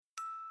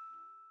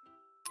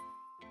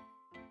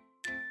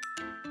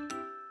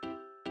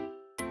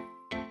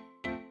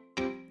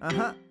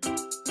I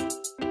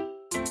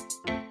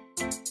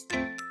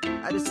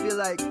just feel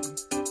like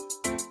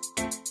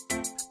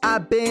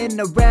I've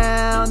been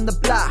around the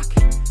block,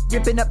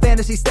 ripping up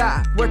fantasy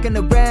stock, working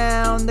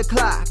around the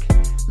clock.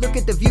 Look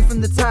at the view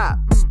from the top.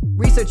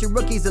 Researching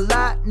rookies a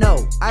lot?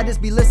 No, I just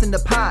be listening to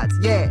pods.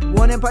 Yeah,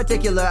 one in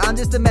particular, I'm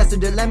just a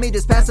messenger. Let me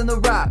just pass on the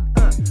rock.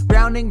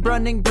 Browning,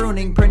 brunning,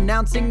 pruning,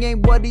 pronouncing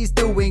ain't what he's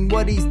doing.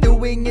 What he's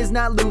doing is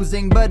not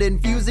losing, but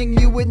infusing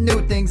you with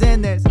new things.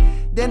 And there's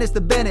Dennis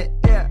the Bennett,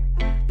 yeah.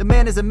 The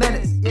man is a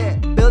menace, yeah.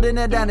 Building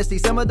a dynasty,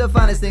 some of the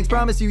finest things.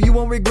 Promise you, you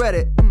won't regret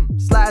it.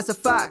 Sly as a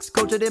fox,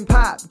 cultured in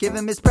pop. Give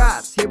him his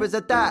props. Here is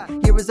a thought,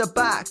 here is a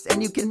box.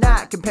 And you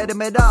cannot compare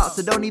them at all,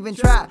 so don't even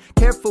try.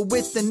 Careful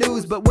with the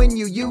news, but when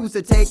you use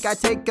a take, I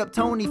take up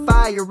Tony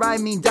Fire. I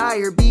mean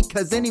Dyer,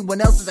 because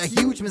anyone else is a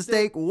huge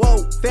mistake.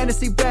 Whoa,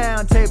 fantasy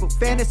round table,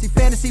 fantasy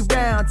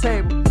round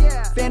table,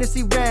 yeah.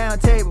 Fantasy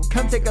round table,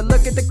 come take a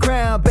look at the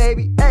crown,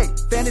 baby. Hey,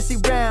 fantasy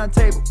round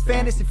table,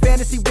 fantasy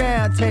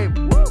round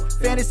table, woo.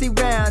 Fantasy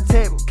round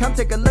table, come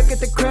take a look at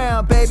the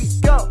crown, baby.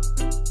 Go.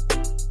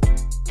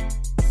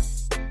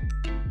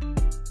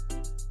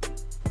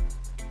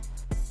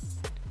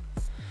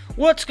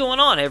 What's going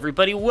on,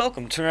 everybody?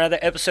 Welcome to another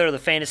episode of the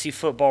Fantasy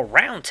Football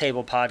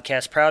Roundtable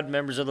Podcast, proud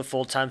members of the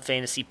Full-Time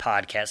Fantasy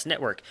Podcast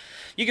Network.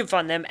 You can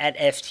find them at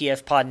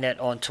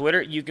FTFPodNet on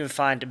Twitter. You can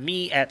find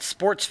me at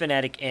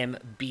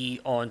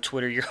SportsFanaticMB on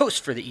Twitter. Your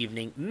host for the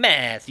evening,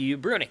 Matthew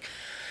Bruning.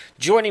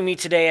 Joining me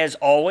today, as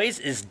always,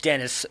 is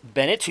Dennis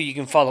Bennett, who you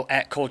can follow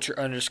at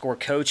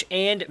Culture_Coach,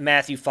 and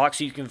Matthew Fox,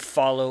 who you can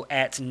follow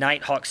at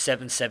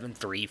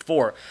Nighthawk7734.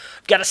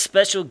 We've got a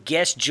special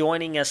guest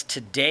joining us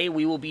today.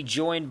 We will be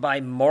joined by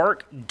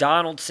Mark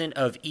Donaldson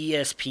of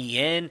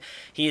ESPN.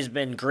 He has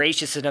been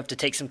gracious enough to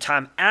take some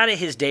time out of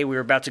his day.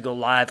 We're about to go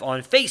live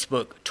on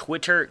Facebook,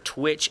 Twitter,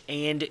 Twitch,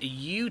 and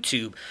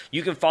YouTube.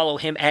 You can follow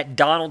him at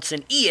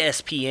Donaldson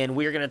ESPN.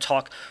 We're going to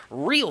talk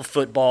real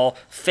football,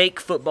 fake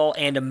football,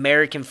 and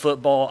American football.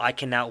 I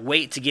cannot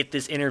wait to get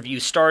this interview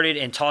started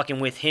and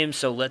talking with him,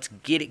 so let's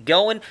get it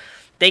going.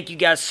 Thank you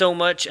guys so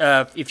much.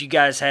 If you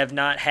guys have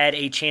not had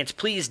a chance,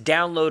 please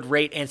download,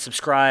 rate, and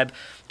subscribe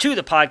to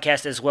the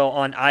podcast as well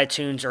on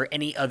iTunes or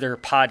any other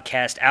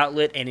podcast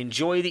outlet, and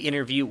enjoy the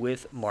interview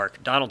with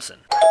Mark Donaldson.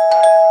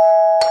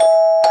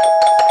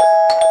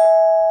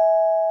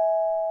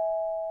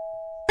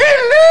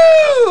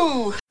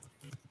 Hello!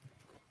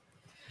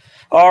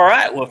 All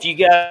right, well, if you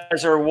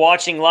guys are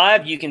watching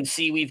live, you can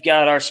see we've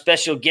got our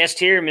special guest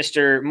here,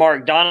 Mr.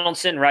 Mark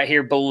Donaldson, right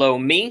here below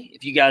me.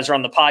 If you guys are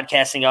on the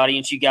podcasting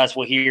audience, you guys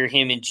will hear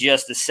him in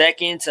just a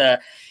second.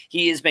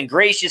 He has been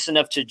gracious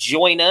enough to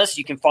join us.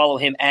 You can follow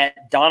him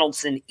at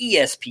Donaldson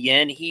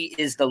ESPN. He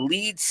is the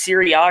lead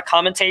Serie A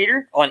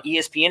commentator on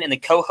ESPN and the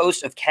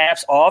co-host of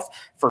Caps Off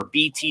for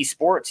BT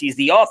Sports. He's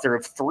the author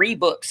of 3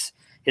 books.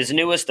 His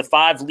newest, The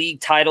 5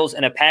 League Titles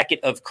and a Packet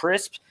of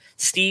Crisps.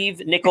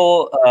 Steve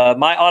Nicol,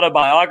 my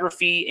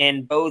autobiography,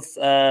 and both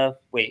a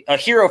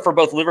hero for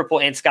both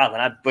Liverpool and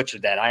Scotland. I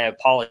butchered that. I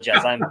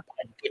apologize. I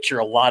butcher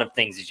a lot of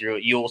things, as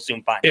you'll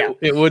soon find out.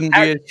 It wouldn't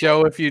be a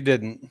show if you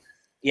didn't.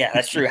 Yeah,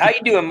 that's true. How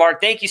you doing,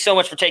 Mark? Thank you so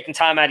much for taking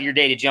time out of your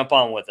day to jump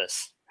on with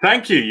us.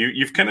 Thank you.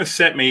 You've kind of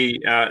set me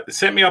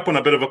up on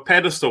a bit of a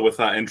pedestal with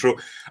that intro.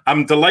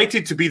 I'm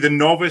delighted to be the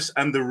novice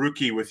and the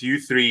rookie with you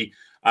three,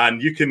 and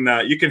you can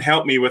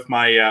help me with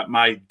my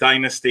my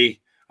dynasty.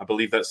 I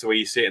believe that's the way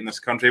you say it in this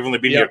country. I've only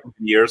been here for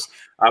years.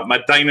 My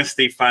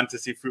dynasty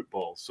fantasy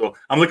football. So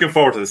I'm looking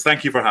forward to this.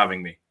 Thank you for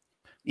having me.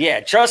 Yeah,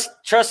 trust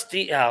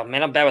the. Oh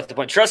man, I'm bad with the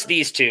point. Trust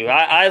these two.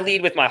 I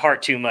lead with my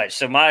heart too much,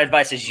 so my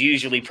advice is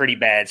usually pretty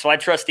bad. So I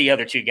trust the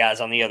other two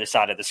guys on the other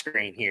side of the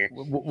screen here.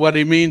 What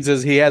he means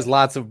is he has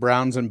lots of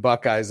Browns and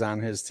Buckeyes on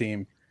his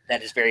team.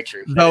 That is very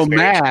true. Though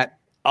Matt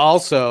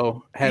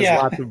also has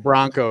lots of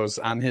Broncos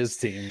on his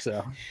team.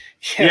 So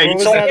what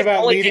was that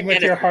about leading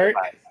with your heart?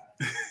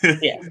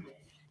 Yeah.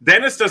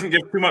 Dennis doesn't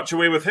give too much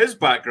away with his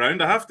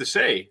background, I have to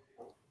say.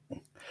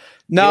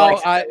 No,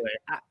 I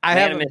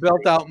haven't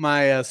built out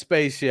my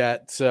space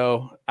yet,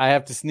 so I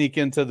have to sneak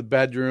into the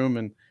bedroom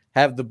and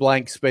have the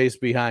blank space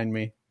behind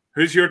me.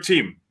 Who's your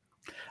team?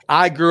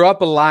 I grew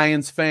up a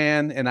Lions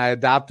fan, and I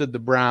adopted the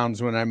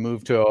Browns when I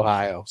moved to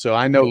Ohio, so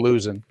I know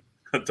losing.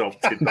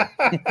 Adopted.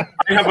 I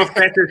have a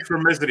fetish for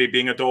misery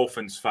being a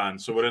Dolphins fan,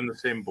 so we're in the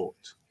same boat.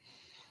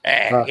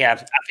 Yeah,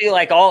 I feel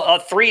like all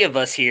 3 of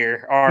us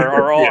here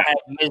are all have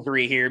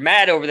misery here.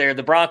 Matt over there,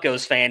 the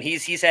Broncos fan,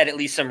 he's had at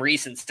least some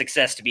recent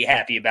success to be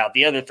happy about.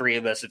 The other 3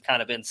 of us have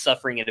kind of been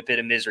suffering in a bit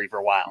of misery for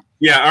a while.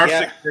 Yeah, our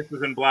success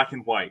was in black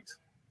and white.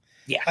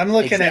 Yeah, I'm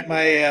looking at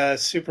my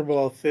Super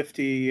Bowl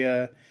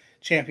 50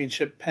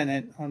 championship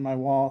pennant on my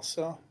wall.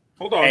 So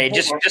hold on. Hey,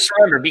 just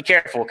remember, be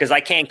careful because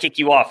I can't kick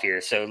you off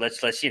here. So let's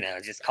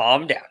just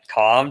calm down.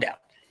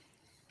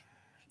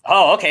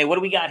 Oh, okay. What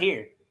do we got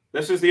here?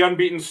 This is the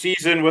unbeaten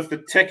season with the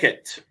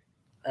ticket.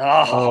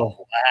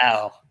 Oh.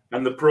 Wow.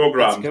 And the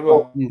program.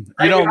 You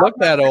don't look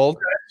that old.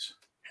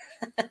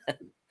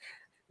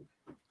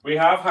 We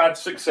have had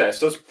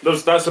success.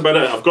 That's about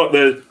it. I've got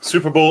the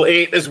Super Bowl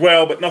 8 as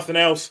well, but nothing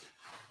else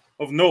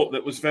of note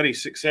that was very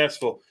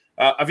successful.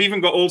 I've even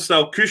got old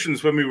style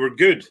cushions when we were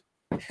good.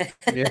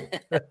 Yeah.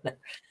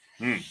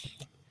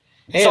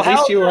 Hey, so at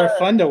least you were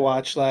fun to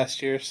watch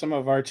last year. Some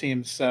of our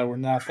teams were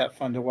not that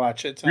fun to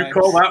watch at times. You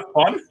call that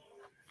fun?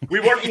 We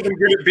weren't even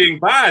good at being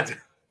bad.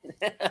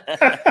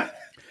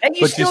 And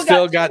you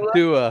still got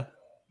Tua.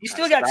 You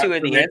still got Tua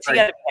in the end. So you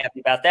got to be happy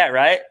about that,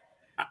 right?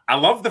 I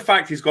love the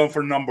fact he's gone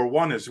for number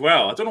 1 as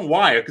well. I don't know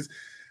why, because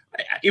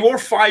he wore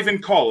 5 in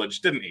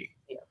college, didn't he?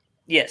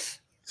 Yes.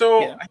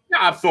 So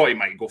I thought he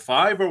might go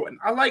 5.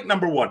 I like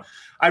number 1.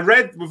 I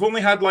read we've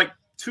only had like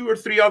 2 or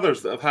 3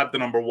 others that have had the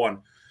number 1.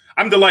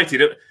 I'm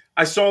delighted.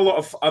 I saw a lot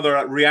of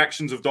other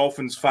reactions of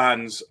Dolphins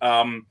fans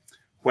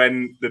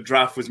when the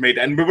draft was made,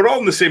 and we were all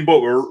in the same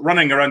boat. We were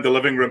running around the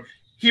living room.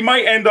 He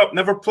might end up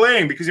never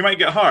playing because he might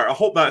get hurt. I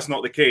hope that's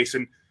not the case.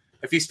 And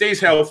if he stays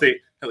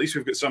healthy, at least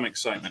we've got some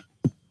excitement.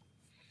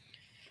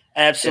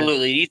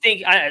 Absolutely. Do you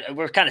think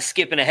we're kind of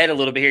skipping ahead a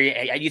little bit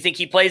here? You think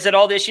he plays at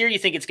all this year? You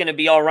think it's going to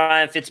be all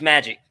Ryan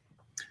Fitzmagic?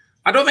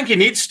 I don't think he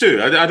needs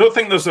to. I don't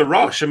think there's a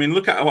rush. I mean,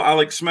 look at what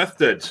Alex Smith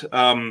did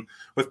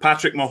with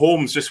Patrick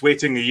Mahomes just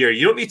waiting a year.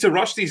 You don't need to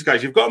rush these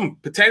guys. You've got him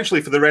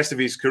potentially for the rest of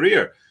his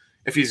career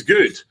if he's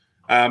good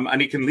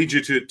and he can lead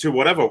you to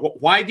whatever.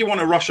 Why do you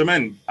want to rush him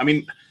in? I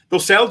mean, they'll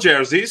sell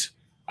jerseys.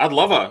 I'd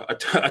love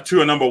a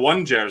Tua number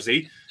 1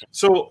 jersey.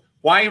 So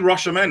why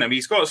rush him in? I mean,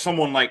 he's got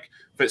someone like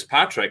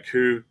Fitzpatrick,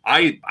 who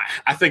I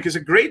think is a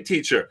great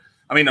teacher.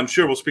 I mean, I'm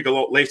sure we'll speak a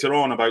lot later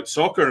on about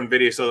soccer and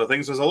various other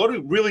things. There's a lot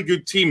of really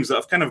good teams that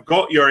have kind of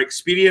got your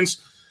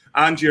experience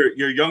and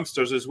your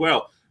youngsters as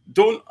well.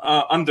 Don't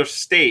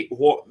understate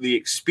what the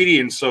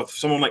experience of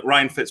someone like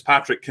Ryan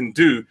Fitzpatrick can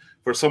do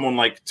for someone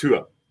like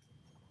Tua.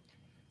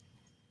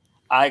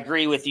 I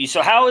agree with you.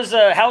 So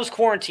how's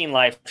quarantine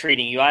life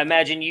treating you? I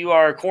imagine you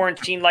are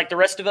quarantined like the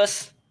rest of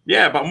us.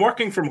 Yeah, but I'm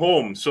working from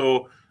home,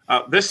 so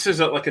this is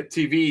like a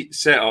TV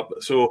setup.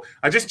 So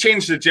I just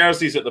changed the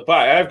jerseys at the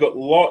back. I've got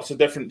lots of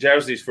different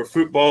jerseys for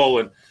football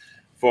and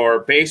for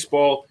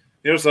baseball.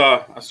 There's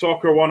a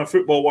soccer one, a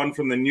football one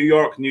from the New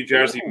York, New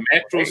Jersey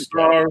Metro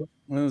Star.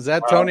 Is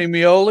that Tony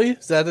Meoli?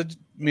 Is that a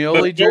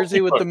Meoli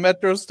jersey with the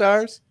Metro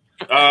Stars?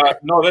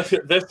 No, this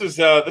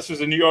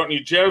is a New York,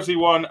 New Jersey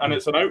one, and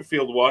it's an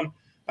outfield one.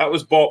 That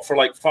was bought for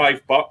like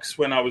 $5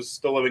 when I was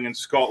still living in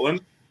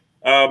Scotland.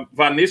 Van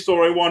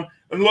Nistelrooy one,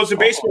 and loads of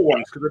baseball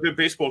ones because I do a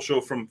baseball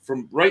show from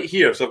right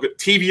here. So I've got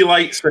TV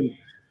lights and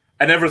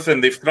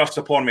everything they've thrust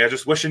upon me. I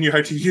just wish I knew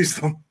how to use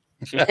them.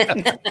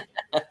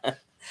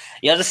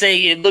 Yeah, I'll just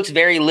say it looks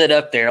very lit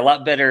up there. A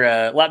lot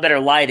better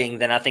lighting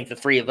than I think the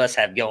three of us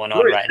have going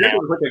on right now.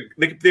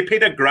 They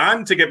paid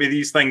 $1,000 to get me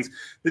these things.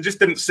 They just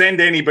didn't send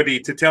anybody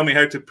to tell me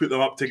how to put them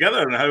up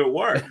together and how it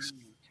works.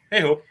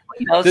 Hey-ho.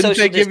 Didn't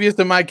they give you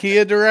some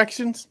IKEA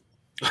directions?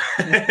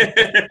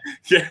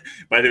 Yeah.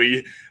 By the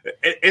way,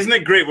 isn't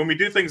it great when we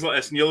do things like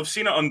this? And you'll have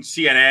seen it on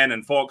CNN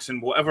and Fox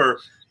and whatever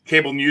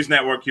cable news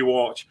network you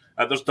watch.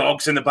 There's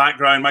dogs in the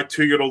background. My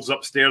 2-year-old's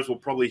upstairs. We'll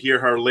probably hear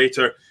her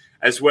later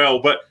as well.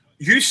 But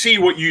you see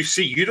what you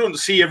see. You don't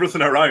see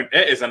everything around.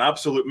 It is an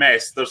absolute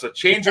mess. There's a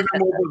changing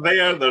room over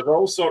there. There's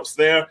all sorts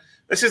there.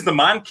 This is the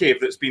man cave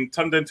that's been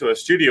turned into a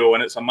studio,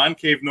 and it's a man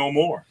cave no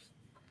more.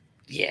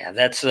 Yeah,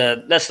 that's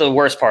the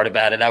worst part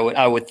about it,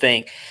 I would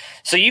think.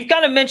 So you've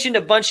kind of mentioned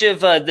a bunch of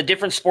the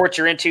different sports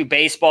you're into,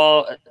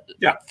 baseball,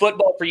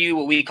 football for you,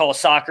 what we call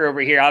soccer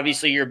over here.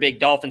 Obviously, you're a big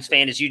Dolphins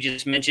fan, as you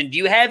just mentioned. Do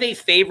you have a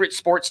favorite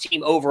sports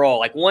team overall?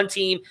 Like one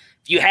team,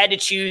 if you had to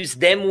choose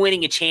them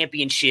winning a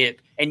championship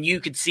and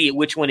you could see it,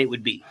 which one it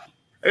would be?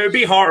 It would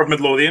be Heart of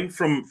Midlothian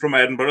from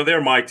Edinburgh.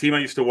 They're my team. I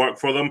used to work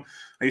for them.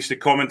 I used to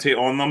commentate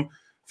on them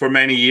for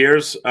many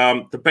years.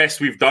 The best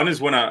we've done is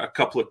win a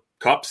couple of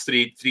cups,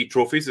 three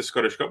trophies, the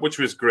Scottish Cup, which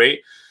was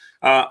great.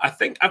 I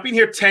think I've been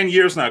here 10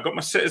 years now. I got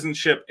my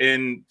citizenship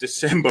in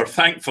December,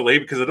 thankfully,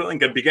 because I don't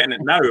think I'd be getting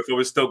it now if I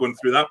was still going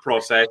through that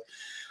process.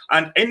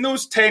 And in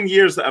those 10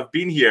 years that I've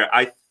been here,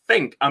 I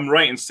think I'm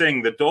right in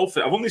saying the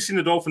Dolphins, I've only seen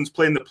the Dolphins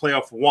play in the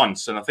playoff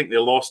once, and I think they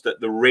lost at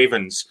the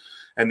Ravens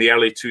in the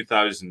early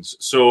 2000s.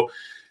 So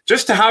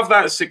just to have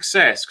that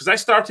success, because I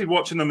started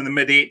watching them in the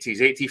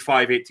mid-80s,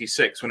 85,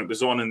 86, when it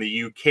was on in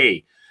the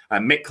UK.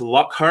 Mick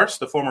Luckhurst,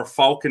 the former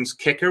Falcons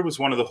kicker, was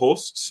one of the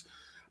hosts.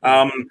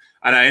 And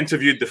I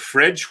interviewed the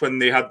Fridge when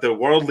they had the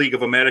World League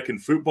of American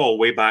Football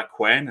way back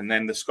when, and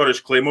then the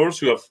Scottish Claymores,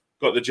 who have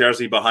got the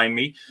jersey behind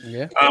me.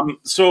 Yeah.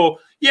 So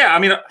yeah, I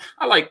mean,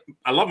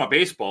 I love my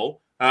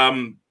baseball,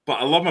 but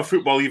I love my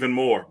football even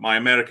more, my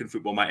American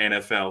football, my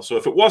NFL. So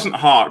if it wasn't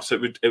Hearts, it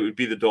would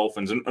be the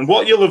Dolphins. And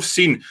what you'll have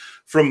seen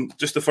from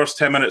just the first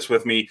 10 minutes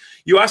with me,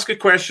 you ask a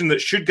question that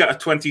should get a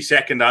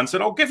 20-second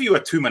answer. I'll give you a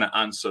 2-minute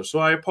answer. So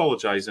I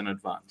apologize in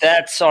advance.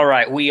 That's all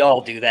right. We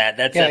all do that.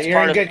 That's you're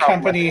part in good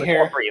company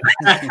here.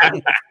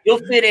 You'll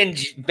fit in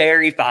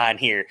very fine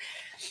here.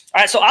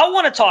 All right. So I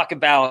want to talk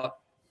about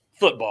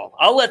football.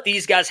 I'll let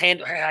these guys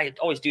handle. I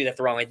always do that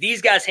the wrong way.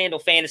 These guys handle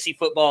fantasy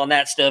football and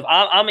that stuff.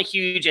 I'm a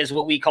huge, as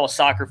what we call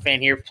soccer fan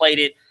here. Played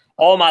it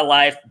all my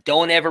life.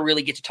 Don't ever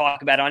really get to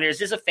talk about it on here. This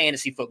is a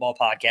fantasy football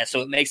podcast,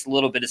 so it makes a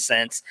little bit of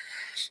sense.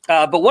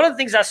 But one of the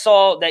things I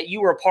saw that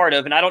you were a part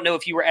of, and I don't know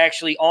if you were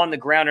actually on the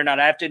ground or not,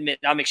 I have to admit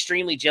I'm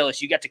extremely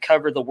jealous. You got to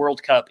cover the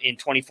World Cup in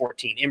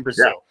 2014 in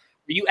Brazil. Yeah.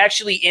 Were you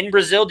actually in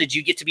Brazil? Did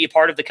you get to be a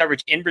part of the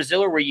coverage in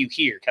Brazil, or were you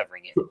here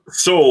covering it?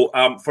 So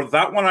for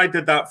that one, I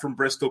did that from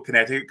Bristol,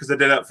 Connecticut, because I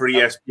did that for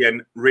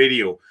ESPN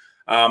Radio.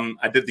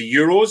 I did the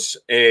Euros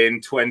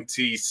in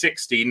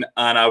 2016,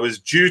 and I was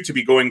due to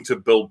be going to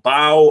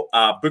Bilbao,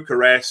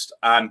 Bucharest,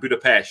 and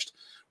Budapest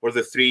were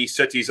the three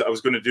cities that I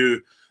was going to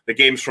do the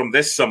games from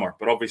this summer.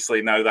 But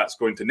obviously now that's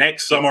going to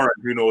next summer,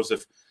 and who knows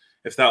if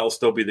that'll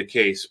still be the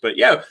case. But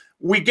yeah,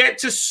 we get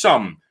to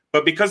some.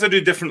 But because I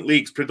do different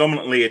leagues,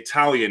 predominantly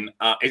Italian,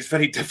 it's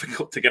very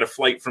difficult to get a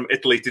flight from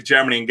Italy to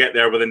Germany and get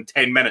there within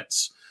 10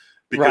 minutes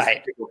because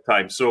of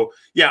time. So,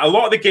 yeah, a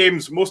lot of the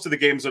games, most of the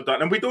games are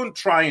done. And we don't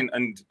try and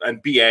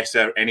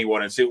BS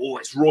anyone and say, oh,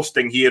 it's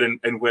roasting here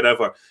and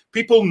wherever.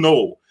 People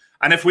know.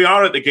 And if we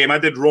are at the game, I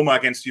did Roma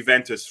against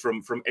Juventus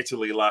from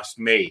Italy last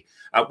May.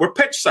 We're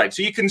pitch side,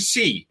 so you can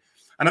see.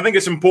 And I think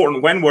it's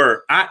important when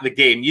we're at the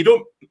game, you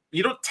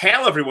don't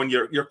tell everyone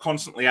you're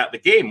constantly at the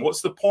game.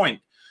 What's the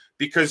point?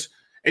 Because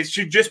it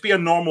should just be a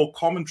normal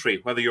commentary,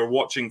 whether you're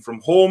watching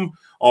from home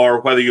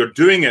or whether you're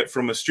doing it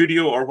from a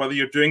studio or whether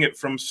you're doing it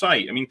from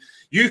site. I mean,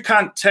 you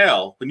can't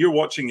tell when you're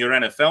watching your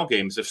NFL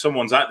games if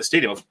someone's at the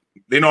stadium.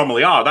 They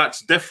normally are.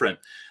 That's different.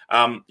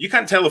 You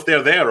can't tell if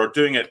they're there or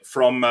doing it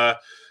from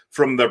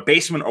their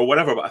basement or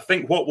whatever. But I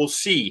think what we'll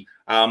see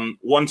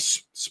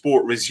once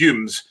sport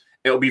resumes,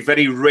 it'll be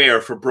very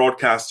rare for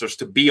broadcasters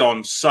to be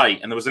on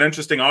site. And there was an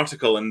interesting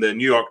article in the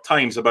New York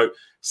Times about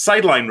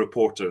sideline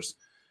reporters.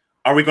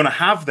 Are we going to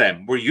have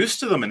them? We're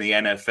used to them in the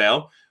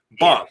NFL,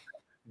 but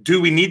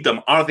do we need them?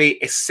 Are they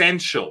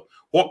essential?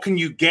 What can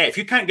you get? If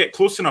you can't get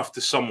close enough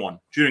to someone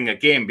during a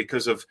game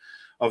because of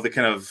the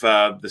kind of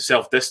the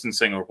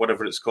self-distancing or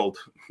whatever it's called,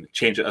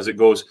 change it as it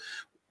goes,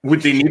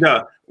 would they need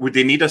a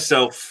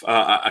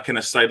kind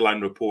of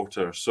sideline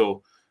reporter?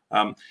 So,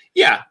 I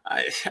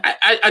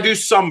do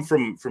some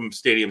from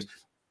stadiums.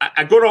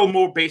 I go to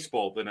more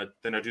baseball than I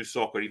do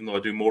soccer, even though I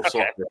do more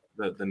soccer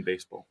than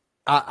baseball.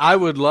 I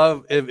would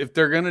love if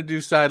they're going to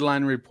do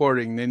sideline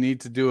reporting, they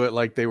need to do it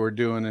like they were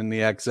doing in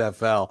the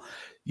XFL.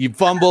 You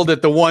fumbled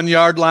at the 1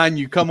 yard line,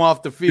 you come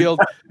off the field.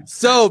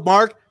 So,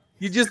 Mark,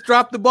 you just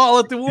dropped the ball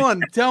at the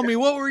 1. Tell me,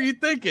 what were you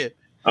thinking?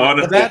 Oh,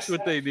 no. That's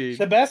what they need.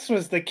 The best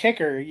was the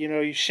kicker.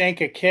 You shank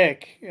a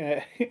kick,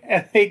 and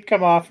they'd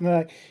come off and they're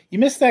like, "You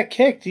missed that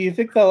kick. Do you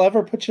think they'll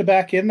ever put you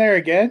back in there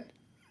again?"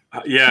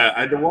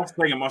 The worst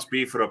thing it must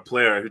be for a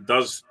player who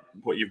does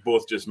what you've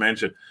both just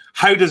mentioned.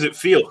 How does it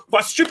feel?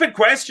 What a stupid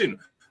question.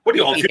 What do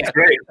you all feel?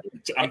 Great.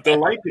 I'm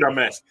delighted I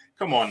missed.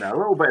 Come on now, a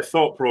little bit of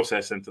thought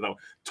process into that.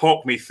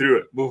 Talk me through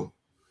it. Ooh.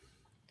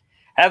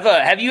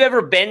 Have you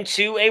ever been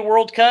to a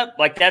World Cup?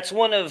 Like, that's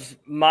one of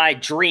my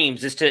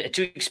dreams is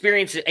to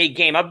experience a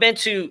game. I've been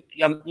to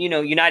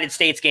United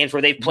States games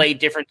where they've played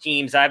different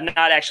teams. I've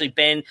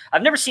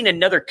never seen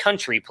another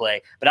country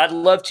play, but I'd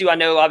love to. I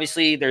know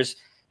obviously there's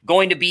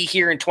going to be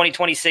here in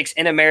 2026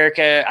 in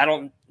America. I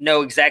don't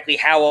know exactly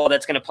how all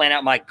that's going to plan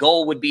out. My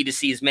goal would be to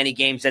see as many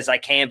games as I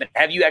can, but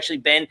have you actually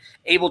been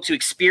able to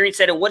experience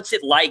that? And what's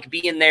it like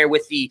being there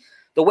with the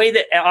way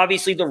that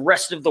obviously the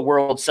rest of the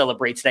world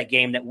celebrates that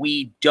game that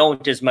we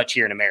don't as much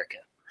here in America?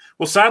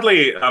 Well,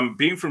 sadly,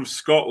 being from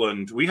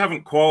Scotland, we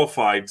haven't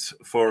qualified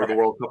for the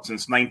World Cup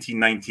since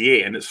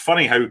 1998. And it's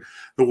funny how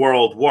the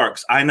world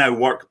works. I now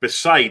work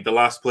beside the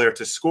last player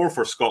to score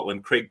for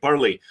Scotland, Craig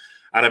Burley,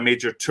 at a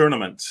major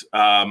tournament,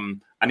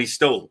 and he's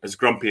still as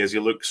grumpy as he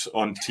looks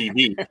on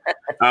TV.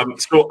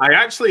 So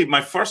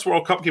my first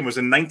World Cup game was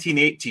in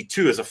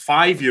 1982 as a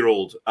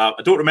 5-year-old. I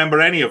don't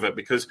remember any of it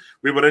because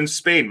we were in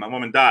Spain, my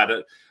mum and dad.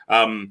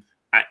 I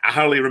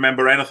hardly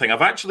remember anything.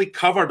 I've actually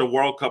covered a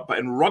World Cup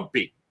in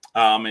rugby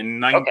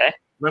when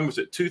was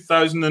it,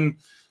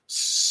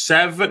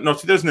 2007? No,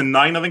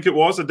 2009, I think it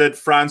was. I did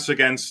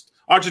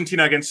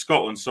Argentina against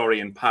Scotland,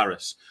 in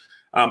Paris.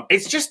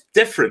 It's just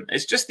different.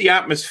 It's just the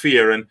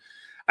atmosphere.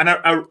 And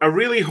I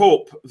really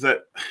hope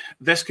that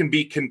this can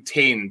be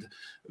contained,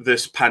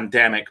 this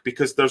pandemic,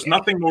 because there's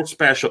nothing more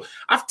special.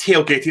 I've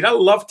tailgated. I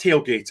love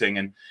tailgating.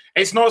 And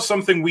it's not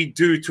something we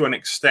do to an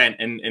extent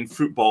in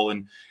football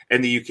in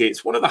the UK.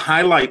 It's one of the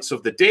highlights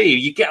of the day.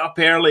 You get up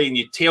early and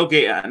you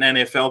tailgate at an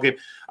NFL game.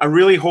 I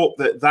really hope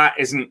that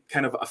isn't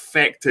kind of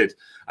affected.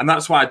 And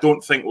that's why I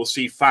don't think we'll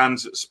see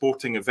fans at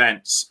sporting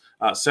events,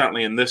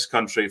 certainly in this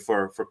country,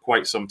 for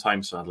quite some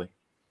time, sadly.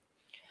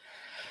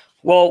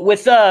 Well,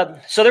 so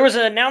there was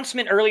an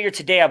announcement earlier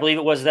today, I believe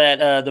it was,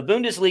 that the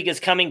Bundesliga is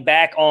coming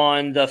back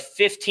on the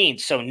 15th.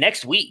 So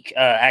next week,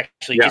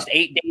 just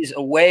 8 days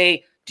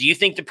away. Do you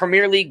think the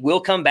Premier League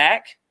will come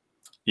back?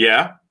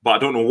 Yeah, but I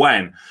don't know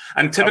when.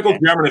 And typical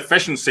German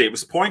efficiency, it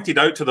was pointed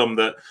out to them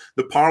that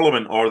the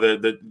parliament or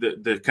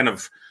the kind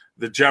of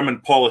the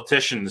German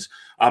politicians,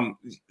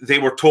 they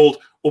were told,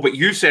 oh, but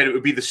you said it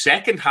would be the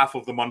second half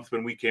of the month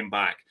when we came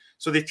back.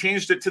 So they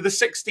changed it to the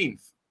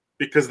 16th.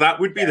 because that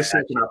would be the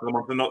second half of the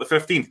month and not the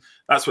 15th.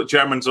 That's what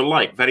Germans are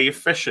like, very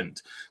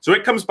efficient. So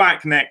it comes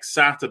back next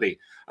Saturday.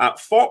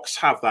 Fox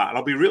have that, and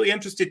I'll be really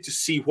interested to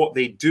see what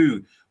they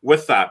do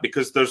with that,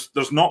 because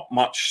there's not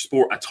much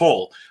sport at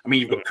all. I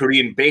mean, you've got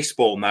Korean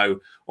baseball now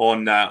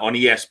on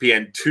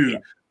ESPN2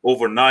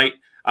 overnight.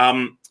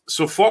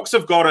 So Fox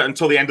have got it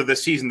until the end of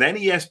this season. Then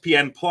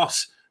ESPN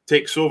Plus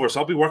takes over. So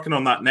I'll be working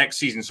on that next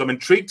season. So I'm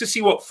intrigued to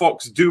see what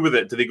Fox do with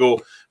it. Do they go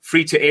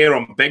free to air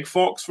on Big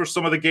Fox for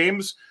some of the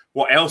games?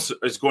 What else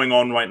is going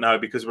on right now?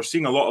 Because we're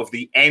seeing a lot of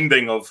the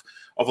ending of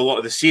a lot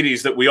of the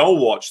series that we all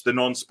watch, the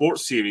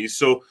non-sports series.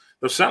 So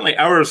there's certainly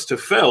hours to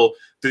fill.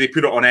 Do they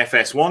put it on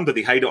FS1? Do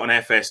they hide it on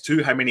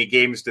FS2? How many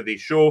games do they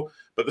show?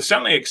 But there's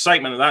certainly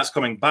excitement that that's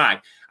coming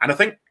back. And I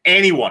think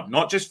anyone,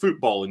 not just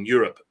football in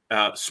Europe,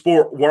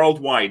 sport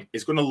worldwide,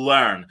 is going to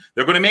learn.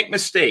 They're going to make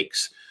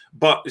mistakes.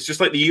 But it's just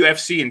like the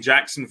UFC in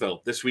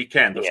Jacksonville this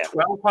weekend. There's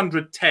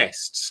 1,200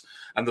 tests,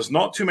 and there's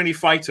not too many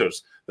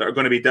fighters that are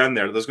going to be down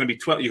there. There's going to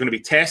be you're going to be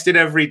tested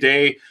every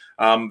day,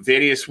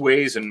 various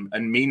ways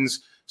and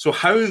means. So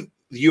how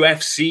the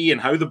UFC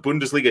and how the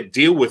Bundesliga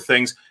deal with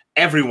things,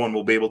 everyone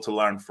will be able to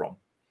learn from.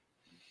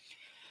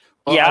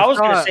 Well, I was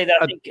going to say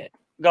that.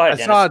 Go ahead,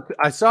 Dennis.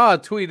 I saw a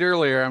tweet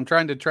earlier. I'm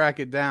trying to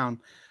track it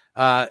down.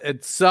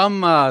 It's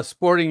some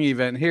sporting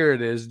event. Here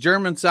it is.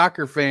 German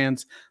soccer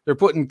fans, they're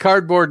putting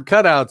cardboard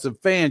cutouts of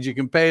fans. You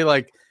can pay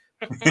like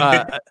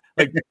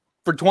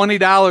for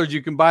 $20,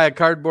 you can buy a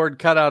cardboard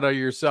cutout of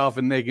yourself,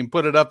 and they can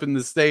put it up in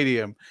the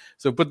stadium.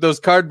 So put those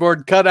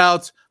cardboard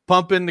cutouts,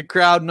 pump in the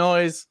crowd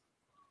noise.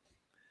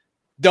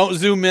 Don't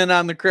zoom in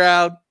on the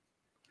crowd.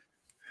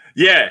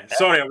 Yeah,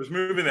 sorry, I was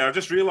moving there. I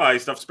just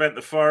realized I've spent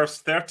the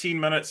first 13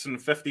 minutes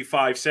and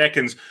 55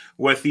 seconds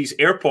with these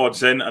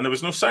AirPods in, and there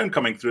was no sound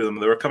coming through them.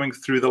 They were coming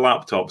through the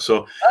laptop.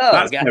 So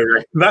that's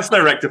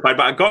now rectified.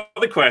 But I got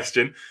the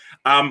question.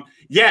 And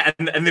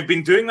they've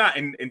been doing that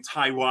in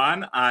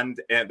Taiwan, and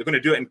they're going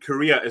to do it in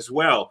Korea as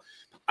well.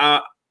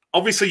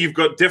 Obviously, you've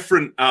got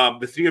different,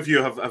 the three of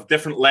you have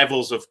different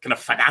levels of kind of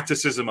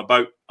fanaticism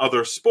about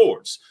other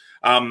sports.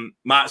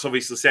 Matt's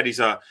obviously said he's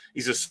a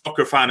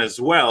soccer fan as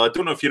well. I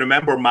don't know if you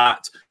remember,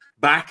 Matt,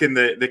 back in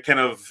the kind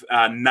of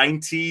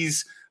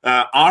 90s,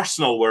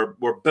 Arsenal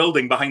were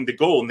building behind the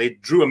goal, and they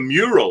drew a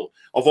mural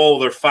of all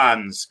their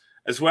fans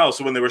as well.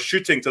 So when they were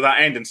shooting to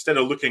that end, instead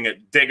of looking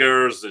at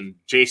diggers and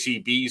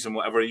JCBs and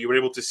whatever, you were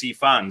able to see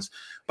fans.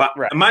 But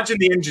imagine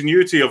the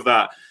ingenuity of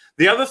that.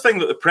 The other thing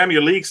that the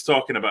Premier League's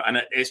talking about,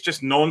 and it's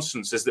just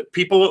nonsense, is that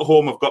people at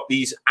home have got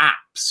these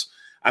apps,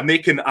 and they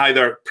can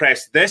either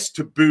press this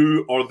to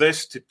boo or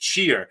this to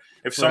cheer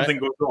if something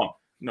goes wrong.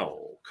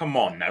 No, come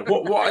on now.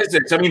 What is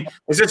it? I mean,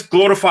 is this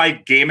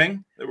glorified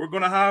gaming that we're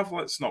going to have?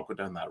 Let's not go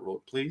down that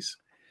road, please.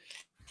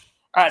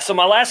 All right, so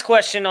my last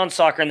question on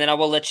soccer, and then I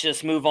will let you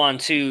just move on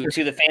to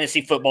the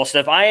fantasy football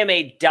stuff. I am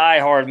a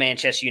diehard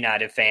Manchester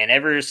United fan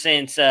ever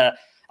since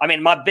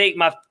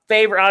my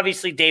favorite,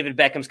 obviously, David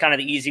Beckham's kind of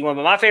the easy one,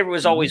 but my favorite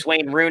was always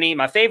Wayne Rooney.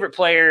 My favorite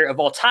player of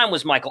all time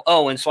was Michael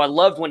Owen, so I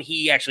loved when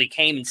he actually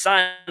came and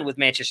signed with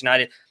Manchester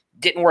United.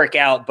 Didn't work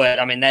out, but,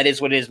 I mean, that is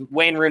what it is.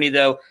 Wayne Rooney,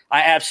 though,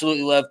 I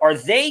absolutely love. Are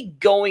they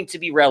going to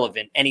be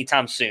relevant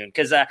anytime soon?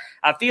 Because I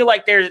feel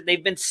like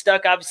they've been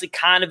stuck, obviously,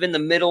 kind of in the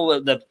middle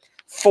of the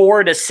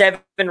 4 to 7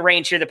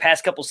 range here the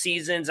past couple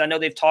seasons. I know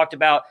they've talked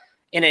about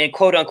in a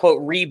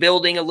quote-unquote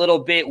rebuilding a little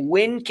bit.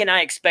 When can I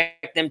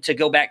expect them to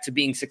go back to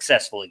being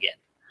successful again?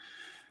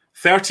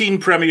 13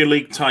 Premier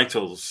League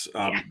titles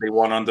they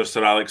won under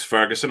Sir Alex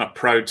Ferguson, a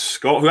proud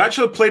Scot who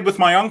actually played with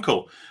my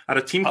uncle at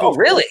a team called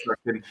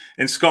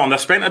in Scotland. I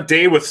spent a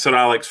day with Sir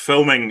Alex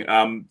filming,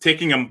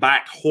 taking him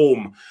back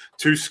home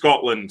to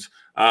Scotland,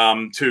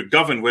 to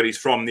Govan, where he's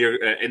from,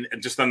 near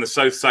just on the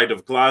south side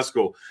of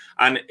Glasgow.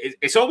 And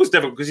it's always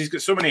difficult because he's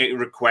got so many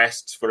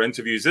requests for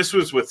interviews. This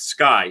was with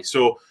Sky,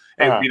 so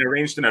it had been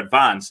arranged in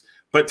advance.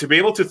 But to be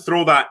able to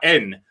throw that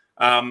in,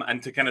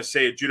 and to kind of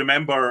say, do you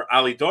remember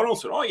Ali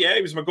Donaldson? Oh yeah,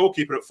 he was my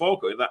goalkeeper at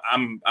Falkirk.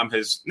 I'm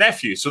his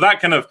nephew. So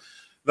that kind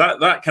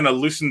of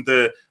loosened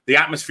the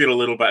atmosphere a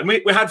little bit, and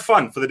we had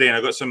fun for the day. And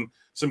I got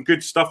some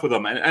good stuff with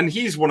him, and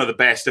he's one of the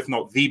best, if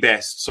not the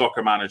best,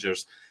 soccer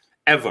managers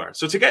ever.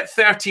 So to get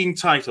 13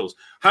 titles,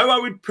 how I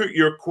would put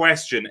your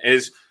question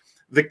is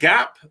the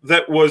gap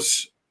that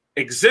was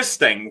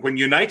existing when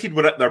United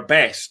were at their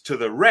best to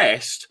the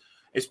rest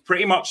is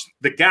pretty much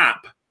the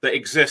gap that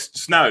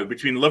exists now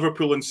between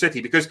Liverpool and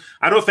City, because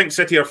I don't think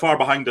City are far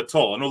behind at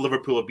all. I know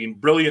Liverpool have been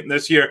brilliant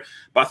this year,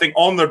 but I think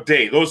on their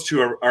day, those two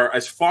are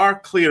as far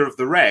clear of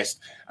the rest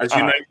as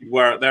United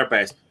were at their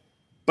best.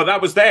 But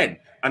that was then,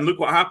 and look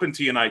what happened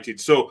to United.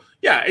 So,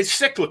 yeah, it's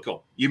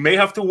cyclical. You may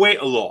have to wait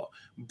a lot,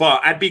 but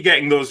I'd be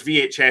getting those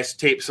VHS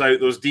tapes out,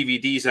 those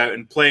DVDs out,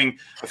 and playing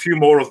a few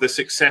more of the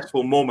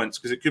successful moments,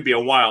 because it could be a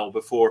while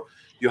before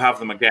you have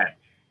them again.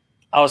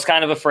 I was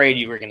kind of afraid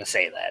you were going to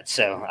say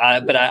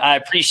that, but I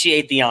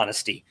appreciate the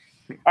honesty.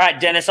 All right,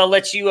 Dennis, I'll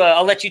let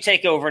you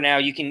take over now.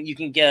 You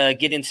can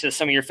get into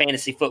some of your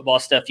fantasy football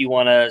stuff you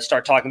want to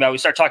start talking about. We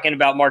start talking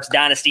about Mark's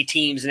dynasty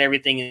teams and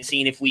everything, and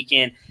seeing if we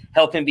can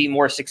help him be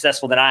more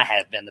successful than I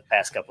have been the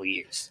past couple of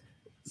years.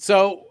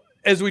 So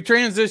as we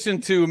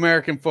transition to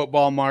American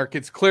football, Mark,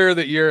 it's clear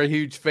that you're a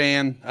huge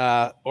fan,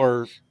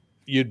 or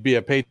you'd be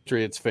a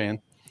Patriots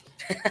fan.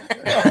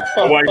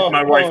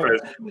 My wife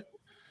is.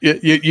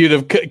 You'd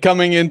have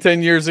coming in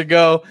 10 years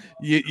ago.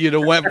 You'd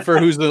have went for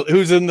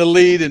who's in the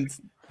lead, and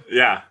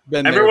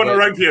everyone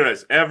around here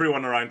is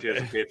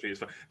a Patriots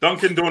fan.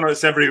 Dunkin'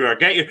 Donuts everywhere.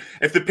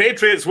 If the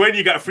Patriots win,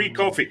 you get a free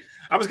coffee.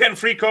 I was getting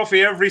free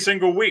coffee every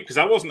single week because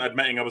I wasn't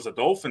admitting I was a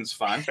Dolphins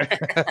fan.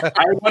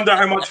 I wonder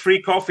how much free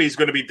coffee is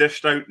going to be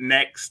dished out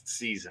next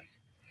season.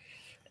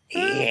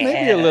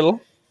 Maybe a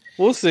little.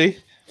 We'll see.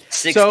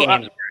 6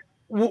 games.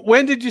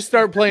 When did you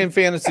start playing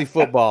fantasy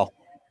football?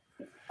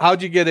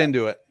 How'd you get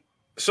into it?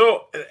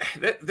 So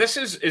this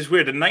is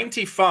weird. In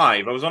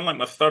 '95, I was on like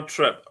my third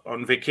trip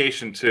on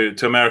vacation to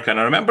America, and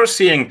I remember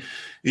seeing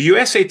the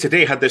USA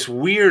Today had this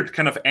weird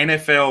kind of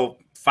NFL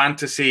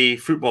fantasy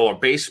football or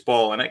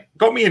baseball, and it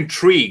got me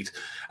intrigued.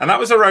 And that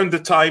was around the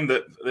time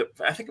that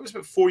I think it was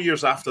about 4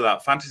 years after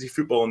that, fantasy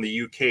football in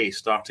the UK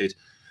started.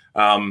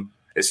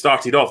 It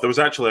started off. There was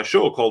actually a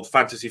show called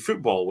Fantasy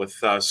Football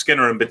with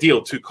Skinner and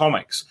Baddiel, 2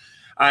 comics.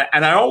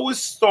 And I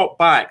always thought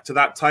back to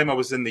that time I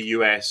was in the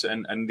US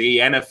and the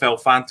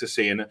NFL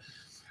fantasy. And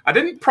I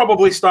didn't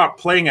probably start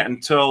playing it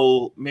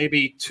until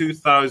maybe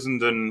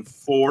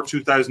 2004,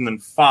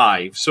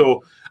 2005.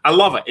 So I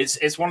love it.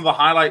 It's one of the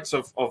highlights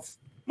of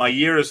my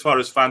year as far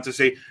as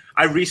fantasy.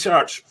 I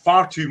research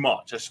far too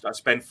much. I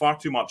spend far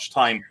too much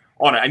time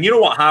on it. And you know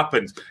what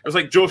happened? It was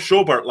like Joe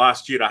Schobert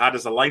last year I had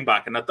as a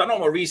linebacker, and I'd done all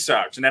my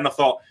research, and then I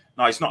thought,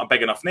 no, he's not a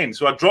big enough name.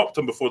 So I dropped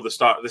him before the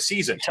start of the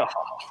season.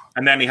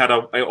 And then he had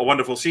a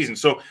wonderful season.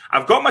 So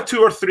I've got my 2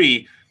 or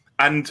 3,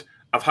 and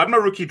I've had my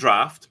rookie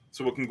draft,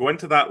 so we can go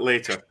into that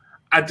later.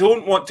 I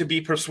don't want to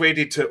be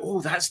persuaded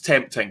to, that's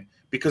tempting,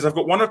 because I've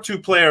got 1 or 2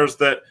 players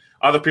that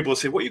other people will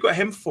say, what you got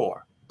him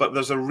for? But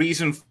there's a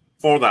reason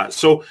for that.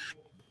 So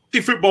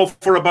football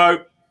for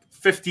about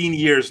 15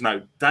 years now,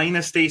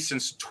 Dynasty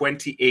since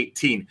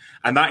 2018,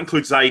 and that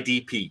includes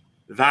IDP.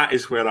 That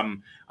is where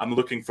I'm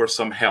looking for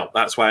some help.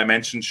 That's why I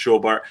mentioned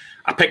Schobert.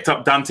 I picked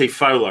up Dante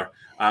Fowler.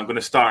 I'm going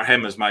to start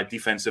him as my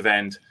defensive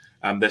end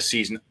this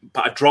season,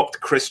 but I dropped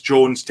Chris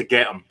Jones to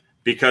get him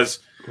because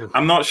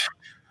I'm not sure.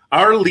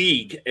 Our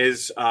league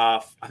is,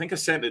 I think I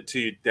sent it to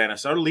you,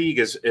 Dennis. Our league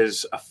is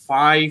a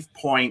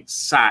 5-point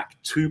sack,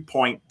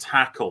 2-point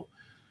tackle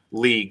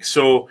league.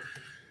 So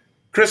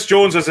Chris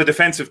Jones as a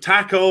defensive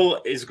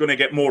tackle is going to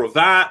get more of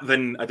that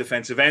than a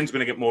defensive end is going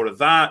to get more of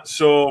that.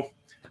 So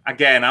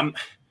again,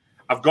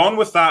 I've gone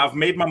with that. I've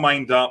made my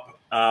mind up,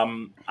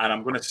 and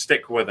I'm going to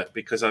stick with it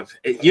because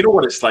you know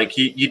what it's like.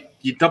 You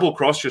double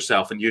cross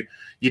yourself and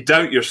you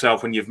doubt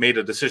yourself when you've made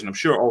a decision. I'm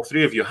sure all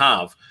 3 of you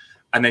have.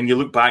 And then you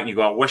look back and you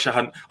go, I wish I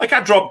hadn't. Like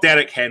I dropped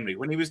Derrick Henry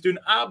when he was doing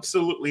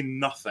absolutely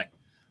nothing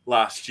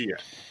last year.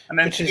 And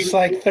then which is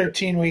like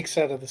 13 weeks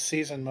out of the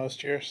season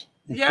most years.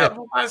 Yeah,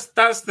 well,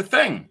 that's the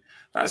thing.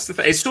 That's the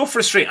thing. It's so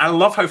frustrating. I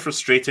love how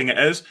frustrating it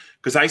is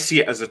because I see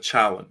it as a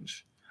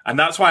challenge. And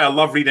that's why I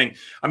love reading.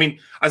 I mean,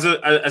 as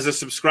a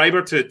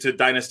subscriber to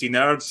Dynasty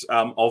Nerds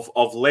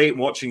of late,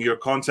 watching your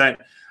content,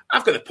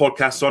 I've got the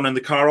podcasts on in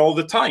the car all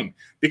the time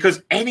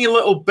because any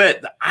little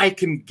bit that I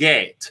can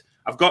get,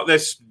 I've got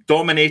this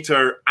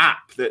Dominator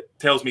app that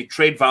tells me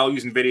trade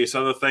values and various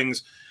other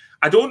things.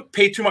 I don't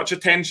pay too much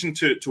attention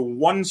to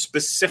one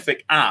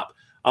specific app.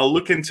 I'll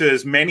look into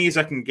as many as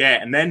I can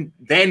get and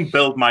then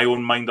build my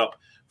own mind up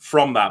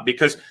from that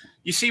because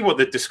you see what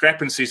the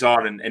discrepancies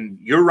are in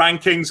your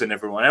rankings and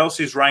everyone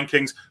else's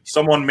rankings.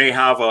 Someone may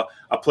have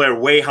a player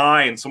way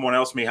high and someone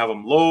else may have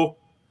them low.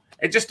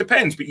 It just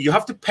depends. But you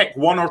have to pick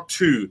 1 or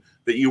 2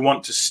 that you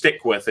want to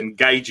stick with and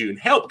guide you and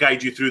help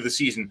guide you through the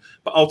season.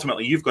 But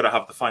ultimately, you've got to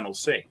have the final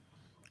say.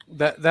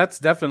 That's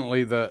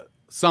definitely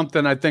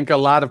something I think a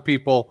lot of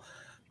people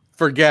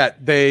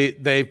forget.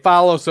 They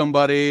follow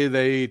somebody,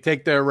 they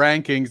take their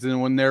rankings,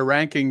 and when their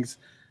rankings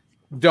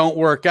don't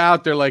work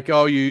out, they're like,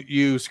 oh,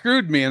 you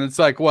screwed me. And it's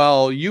like,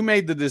 well, you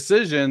made the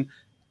decision.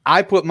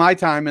 I put my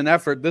time and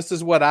effort. This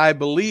is what I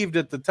believed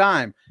at the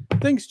time.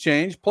 Things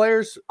change.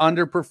 Players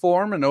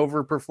underperform and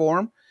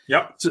overperform.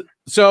 Yep.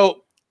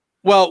 So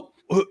well,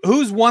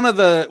 who's one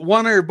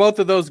or both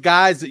of those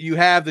guys that you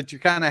have that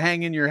you're kind of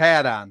hanging your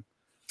hat on?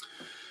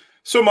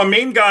 So my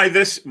main guy,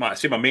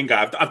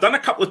 I've done a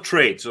couple of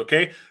trades,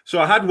 okay? So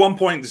I had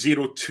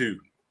 1.02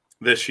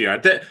 this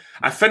year.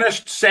 I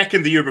finished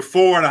second the year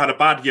before, and I had a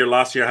bad year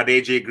last year. I had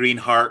AJ Green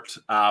hurt,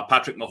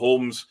 Patrick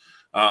Mahomes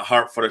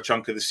hurt for a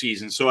chunk of the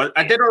season. So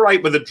I did all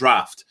right with the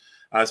draft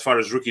as far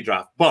as rookie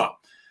draft. But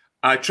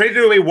I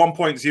traded away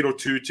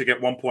 1.02 to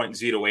get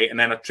 1.08, and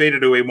then I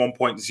traded away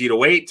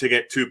 1.08 to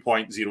get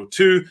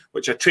 2.02,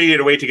 which I traded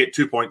away to get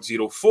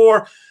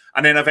 2.04,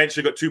 and then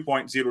eventually got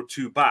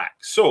 2.02 back.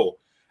 So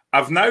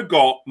I've now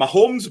got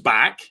Mahomes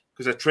back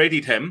because I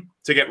traded him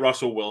to get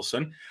Russell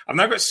Wilson. I've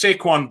now got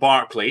Saquon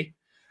Barkley.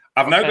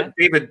 I've now got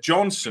David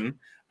Johnson,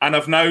 and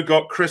I've now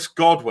got Chris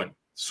Godwin.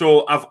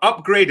 So I've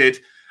upgraded,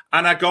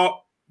 and I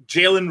got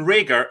Jalen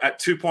Reagor at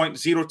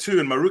 2.02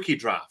 in my rookie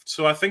draft.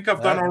 So I think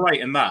I've done all right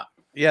in that.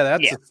 Yeah,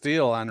 that's a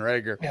steal on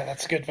Reagor. Yeah,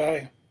 that's good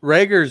value.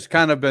 Rager's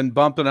kind of been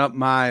bumping up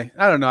I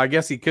don't know. I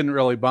guess he couldn't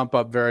really bump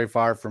up very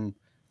far from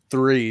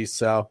 3.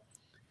 So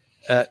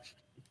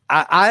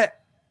I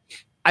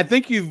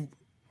think you've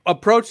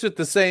approached it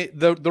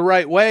the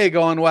right way,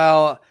 going,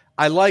 well,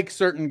 I like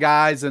certain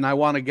guys and I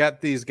want to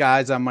get these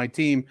guys on my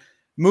team.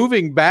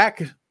 Moving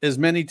back as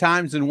many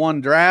times in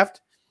one draft,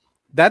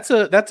 that's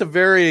a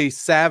very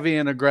savvy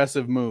and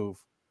aggressive move.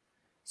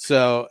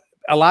 So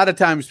a lot of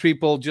times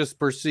people just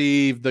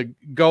perceive the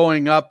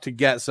going up to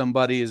get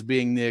somebody as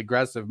being the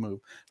aggressive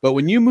move. But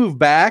when you move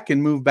back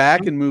and move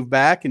back and move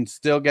back and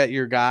still get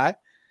your guy.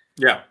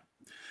 Yeah.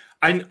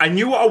 I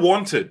knew what I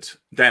wanted,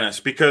 Dennis,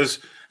 because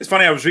it's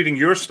funny. I was reading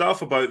your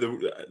stuff about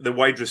the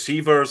wide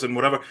receivers and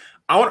whatever.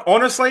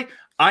 Honestly,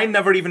 I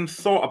never even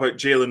thought about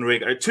Jalen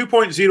Reagor. At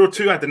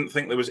 2.02, I didn't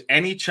think there was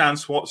any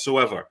chance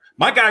whatsoever.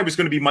 My guy was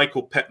going to be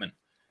Michael Pittman.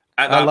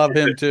 I love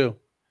him too.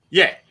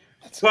 Yeah.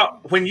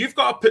 But when you've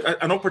got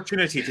an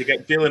opportunity to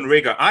get Jalen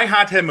Reagor, I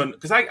had him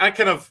because I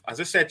kind of, as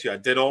I said to you, I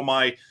did all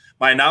my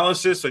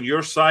analysis on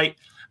your site,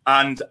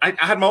 and I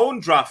had my own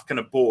draft kind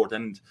of board.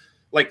 And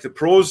like the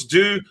pros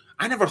do,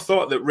 I never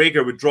thought that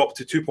Reagor would drop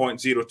to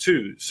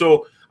 2.02.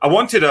 So I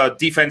wanted a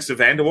defensive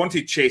end. I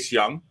wanted Chase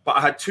Young, but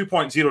I had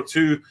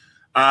 2.02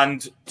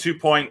 and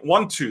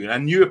 2.12, and I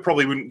knew I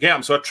probably wouldn't get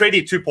him. So I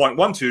traded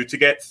 2.12 to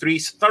get 3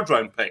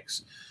 third-round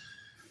picks.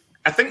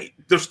 I think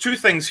there's 2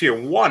 things here.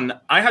 One,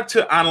 I had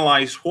to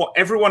analyze what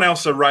everyone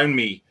else around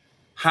me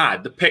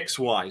had, the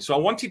picks-wise. So I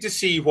wanted to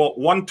see what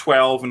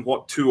 112 and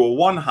what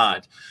 201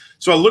 had.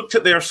 So I looked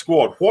at their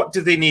squad. What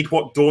do they need?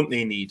 What don't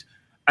they need?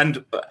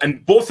 And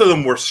both of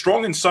them were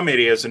strong in some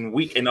areas and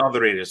weak in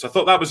other areas. So I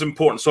thought that was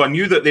important. So I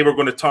knew that they were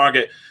going to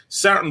target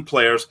certain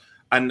players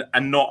and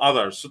not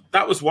others. So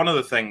that was one of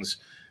the things.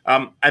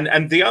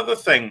 And the other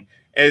thing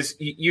is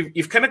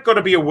you've kind of got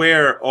to be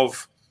aware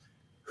of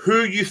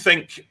who you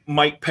think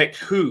might pick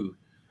who.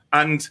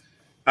 And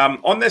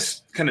on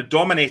this kind of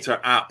Dominator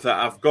app that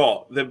I've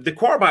got, the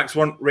quarterbacks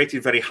weren't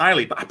rated very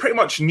highly, but I pretty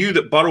much knew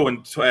that Burrow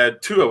and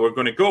Tua were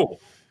going to go.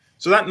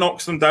 So that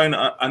knocks them down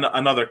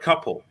another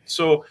couple.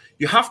 So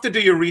you have to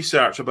do your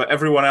research about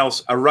everyone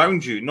else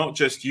around you, not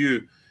just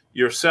you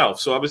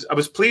yourself. So I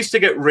was pleased to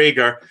get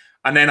Reagor,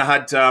 and then I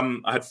had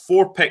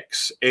 4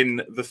 picks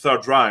in the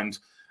third round.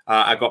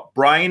 I got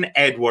Brian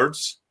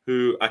Edwards,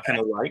 who I kind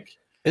of like.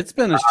 It's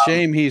been a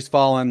shame he's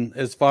fallen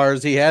as far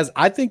as he has.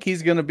 I think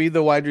he's going to be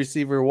the wide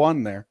receiver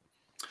 1 there.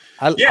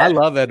 I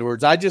love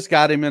Edwards. I just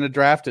got him in a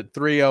draft at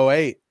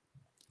 308.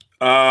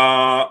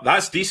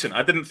 That's decent.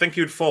 I didn't think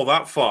you'd fall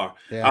that far.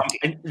 Yeah.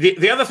 And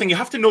the other thing, you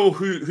have to know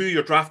who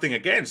you're drafting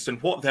against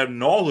and what their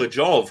knowledge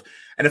of.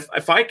 And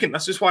if I can,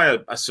 that's just why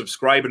I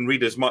subscribe and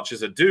read as much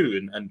as I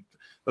do. And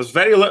there's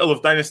very little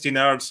of Dynasty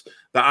Nerds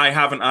that I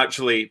haven't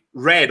actually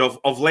read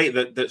of late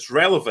that's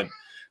relevant.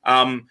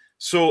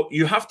 So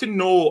you have to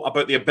know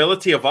about the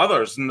ability of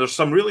others. And there's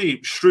some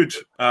really shrewd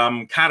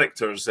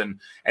characters in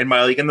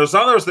my league. And there's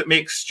others that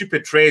make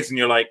stupid trades and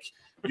you're like,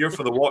 you're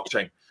for the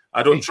watching.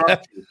 I don't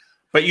trust you.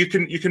 But you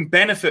can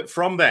benefit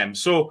from them.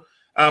 So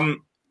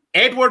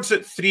Edwards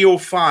at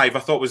 305, I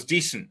thought was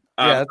decent.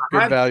 Yeah, that's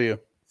good value.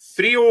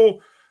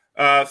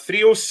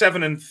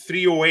 307 and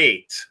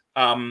 308.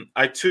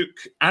 I took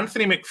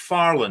Anthony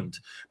McFarland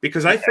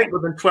because I think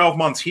within 12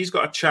 months he's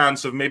got a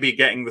chance of maybe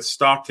getting the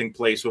starting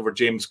place over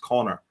James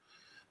Conner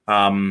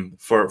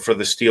for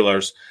the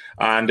Steelers.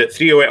 And at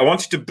 308, I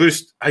wanted to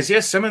boost.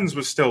 Isaiah Simmons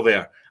was still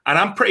there, and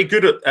I'm pretty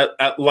good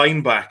at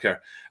linebacker.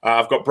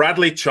 I've got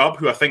Bradley Chubb,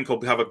 who I think will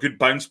have a good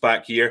bounce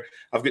back year.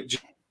 I've got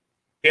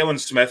Jalen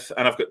Smith,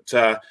 and I've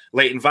got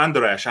Leighton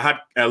Vander Esch. I had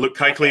Luke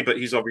Kuechly, but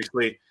he's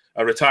obviously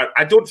retired.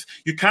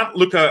 You can't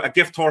look a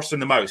gift horse in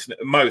the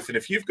mouth. And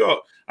if you've got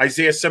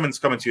Isaiah Simmons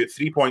coming to you at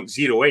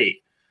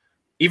 3.08,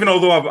 even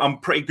although I'm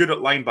pretty good at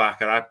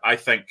linebacker, I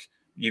think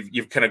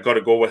you've kind of got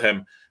to go with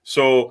him.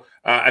 So,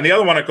 and the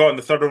other one I got in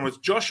the third one was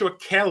Joshua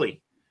Kelly,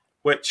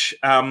 which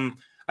I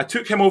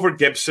took him over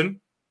Gibson.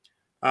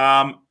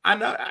 And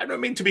I don't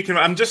mean to be.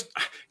 I'm just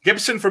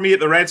Gibson for me at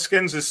the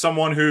Redskins is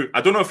someone who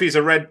I don't know if he's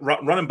a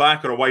running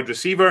back or a wide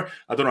receiver.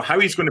 I don't know how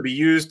he's going to be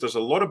used. There's a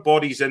lot of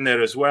bodies in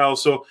there as well.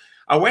 So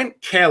I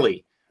went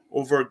Kelly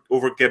over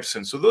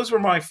Gibson. So those were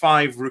my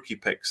 5 rookie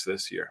picks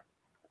this year.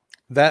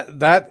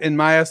 That in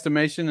my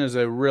estimation is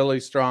a really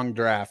strong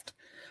draft.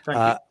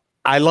 I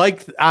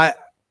like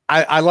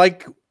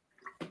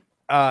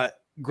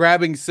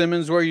grabbing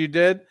Simmons where you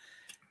did.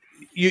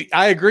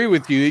 I agree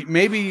with you.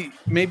 Maybe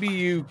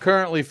you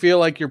currently feel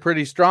like you're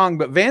pretty strong,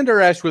 but Vander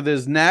Esch with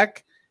his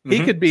neck,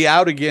 he could be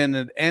out again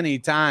at any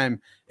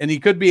time, and he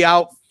could be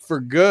out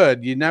for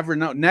good. You never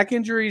know. Neck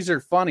injuries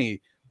are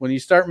funny. When you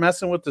start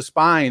messing with the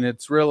spine,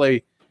 it's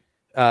really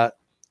it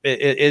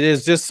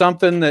is just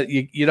something that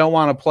you don't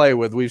want to play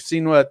with. We've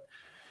seen what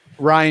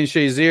Ryan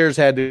Shazier's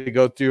had to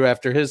go through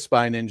after his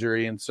spine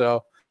injury, and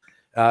so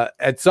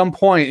at some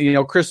point,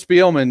 Chris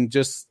Spielman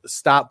just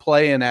stopped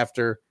playing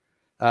after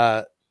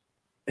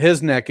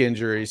his neck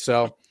injury.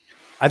 So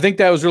I think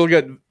that was really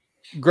good.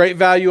 Great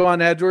value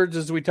on Edwards,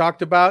 as we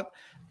talked about.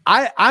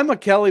 I'm a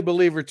Kelly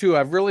believer too.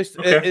 I've really,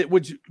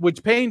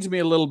 which pains me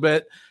a little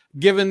bit,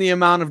 given the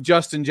amount of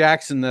Justin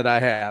Jackson that I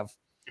have.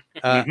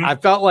 I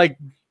felt like,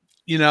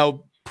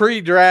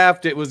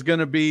 pre-draft, it was going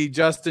to be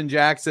Justin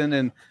Jackson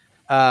and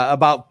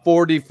about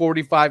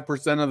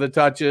 45% of the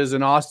touches,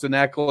 and Austin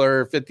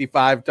Eckler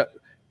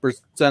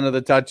 55% of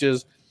the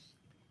touches.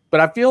 But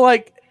I feel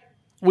like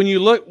when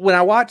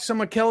I watch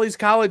some of Kelly's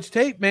college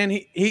tape, man,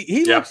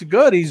 he looks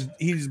good.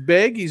 He's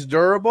big, he's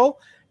durable,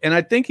 and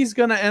I think he's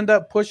going to end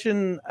up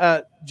pushing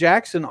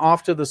Jackson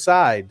off to the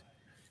side.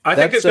 I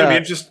think it's going to be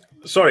interesting.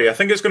 Sorry, I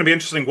think it's going to be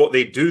interesting what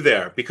they do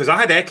there, because I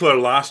had Eckler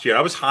last year.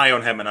 I was high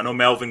on him, and I know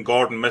Melvin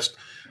Gordon missed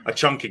a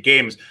chunk of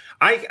games.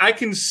 I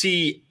can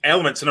see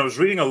elements, and I was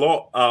reading a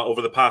lot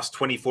over the past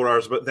 24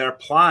 hours about their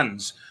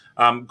plans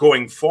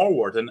going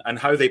forward and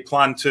how they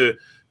plan to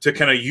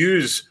kind of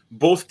use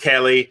both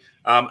Kelly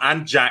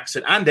and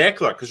Jackson and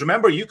Eckler. Because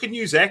remember, you can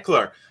use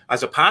Eckler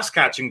as a pass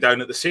catching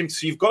down at the same time.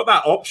 So you've got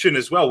that option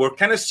as well. We're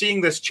kind of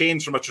seeing this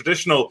change from a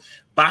traditional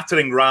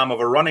battering ram of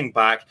a running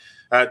back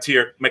to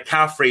your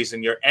McCaffreys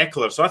and your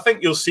Eckler. So I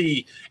think you'll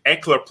see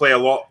Eckler play a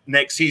lot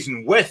next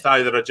season with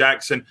either a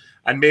Jackson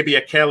and maybe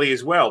a Kelly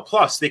as well.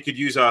 Plus, they could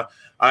use a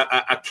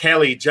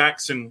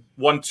Kelly-Jackson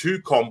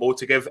 1-2 combo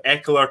to give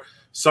Eckler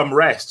some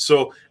rest.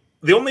 So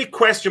the only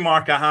question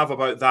mark I have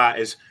about that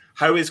is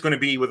how it's going to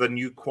be with a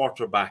new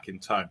quarterback in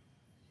town.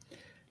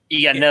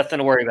 You got nothing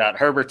to worry about.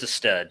 Herbert's a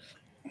stud.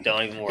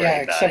 Don't even worry about it.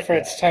 Yeah, except for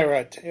it's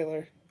Tyrod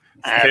Taylor.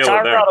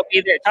 Tyrod will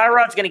be there.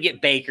 Tyrod's going to get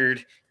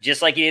bakered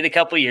just like he did a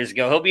couple years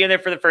ago. He'll be in there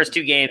for the first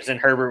 2 games, and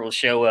Herbert will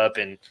show up,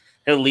 and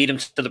he'll lead him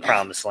to the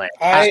promised land.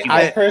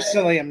 I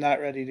personally am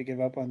not ready to give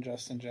up on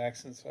Justin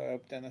Jackson, so I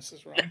hope Dennis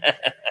is wrong.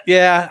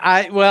 Yeah,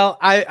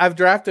 I've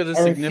drafted a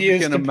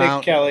significant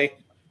amount. Pick Kelly.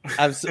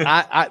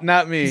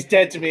 Not me. He's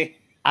dead to me.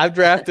 I've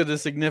drafted a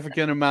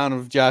significant amount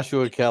of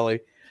Joshua Kelly.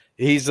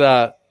 He's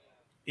I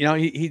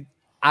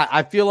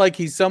feel like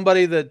he's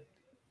somebody that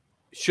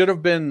should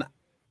have been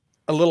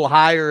a little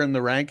higher in the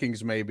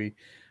rankings maybe,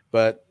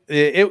 but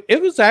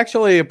it was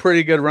actually a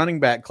pretty good running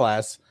back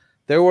class.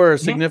 There were a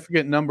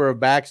significant number of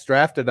backs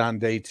drafted on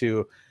day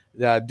 2.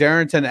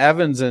 Darrington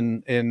Evans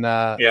in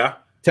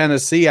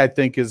Tennessee, I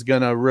think, is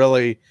going to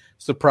really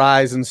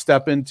surprise and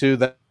step into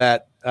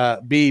that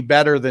be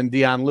better than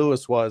Deion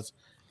Lewis was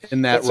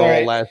in that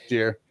role last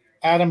year.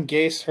 Adam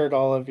Gase heard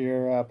all of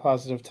your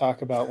positive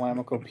talk about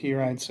Lamico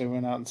Pirine, so he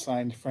went out and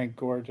signed Frank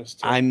Gore just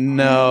to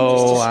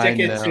stick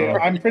it to.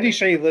 I'm pretty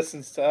sure he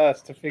listens to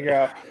us to figure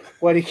out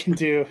what he can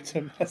do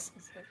to mess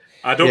us up.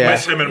 I don't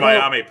miss him in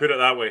Miami, put it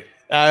that way.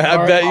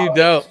 I bet you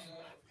don't.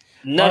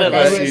 None of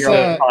us here on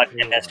the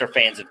podcast are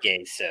fans of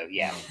Gase, so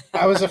yeah.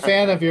 I was a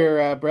fan of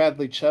your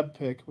Bradley Chubb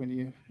pick when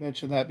you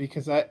mentioned that,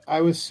 because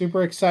I was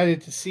super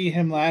excited to see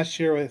him last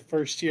year with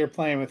first year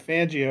playing with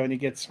Fangio, and he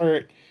gets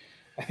hurt.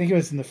 I think it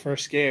was in the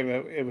first game.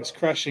 It was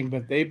crushing,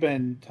 but they've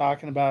been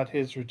talking about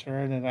his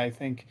return, and I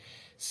think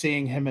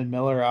seeing him and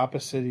Miller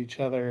opposite each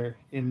other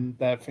in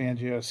that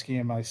Fangio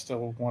scheme, I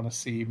still want to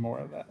see more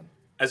of that.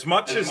 As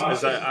much as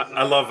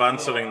I love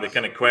answering the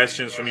kind of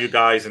questions from you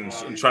guys and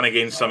trying to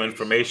gain some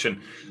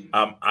information,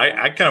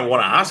 I kind of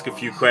want to ask a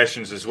few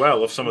questions as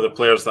well of some of the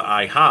players that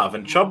I have.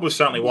 And Chubb was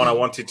certainly one I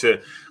wanted to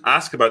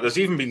ask about. There's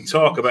even been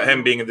talk about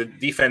him being the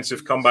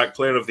defensive comeback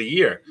player of the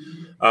year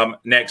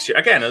next year.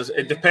 Again,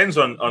 it depends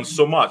on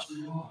so much.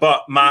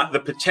 But, Matt, the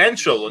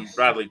potential in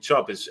Bradley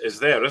Chubb is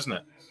there, isn't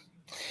it?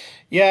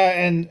 Yeah,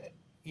 and,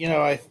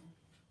 I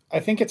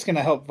think it's going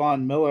to help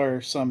Von Miller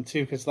some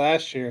too, because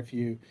last year, if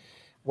you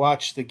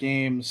watch the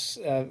games,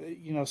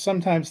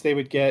 sometimes they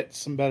would get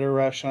some better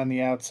rush on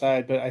the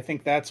outside, but I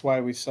think that's why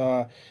we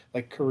saw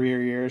like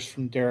career years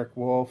from Derek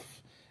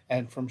Wolfe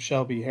and from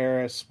Shelby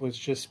Harris, was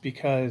just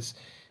because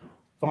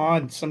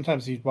Vaughn,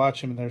 sometimes you'd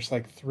watch him and there's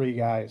like 3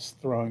 guys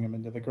throwing him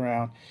into the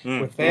ground.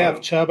 If they have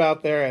Chubb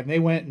out there, and they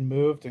went and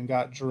moved and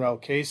got Jarrell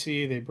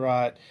Casey, they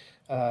brought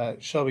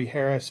Shelby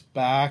Harris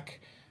back.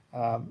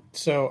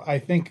 So I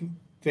think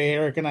they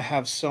are going to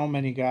have so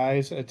many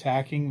guys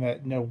attacking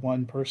that no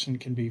one person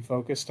can be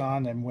focused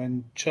on. And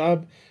when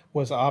Chubb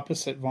was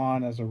opposite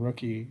Vaughn as a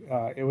rookie,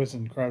 it was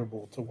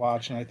incredible to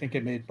watch. And I think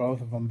it made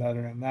both of them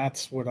better. And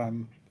that's what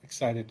I'm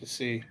excited to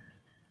see.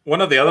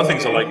 One of the other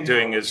things I like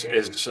doing is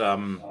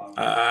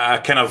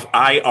a kind of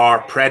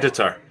IR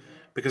predator,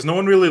 because no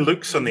one really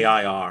looks on the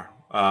IR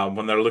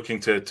when they're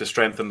looking to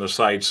strengthen their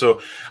side.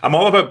 So I'm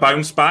all about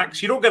bounce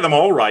backs. You don't get them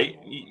all right.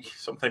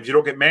 Sometimes you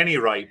don't get many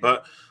right,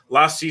 but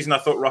last season, I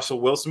thought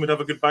Russell Wilson would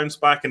have a good bounce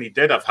back, and he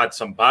did. I've had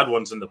some bad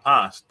ones in the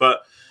past.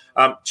 But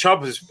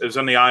Chubb is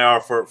on the IR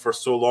for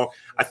so long.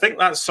 I think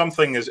that's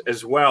something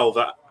as well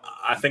that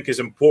I think is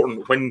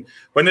important when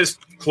it's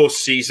close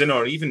season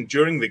or even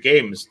during the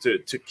games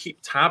to keep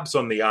tabs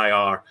on the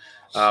IR,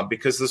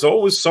 because there's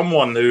always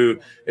someone who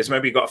has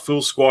maybe got a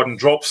full squad and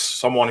drops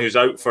someone who's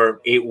out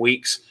for 8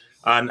 weeks.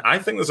 And I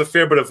think there's a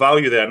fair bit of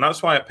value there. And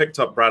that's why I picked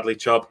up Bradley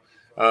Chubb.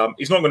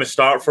 He's not going to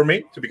start for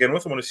me to begin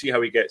with. I want to see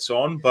how he gets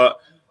on, but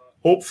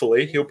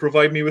hopefully he'll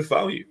provide me with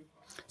value.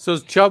 So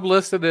is Chubb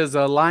listed as a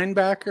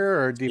linebacker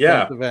or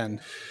defensive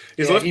end?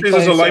 He's listed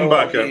as a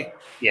linebacker.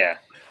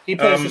 He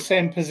plays the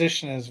same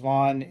position as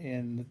Vaughn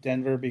in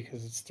Denver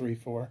because it's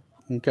 3-4.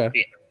 Okay.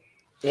 Yeah.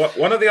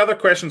 One of the other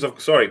questions I've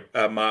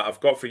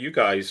got for you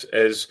guys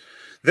is,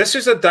 this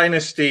is a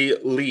dynasty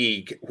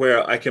league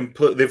where I can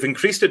put. They've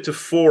increased it to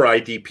 4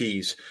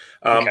 IDPs.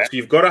 So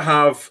you've got to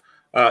have.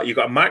 You've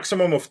got a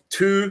maximum of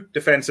 2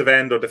 defensive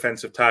end or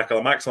defensive tackle,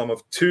 a maximum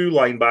of 2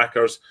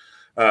 linebackers,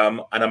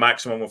 and a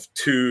maximum of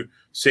 2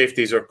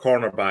 safeties or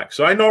cornerbacks.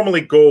 So I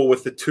normally go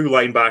with the 2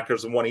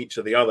 linebackers and 1 each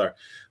of the other.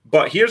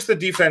 But here's the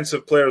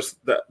defensive players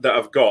that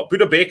I've got.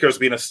 Buda Baker's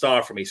been a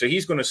star for me, so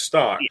he's going to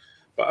start.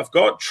 But I've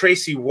got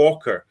Tracy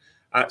Walker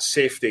at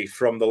safety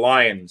from the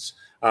Lions.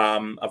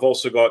 I've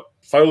also got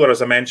Fowler,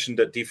 as I mentioned,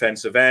 at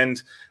defensive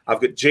end.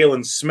 I've got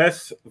Jalen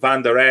Smith,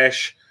 Van Der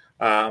Esch,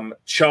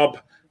 Chubb,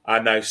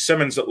 and now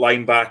Simmons at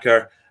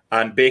linebacker,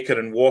 and Baker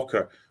and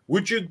Walker.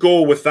 Would you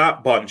go with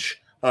that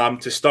bunch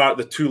to start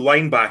the 2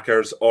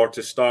 linebackers or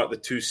to start the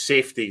 2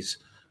 safeties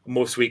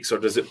most weeks, or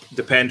does it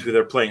depend who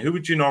they're playing? Who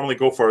would you normally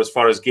go for as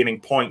far as gaining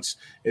points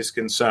is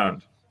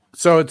concerned?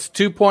 So it's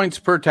 2 points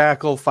per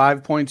tackle,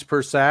 5 points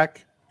per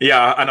sack.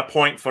 Yeah, and a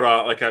point for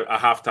a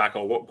half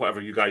tackle,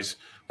 whatever you guys.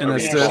 And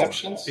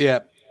interceptions. Yeah.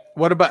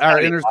 What about our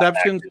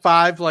interceptions?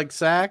 5 like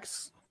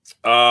sacks.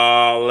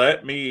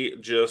 Let me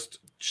just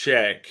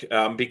check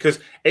because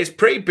it's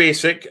pretty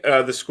basic.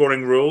 The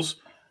scoring rules.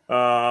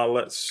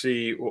 Let's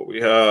see what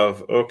we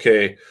have.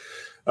 Okay.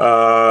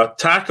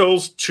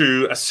 Tackles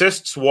 2,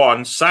 assists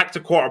 1, sack to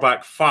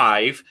quarterback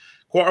 5,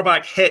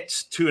 quarterback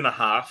hits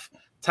 2.5,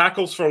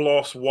 tackles for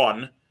loss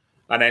 1,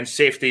 and then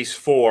safeties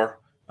 4.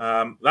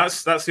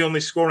 That's the only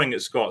scoring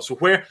it's got. So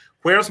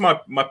where's my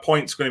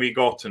points going to be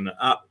gotten?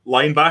 At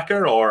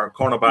linebacker or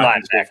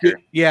cornerback? Linebacker.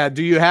 Yeah.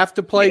 Do you have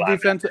to play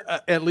defense?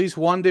 At least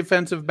 1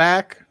 defensive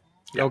back.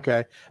 Yeah.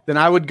 Okay. Then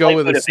I would go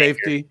with a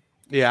safety. Baker.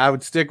 Yeah, I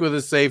would stick with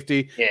a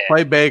safety. Yeah.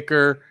 Play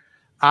Baker.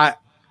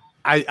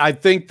 I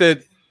think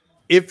that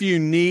if you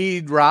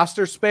need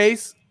roster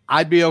space,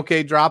 I'd be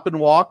okay dropping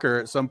Walker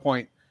at some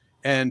point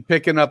and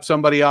picking up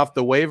somebody off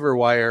the waiver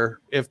wire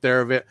if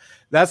they're of it.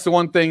 That's the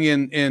one thing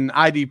in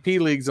IDP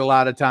leagues. A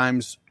lot of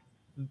times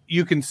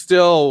you can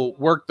still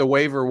work the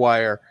waiver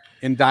wire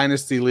in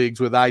dynasty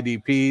leagues with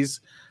IDPs.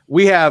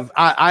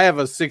 I have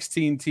a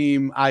 16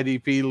 team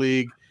IDP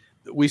league.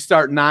 We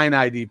start 9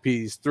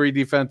 IDPs, 3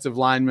 defensive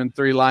linemen,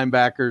 3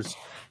 linebackers,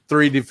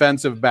 3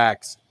 defensive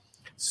backs.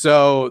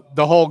 So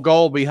the whole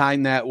goal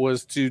behind that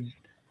was to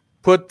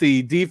put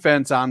the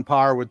defense on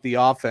par with the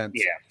offense.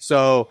 Yeah.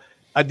 So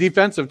a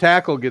defensive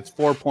tackle gets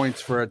 4 points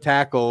for a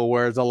tackle,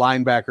 whereas a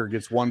linebacker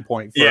gets 1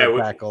 point for a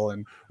tackle.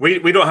 And we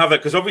don't have that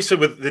because obviously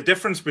with the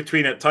difference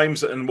between at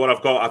times and what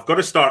I've got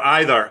to start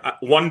either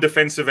 1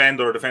 defensive end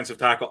or a defensive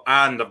tackle,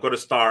 and I've got to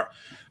start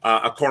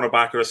a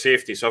cornerback or a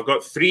safety. So I've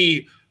got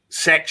 3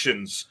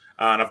 sections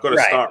and I've got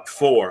to start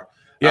 4.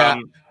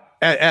 Yeah.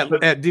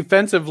 At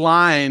defensive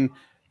line,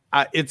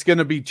 it's going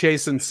to be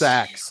chasing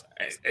sacks.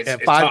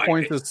 At 5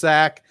 points a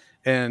sack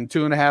and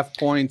 2.5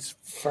 points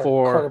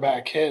for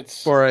quarterback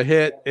hits for a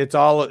hit. It's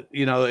all,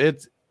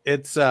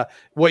 it's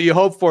what you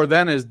hope for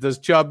then is, does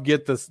Chubb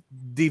get the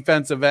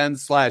defensive end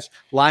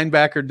 /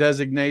 linebacker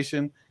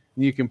designation?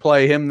 And you can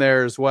play him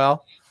there as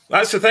well.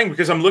 That's the thing,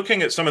 because I'm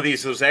looking at some of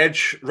these. There's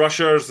edge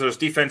rushers, there's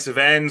defensive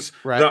ends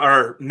that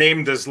are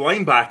named as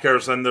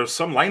linebackers, and there's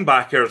some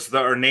linebackers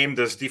that are named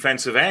as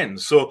defensive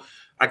ends. So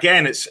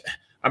again,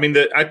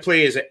 I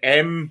play as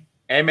MFL,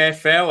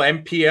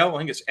 MPL. I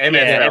think it's MFL.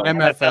 Yeah,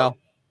 MFL.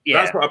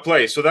 Yeah. That's what I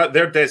play. So that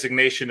their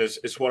designation is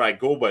what I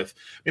go with.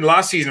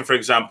 Last season, for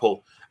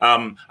example,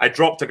 I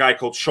dropped a guy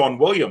called Sean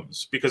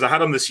Williams because I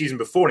had him the season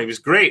before, and he was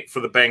great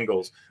for the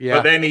Bengals. Yeah.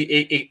 But then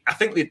he I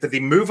think did they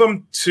move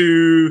him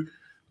to?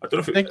 I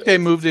don't know. I think they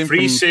moved him from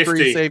free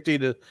safety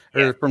to,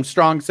 or from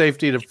strong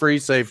safety to free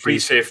safety. Free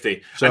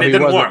safety, so and it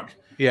didn't work.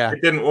 Yeah,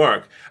 it didn't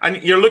work.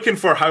 And you're looking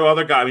for how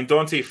other guys.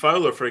 Dante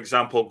Fowler, for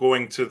example,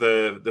 going to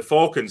the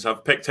Falcons,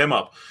 have picked him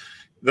up.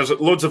 There's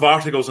loads of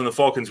articles on the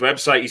Falcons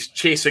website. He's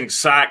chasing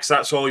sacks.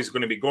 That's all he's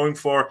going to be going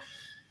for.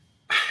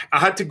 I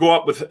had to go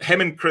up with him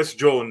and Chris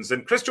Jones.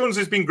 And Chris Jones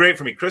has been great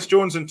for me. Chris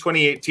Jones in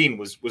 2018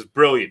 was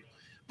brilliant.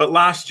 But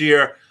last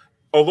year,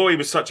 although he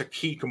was such a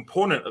key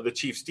component of the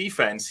Chiefs'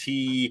 defense,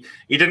 he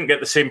didn't get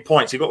the same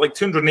points. He got like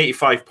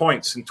 285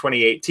 points in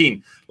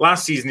 2018.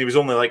 Last season, he was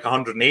only like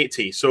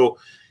 180. So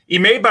he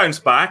may bounce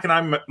back, and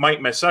I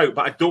might miss out.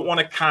 But I don't want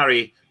to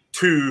carry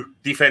 2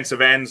 defensive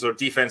ends or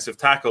defensive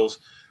tackles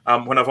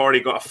when I've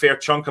already got a fair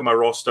chunk of my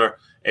roster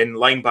in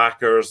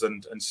linebackers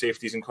and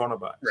safeties and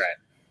cornerbacks. Right.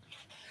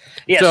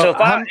 Yeah, so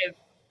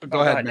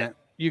go ahead, Matt.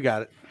 You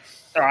got it.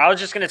 I was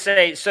just going to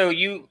say, so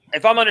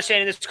if I'm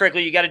understanding this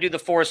correctly, you got to do the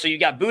 4. So you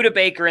got Buda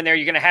Baker in there.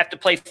 You're going to have to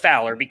play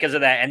Fowler because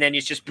of that. And then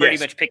it's just pretty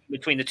much picking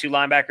between the 2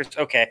 linebackers.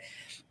 Okay.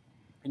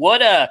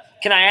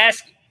 Can I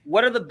ask,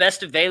 what are the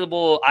best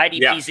available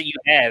IDPs that you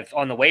have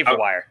on the waiver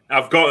wire?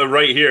 I've got it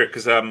right here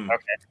because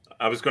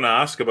I was going to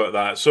ask about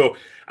that. So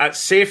at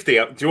safety,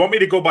 do you want me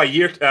to go by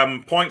year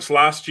points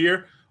last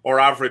year or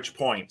average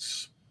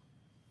points?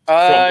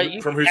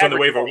 From who's on the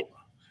waiver?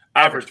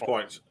 Average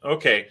points.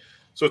 Okay.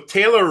 So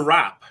Taylor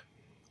Rapp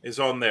is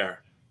on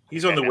there.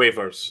 He's on the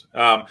waivers.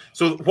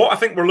 So what I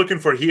think we're looking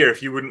for here,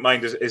 if you wouldn't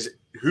mind, is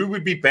who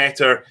would be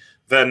better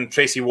than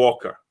Tracy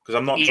Walker? Because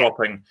I'm not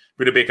dropping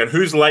Buda Baker. And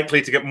who's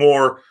likely to get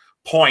more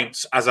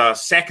points as a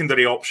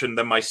secondary option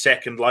than my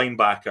second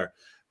linebacker,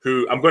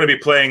 who I'm going to be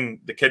playing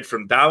the kid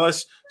from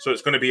Dallas. So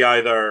it's going to be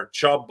either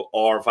Chubb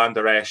or Van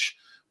Der Esch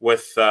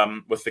with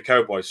the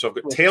Cowboys. So I've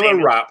got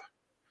Taylor Rapp.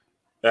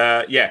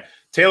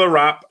 Taylor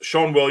Rapp,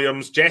 Sean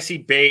Williams, Jesse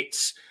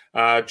Bates,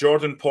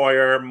 Jordan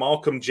Poyer,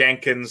 Malcolm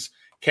Jenkins,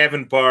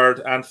 Kevin Bird,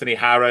 Anthony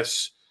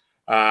Harris,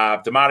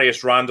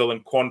 Demarius Randall,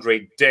 and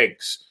Quandre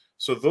Diggs.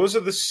 So those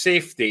are the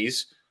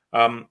safeties.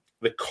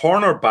 The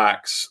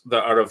cornerbacks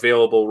that are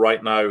available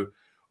right now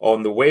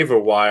on the waiver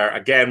wire.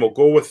 Again, we'll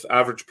go with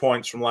average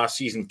points from last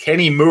season.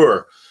 Kenny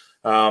Moore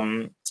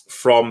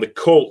from the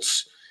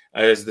Colts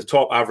is the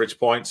top average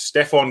points.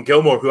 Stephon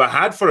Gilmore, who I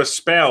had for a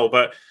spell,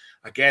 but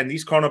again,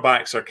 these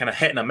cornerbacks are kind of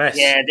hit and a miss.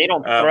 Yeah, they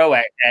don't throw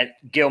at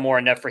Gilmore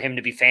enough for him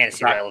to be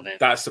fantasy relevant.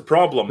 That's the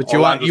problem. But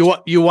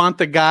you want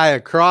the guy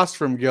across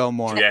from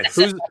Gilmore. Yes.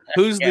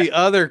 Who's the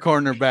other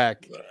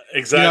cornerback?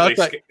 Exactly. It's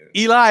like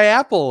Eli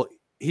Apple.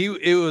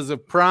 It was a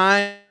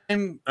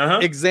prime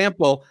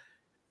example.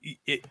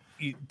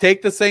 You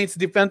take the Saints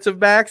defensive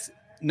backs.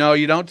 No,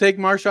 you don't take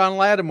Marshawn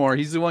Lattimore.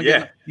 He's the one.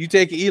 You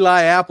take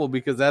Eli Apple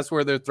because that's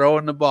where they're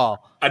throwing the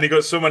ball. And he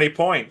got so many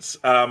points.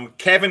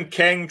 Kevin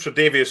King,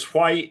 Tre'Davious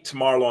White,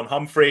 Marlon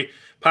Humphrey,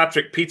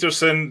 Patrick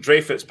Peterson,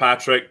 Dre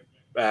Fitzpatrick,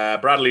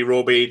 Bradley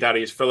Roby,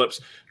 Darius Phillips,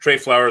 Trey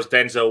Flowers,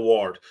 Denzel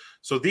Ward.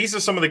 So these are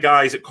some of the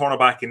guys at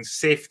cornerback and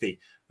safety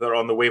that are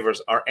on the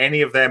waivers. Are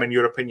any of them, in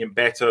your opinion,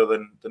 better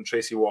than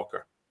Tracy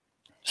Walker?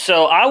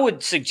 So I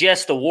would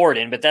suggest the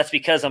Warden, but that's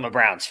because I'm a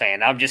Browns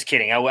fan. I'm just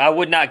kidding. I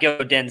would not go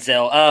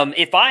Denzel.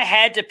 If I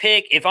had to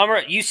pick,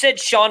 you said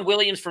Sean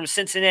Williams from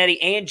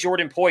Cincinnati and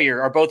Jordan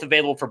Poyer are both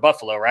available for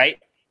Buffalo, right?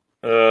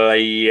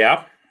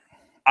 Yeah.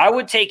 I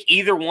would take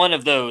either one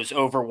of those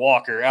over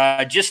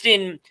Walker. Just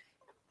in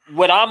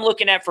what I'm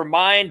looking at for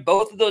mine,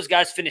 both of those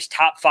guys finished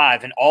top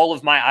 5 in all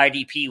of my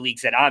IDP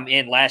leagues that I'm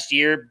in last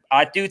year.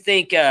 I do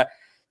think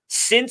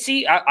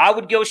Cincy, I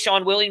would go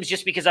Sean Williams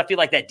just because I feel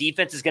like that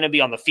defense is going to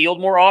be on the field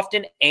more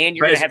often, and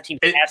you're going to have teams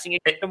passing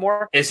against him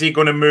more. Is he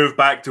going to move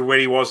back to where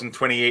he was in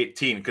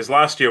 2018? Because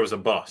last year was a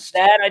bust.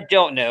 That I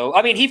don't know.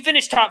 I mean, he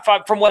finished top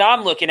 5 from what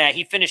I'm looking at.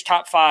 He finished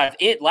top 5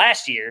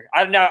 last year.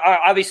 I don't know.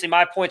 Obviously,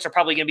 my points are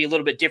probably going to be a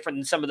little bit different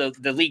than some of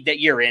the league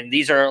that you're in.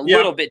 These are a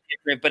little bit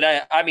different, but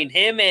I mean,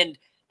 him and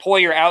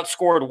Poyer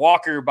outscored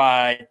Walker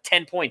by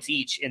 10 points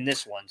each in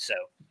this one. So.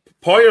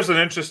 Poyer's an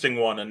interesting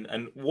one,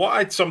 and what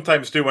I'd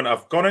sometimes do when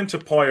I've gone into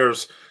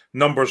Poyer's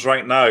numbers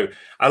right now,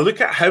 I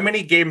look at how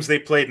many games they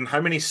played and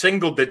how many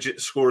single-digit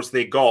scores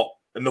they got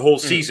in the whole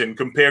season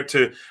compared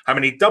to how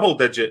many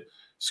double-digit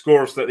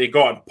scores that they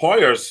got. And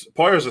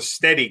Poyer's a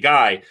steady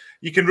guy.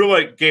 You can rule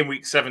out game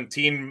week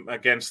 17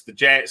 against the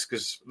Jets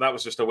because that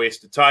was just a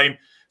waste of time.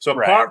 So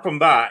apart from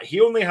that,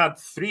 he only had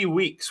 3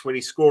 weeks where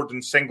he scored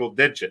in single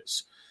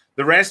digits.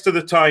 The rest of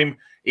the time,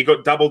 he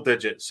got double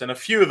digits, and a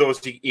few of those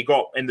he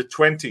got in the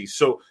 20s.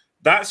 So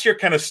that's your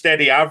kind of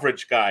steady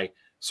average guy.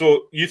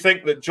 So you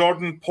think that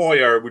Jordan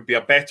Poyer would be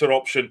a better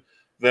option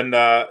than,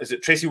 is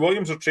it Tracy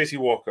Williams or Tracy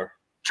Walker?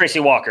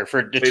 Tracy Walker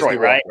for Detroit,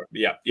 right?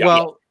 Yeah.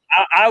 Well,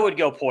 I would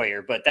go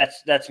Poyer, but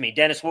that's me.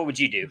 Dennis, what would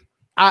you do?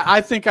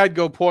 I think I'd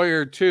go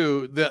Poyer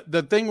too.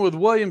 The thing with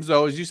Williams,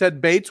 though, is you said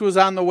Bates was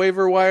on the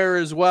waiver wire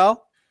as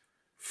well?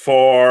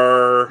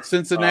 For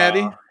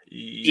Cincinnati?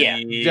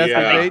 Jesse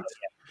Bates?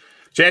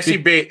 Jesse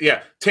Bates,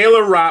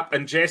 Taylor Rapp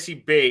and Jesse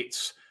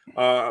Bates,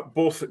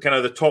 both kind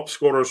of the top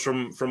scorers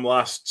from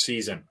last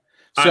season.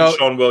 And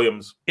Sean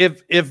Williams.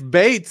 If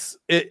Bates,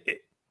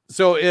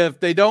 if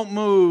they don't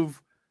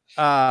move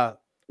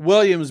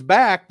Williams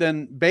back,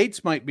 then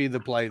Bates might be the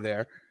play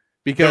there.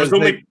 Because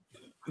Derek.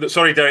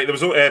 There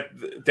was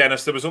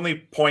Dennis. There was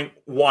only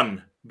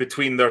 0.1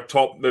 between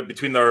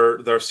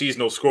their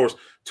seasonal scores,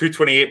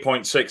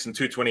 228.6 and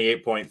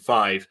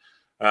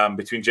 228.5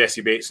 between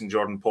Jesse Bates and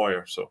Jordan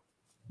Poyer. So.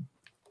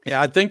 Yeah,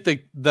 I think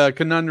the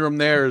conundrum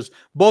there is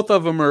both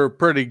of them are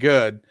pretty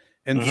good.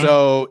 And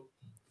so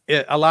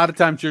a lot of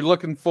times you're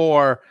looking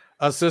for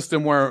a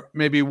system where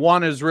maybe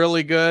one is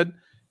really good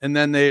and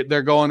then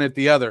they're going at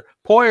the other.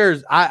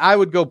 Poyer's, I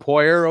would go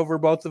Poyer over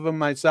both of them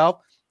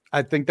myself.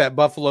 I think that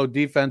Buffalo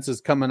defense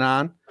is coming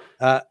on.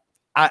 I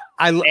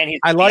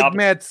like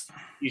Matt's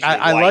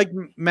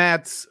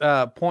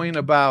point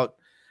about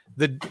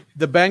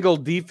the Bengal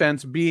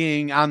defense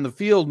being on the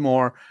field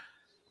more.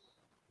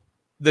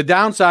 The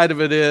downside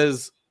of it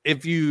is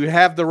if you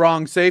have the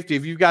wrong safety,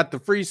 if you've got the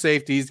free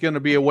safety, he's going to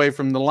be away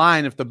from the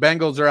line. If the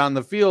Bengals are on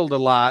the field a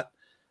lot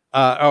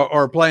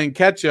or playing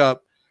catch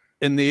up,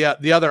 and the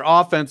other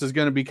offense is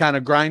going to be kind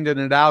of grinding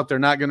it out, they're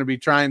not going to be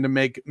trying to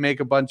make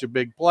a bunch of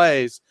big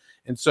plays.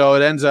 And so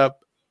it ends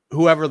up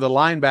whoever the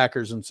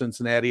linebackers in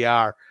Cincinnati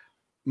are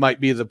might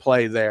be the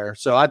play there.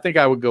 So I think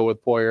I would go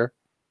with Poyer.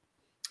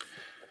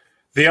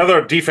 The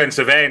other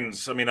defensive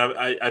ends, I mean,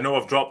 I know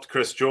I've dropped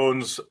Chris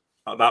Jones.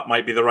 That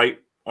might be the right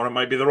or it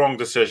might be the wrong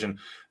decision.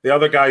 The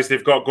other guys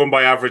they've got going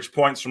by average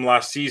points from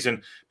last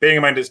season, bearing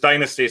in mind it's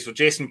dynasty, so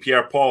Jason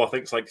Pierre-Paul, I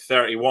think it's like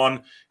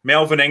 31.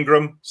 Melvin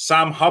Ingram,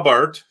 Sam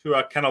Hubbard, who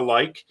I kind of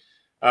like,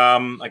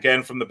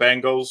 again from the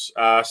Bengals,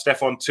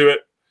 Stephon Tuitt,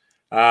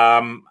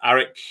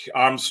 Eric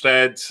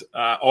Armstead,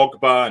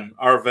 Ogba and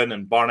Irvin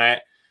and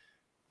Barnett.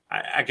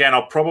 Again,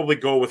 I'll probably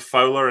go with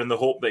Fowler in the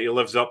hope that he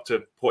lives up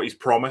to what he's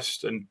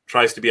promised and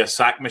tries to be a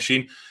sack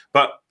machine.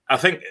 But I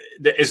think,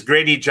 is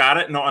Grady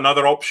Jarrett not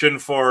another option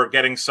for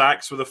getting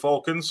sacks with the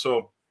Falcons?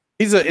 So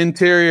he's an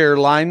interior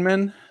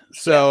lineman.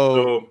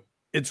 So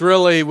it's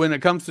really, when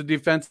it comes to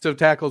defensive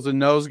tackles and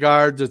nose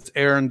guards, it's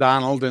Aaron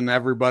Donald and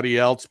everybody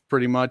else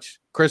pretty much.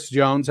 Chris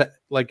Jones,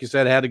 like you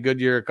said, had a good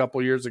year a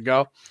couple years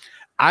ago.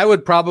 I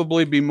would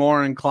probably be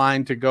more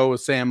inclined to go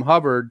with Sam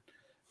Hubbard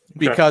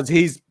because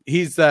he's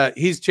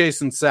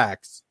chasing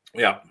sacks.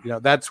 Yeah.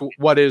 That's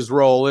what his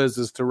role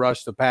is to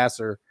rush the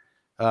passer.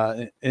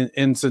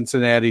 In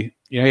Cincinnati,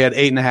 he had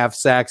 8.5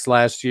 sacks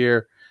last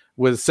year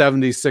with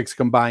 76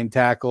 combined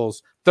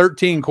tackles,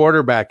 13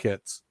 quarterback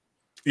hits.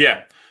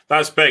 Yeah,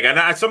 that's big. And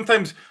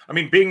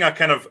being a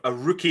kind of a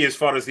rookie as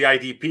far as the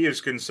IDP is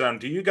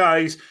concerned, do you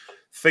guys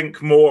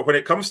think more when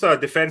it comes to a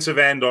defensive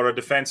end or a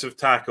defensive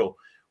tackle?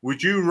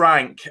 Would you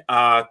rank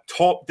a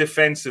top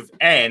defensive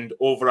end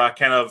over a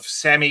kind of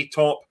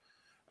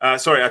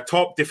a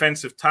top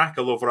defensive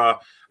tackle over a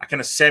kind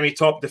of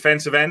semi-top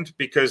defensive end?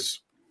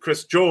 Because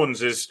Chris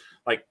Jones is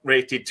like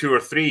rated 2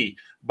 or 3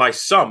 by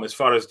some as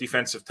far as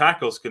defensive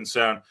tackle is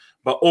concerned.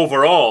 But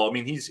overall,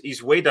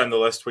 he's way down the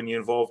list when you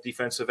involve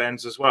defensive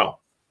ends as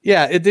well.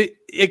 Yeah,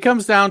 it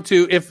comes down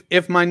to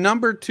if my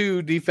number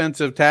 2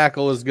 defensive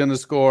tackle is going to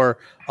score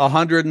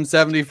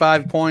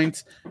 175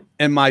 points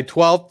and my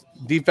 12th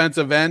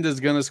defensive end is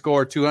going to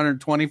score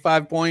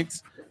 225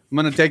 points, I'm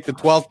going to take the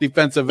 12th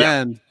defensive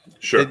end.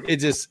 Sure.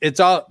 It's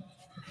all,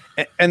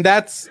 and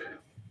that's,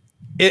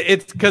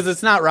 it's because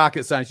it's not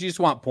rocket science. You just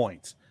want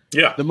points.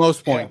 Yeah. The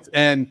most points. Yeah.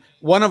 And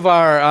one of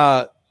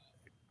our,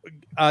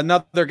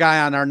 another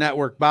guy on our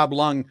network, Bob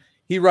Lung,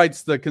 he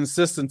writes the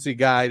consistency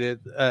guide.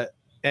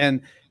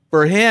 And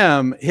for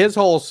him, his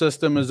whole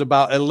system is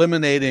about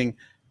eliminating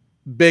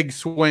big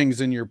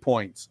swings in your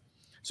points.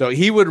 So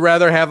he would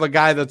rather have a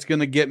guy that's going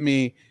to get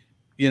me,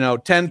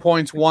 10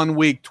 points one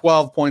week,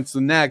 12 points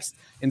the next,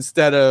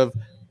 instead of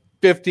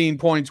 15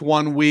 points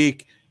one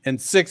week and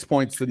 6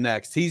 points the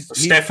next. He's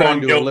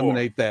trying to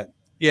eliminate that.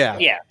 Yeah.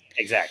 Yeah,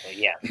 exactly.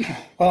 Yeah.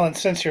 Well, and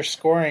since your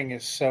scoring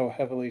is so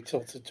heavily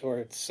tilted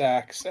towards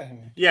sacks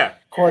and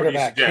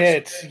quarterback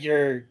hits,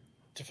 your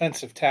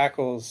defensive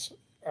tackles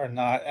are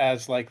not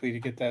as likely to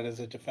get that as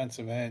a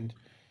defensive end.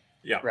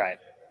 Yeah. Right.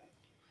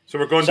 So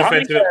we're going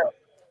defensive.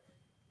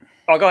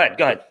 Go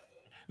ahead.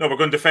 No, we're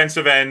going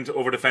defensive end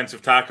over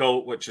defensive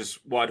tackle, which is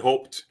what I'd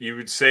hoped you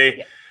would say.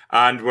 Yeah.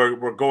 And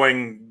we're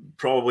going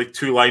probably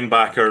 2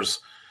 linebackers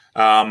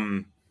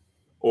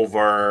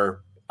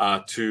over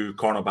 2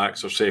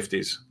 cornerbacks or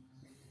safeties.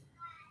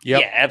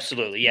 Yep. Yeah,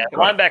 absolutely. Yeah,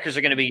 linebackers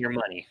are going to be your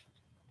money.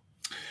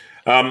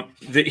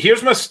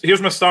 Here's my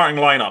starting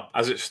lineup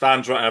as it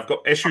stands right now. I've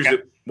got issues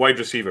at wide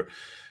receiver.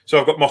 So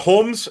I've got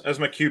Mahomes as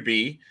my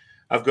QB.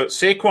 I've got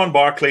Saquon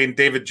Barkley and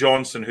David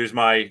Johnson, who's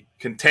my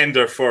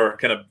contender for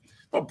kind of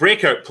not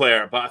breakout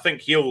player, but I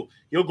think he'll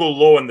go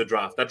low in the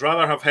draft. I'd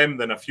rather have him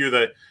than a few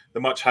of the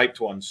much hyped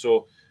ones.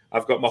 So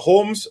I've got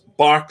Mahomes,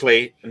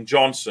 Barkley, and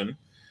Johnson,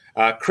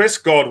 Chris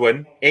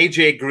Godwin,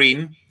 AJ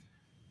Green,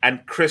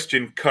 and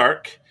Christian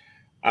Kirk.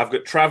 I've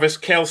got Travis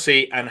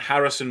Kelce and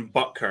Harrison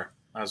Butker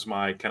as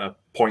my kind of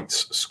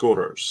points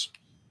scorers.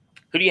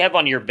 Who do you have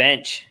on your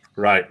bench?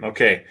 Right,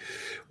 okay.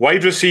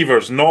 Wide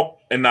receivers, not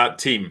in that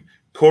team.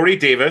 Corey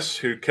Davis,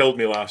 who killed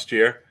me last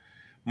year.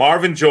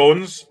 Marvin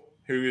Jones,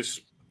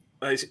 he's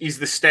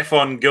the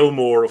Stephon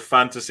Gilmore of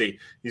fantasy.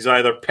 He's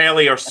either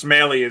Pelly or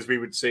Smelly, as we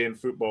would say in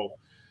football.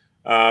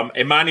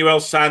 Emmanuel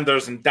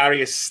Sanders and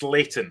Darius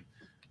Slayton.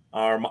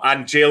 And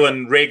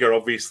Jalen Reagor,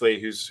 obviously,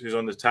 who's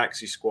on the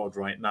taxi squad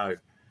right now.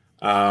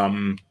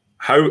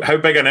 How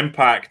big an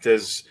impact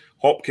is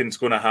Hopkins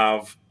going to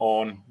have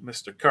on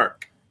Mr.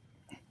 Kirk?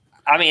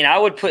 I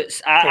would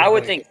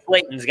think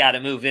Slayton's got to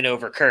move in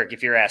over Kirk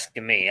if you're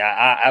asking me.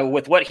 I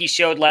with what he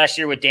showed last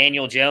year with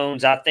Daniel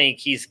Jones, I think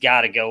he's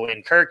got to go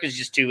in. Kirk is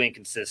just too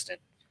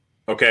inconsistent.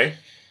 Okay.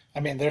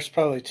 There's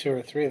probably 2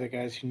 or 3 of the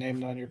guys you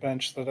named on your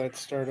bench that I'd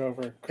start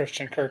over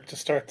Christian Kirk to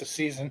start the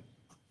season.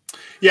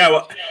 Yeah,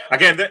 well,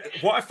 again,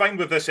 what I find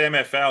with this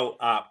MFL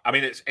app,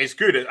 it's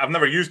good. I've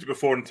never used it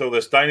before until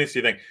this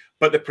Dynasty thing,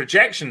 but the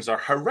projections are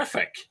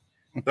horrific.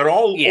 They're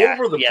all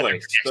over the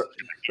place.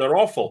 They're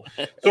awful.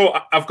 So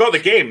I've got the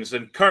games,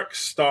 and Kirk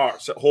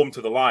starts at home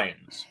to the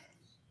Lions.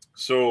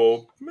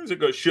 So has it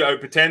got shootout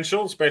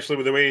potential, especially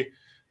with the way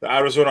that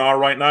Arizona are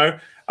right now?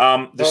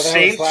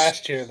 Saints was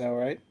last year, though,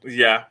 right?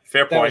 Yeah,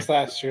 fair point. That was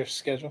last year's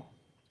schedule.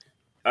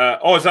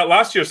 Is that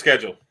last year's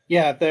schedule?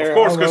 Yeah, of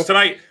course, because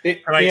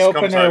the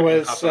opener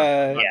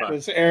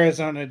was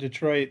Arizona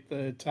Detroit.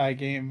 The tie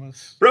game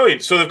was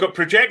brilliant. So they've got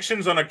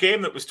projections on a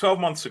game that was 12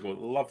 months ago.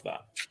 Love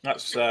that.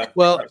 That's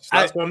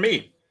on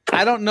me.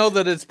 I don't know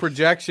that it's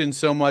projection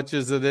so much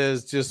as it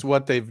is just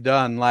what they've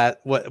done,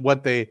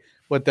 what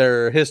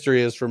their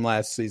history is from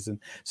last season.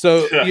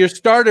 So your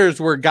starters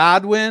were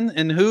Godwin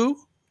and who?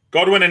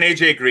 Godwin and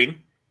AJ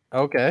Green.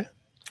 Okay.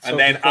 And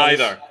then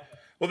either.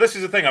 Well, this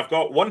is the thing. I've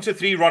got 1 to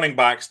 3 running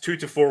backs, 2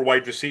 to 4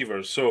 wide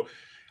receivers. So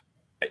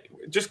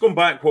just going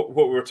back what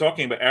we were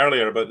talking about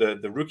earlier about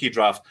the rookie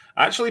draft,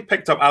 I actually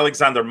picked up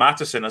Alexander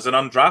Mattison as an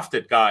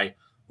undrafted guy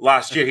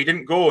last year. He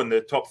didn't go in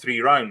the top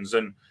 3 rounds.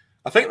 And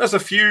I think there's a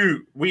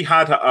few we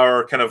had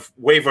our kind of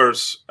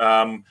waivers.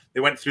 They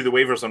went through the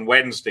waivers on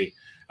Wednesday.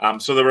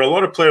 So there were a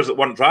lot of players that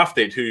weren't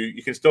drafted who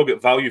you can still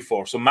get value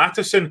for. So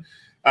Mattison,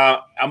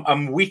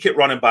 I'm weak at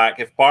running back.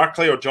 If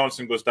Barkley or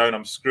Johnson goes down,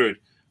 I'm screwed.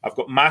 I've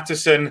got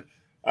Mattison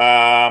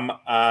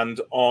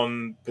and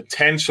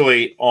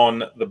potentially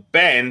on the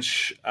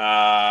bench,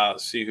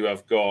 let's see who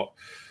I've got.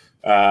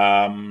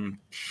 Kelly,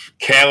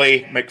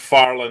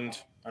 McFarland,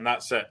 and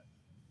that's it.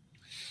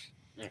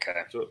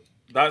 Okay. So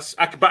but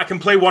I can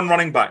play 1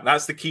 running back.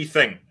 That's the key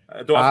thing.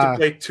 I don't have to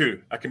play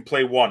 2. I can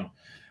play 1.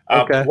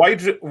 Okay.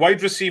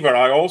 Wide receiver,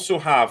 I also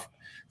have.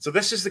 So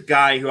this is the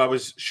guy who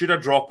should I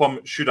drop him?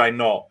 Should I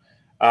not?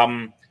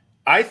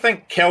 I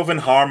think Kelvin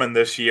Harmon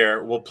this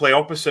year will play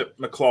opposite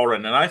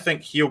McLaurin, and I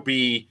think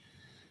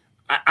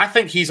I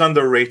think he's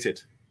underrated.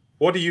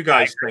 What do you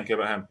guys think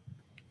about him?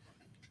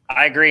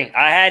 I agree.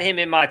 I had him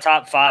in my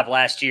top 5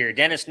 last year.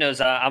 Dennis knows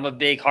I'm a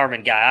big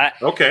Harmon guy.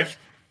 Okay.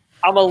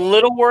 I'm a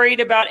little worried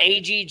about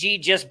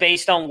AGG just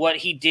based on what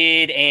he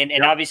did, and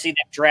obviously them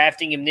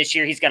drafting him this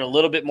year. He's got a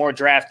little bit more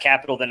draft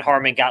capital than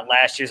Harmon got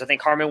last year. So I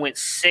think Harmon went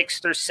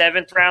 6th or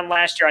 7th round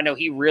last year. I know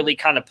he really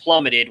kind of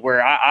plummeted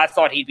where I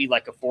thought he'd be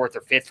like a 4th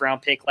or 5th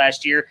round pick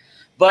last year.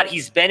 But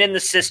he's been in the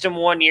system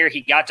 1 year.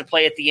 He got to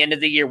play at the end of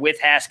the year with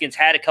Haskins,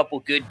 had a couple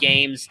good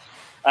games.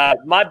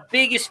 My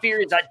biggest fear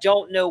is I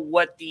don't know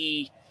what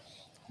the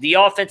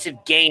offensive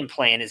game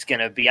plan is going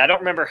to be. I don't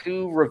remember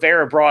who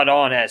Rivera brought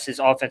on as his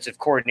offensive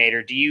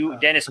coordinator. Do you,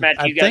 Dennis, Matt,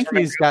 do you guys remember? I think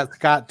he's got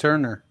Scott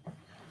Turner.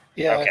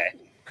 Yeah. Okay.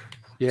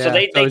 Yeah.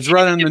 So he's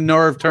running the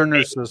Norv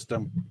Turner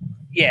system.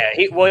 Yeah.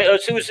 It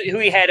was who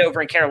he had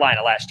over in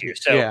Carolina last year.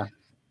 So,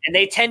 and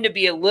they tend to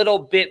be a little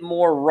bit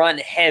more run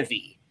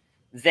heavy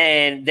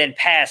than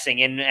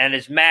passing. And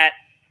as Matt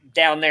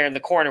down there in the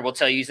corner will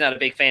tell you, he's not a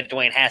big fan of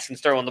Dwayne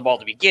Haskins throwing the ball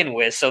to begin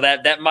with. So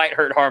that might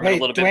hurt Harmon a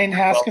little bit. Dwayne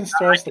Haskins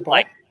throws the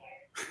ball.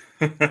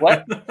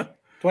 What?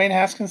 Dwayne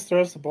Haskins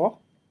throws the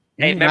ball?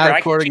 Hey, remember, not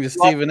according to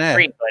Stephen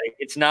A.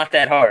 It's not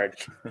that hard.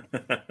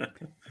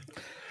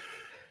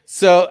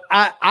 So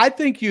I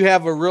think you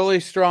have a really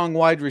strong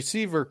wide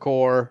receiver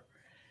core,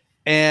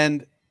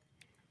 and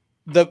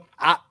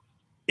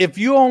if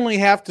you only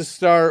have to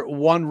start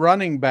 1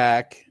 running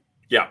back,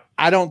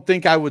 I don't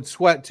think I would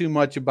sweat too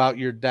much about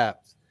your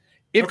depth.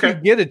 If you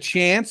get a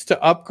chance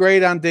to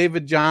upgrade on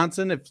David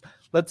Johnson, if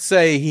let's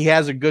say he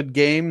has a good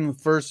game the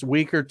first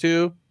week or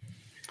 2.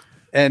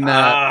 And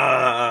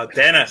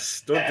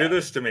Dennis, don't do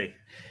this to me.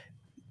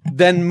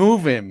 Then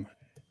move him,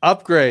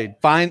 upgrade,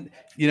 find,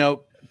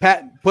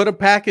 put a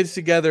package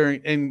together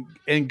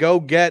and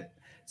go get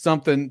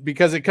something,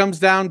 because it comes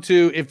down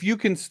to if you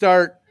can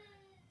start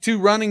 2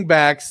 running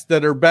backs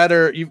that are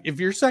better. If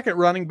your second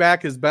running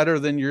back is better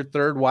than your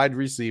third wide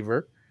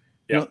receiver,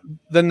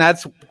 then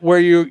that's where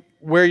you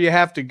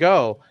have to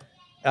go.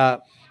 I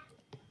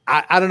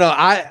don't know.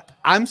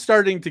 I'm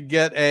starting to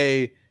get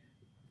a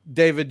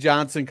David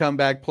Johnson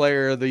comeback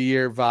player of the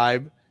year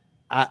vibe.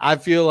 I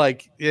feel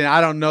like, I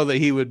don't know that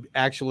he would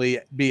actually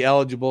be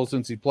eligible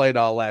since he played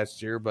all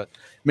last year, but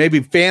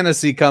maybe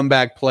fantasy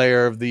comeback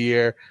player of the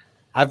year.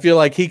 I feel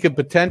like he could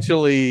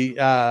potentially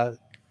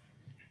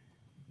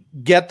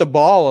get the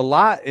ball a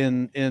lot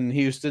in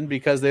Houston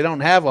because they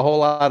don't have a whole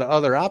lot of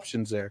other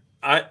options there.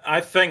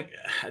 I think,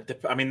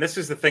 this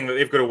is the thing that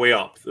they've got to weigh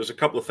up. There's a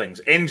couple of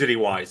things.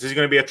 Injury-wise, is he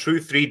going to be a true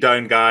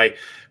 3-down guy,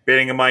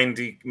 bearing in mind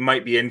he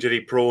might be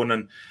injury-prone?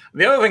 And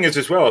the other thing is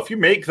as well, if you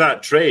make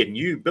that trade,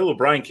 and Bill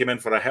O'Brien came in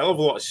for a hell of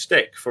a lot of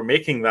stick for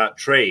making that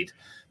trade,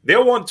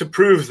 they'll want to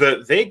prove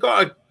that they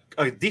got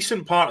a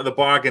decent part of the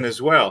bargain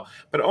as well.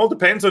 But it all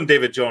depends on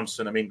David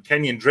Johnson.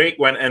 Kenyon Drake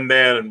went in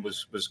there and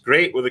was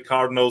great with the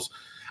Cardinals.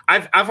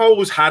 I've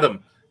always had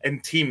him in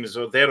teams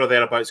or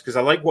thereabouts because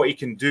I like what he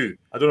can do.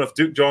 I don't know if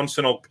Duke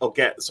Johnson will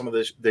get some of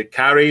the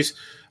carries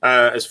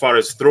as far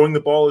as throwing the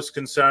ball is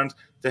concerned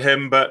to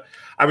him, but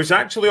I was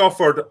actually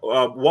offered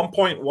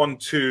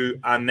 1.12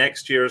 and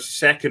next year's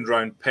 2nd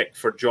round pick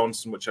for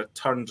Johnson, which I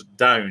turned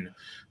down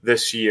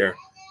this year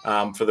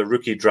for the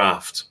rookie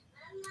draft.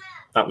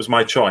 That was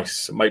my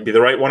choice. It might be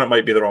the right one, it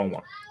might be the wrong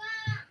one.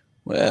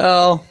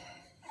 Well,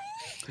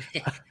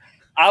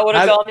 I would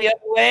have gone the other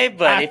way,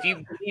 but if you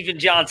believe in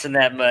Johnson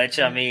that much,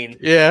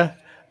 yeah,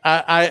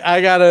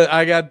 I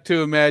got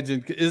to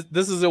imagine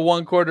this is a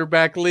 1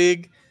 quarterback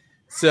league,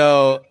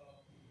 so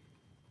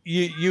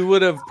you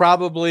would have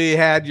probably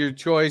had your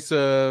choice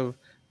of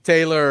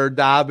Taylor or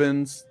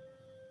Dobbins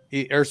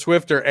or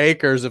Swift or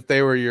Akers if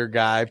they were your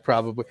guy.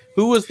 Probably.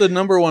 Who was the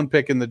number 1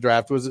 pick in the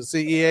draft? Was it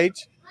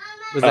CEH?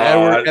 Was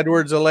it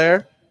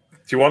Edwards-Helaire?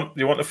 Do you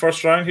want the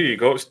first round? Here you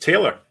go. It's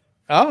Taylor.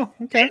 Oh,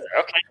 okay.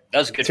 Okay, that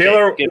was a good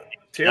Taylor. pick.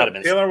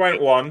 Taylor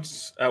went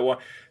once.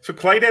 So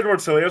Clyde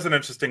Edwards-Hilaire is an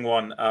interesting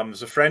one.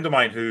 There's a friend of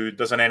mine who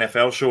does an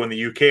NFL show in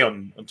the UK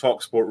on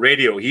TalkSport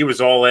Radio. He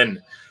was all in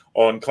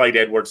on Clyde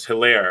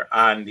Edwards-Hilaire,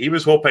 and he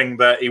was hoping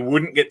that he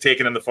wouldn't get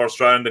taken in the first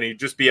round and he'd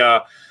just be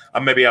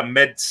maybe a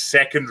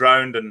mid-second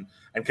round and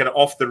kind of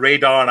off the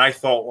radar. And I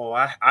thought, well,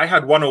 I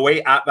had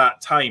 108 at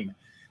that time,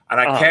 and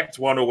I kept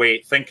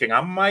 108 thinking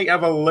I might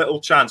have a little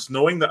chance,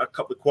 knowing that a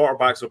couple of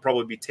quarterbacks will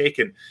probably be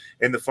taken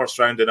in the first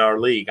round in our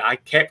league. I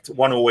kept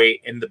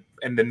 108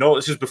 in the note.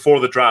 This is before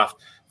the draft,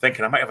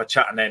 thinking I might have a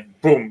chat, and then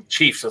boom,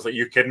 Chiefs. I was like,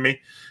 you kidding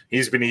me?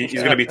 He's going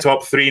to be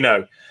top 3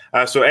 now.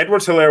 So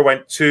Edwards-Hilaire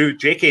went 2,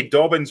 J.K.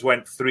 Dobbins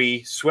went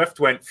 3, Swift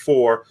went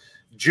 4,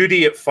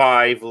 Judy at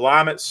 5,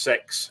 Lamb at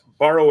 6,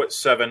 Burrow at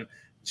 7,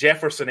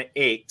 Jefferson at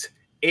 8,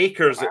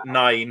 Akers at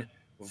 9,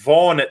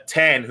 Vaughn at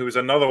 10, who was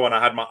another one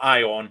I had my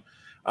eye on,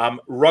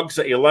 Ruggs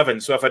at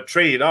 11. So if I'd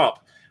traded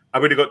up, I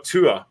would have got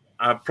Tua.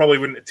 I probably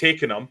wouldn't have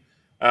taken him.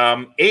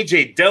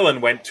 A.J.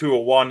 Dillon went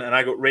 201, and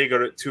I got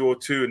Rager at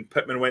 202, and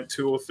Pittman went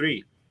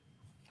 203.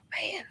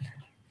 Man.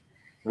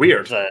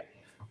 Weird.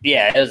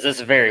 This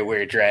is a very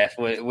weird draft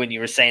when you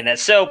were saying that.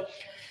 So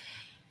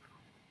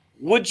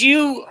could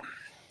you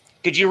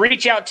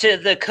reach out to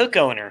the Cook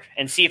owner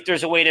and see if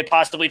there's a way to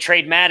possibly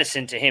trade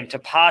Madison to him to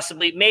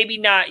possibly maybe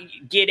not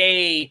get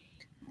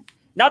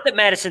not that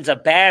Madison's a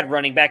bad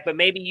running back, but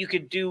maybe you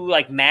could do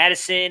like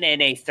Madison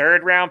and a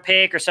 3rd-round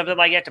pick or something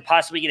like that to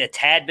possibly get a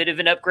tad bit of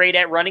an upgrade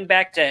at running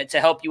back to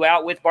help you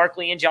out with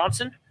Barkley and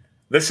Johnson?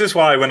 This is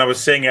why when I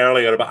was saying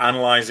earlier about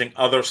analyzing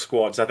other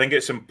squads, I think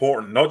it's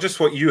important, not just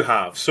what you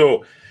have.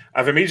 So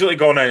I've immediately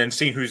gone in and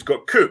seen who's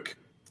got Cook.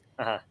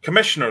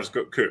 Commissioner's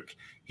got Cook.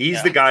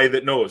 He's the guy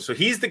that knows. So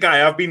he's the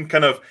guy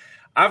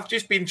I've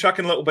just been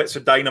chucking little bits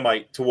of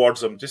dynamite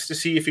towards him just to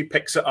see if he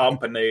picks it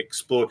up and they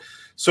explode.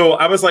 So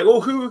I was like,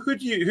 oh, who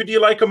do you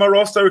like on my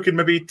roster who can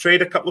maybe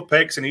trade a couple of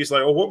picks? And he's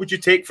like, oh, what would you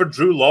take for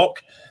Drew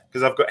Lock?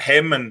 Because I've got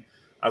him. And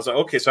I was like,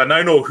 okay, so I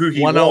now know who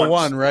he 101,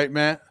 wants. 101, right,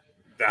 Matt?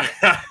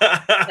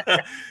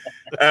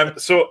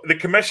 So the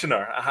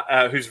commissioner,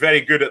 who's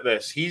very good at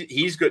this,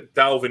 he's got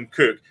Dalvin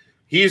Cook.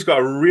 He's got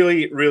a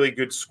really, really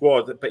good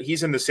squad, but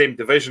he's in the same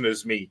division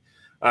as me.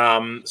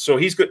 So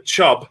he's got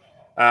Chubb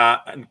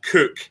and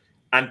Cook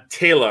and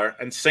Taylor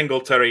and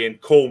Singletary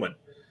and Coleman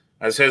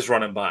as his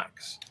running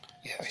backs.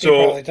 Yeah, he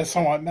probably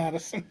doesn't want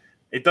Madison.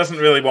 It doesn't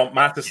really want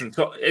Matheson.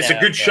 It's a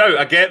good shout.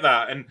 I get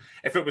that. And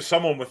if it was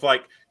someone with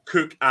like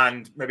Cook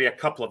and maybe a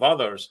couple of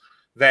others,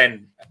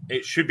 then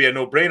it should be a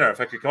no-brainer if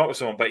I could come up with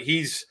someone. But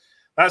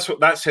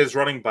that's his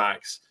running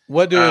backs.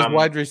 What do his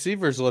wide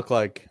receivers look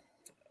like?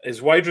 His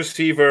wide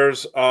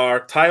receivers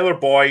are Tyler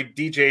Boyd,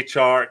 DJ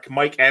Chark,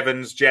 Mike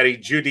Evans, Jerry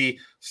Jeudy,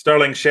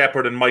 Sterling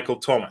Shepard, and Michael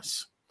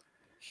Thomas.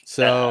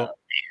 So,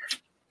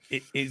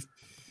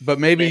 but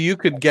maybe you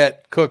could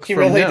get Cook he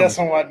from really him.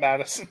 Doesn't want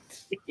Madison.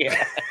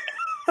 Yeah.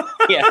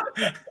 Yeah.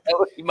 That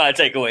would be my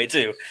takeaway,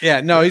 too. Yeah,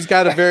 no, he's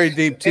got a very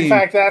deep team. In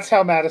fact, that's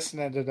how Madison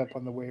ended up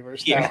on the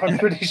waivers now, I'm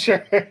pretty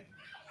sure.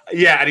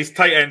 Yeah, and he's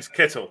tight ends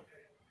Kittle.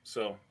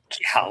 So,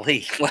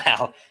 golly,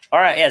 wow. All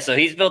right, yeah, so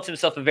he's built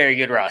himself a very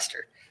good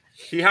roster.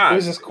 He has.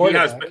 Who's his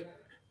quarterback?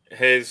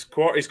 He's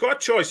got a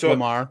choice. So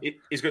Lamar.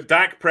 He's got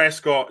Dak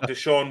Prescott,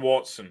 Deshaun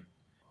Watson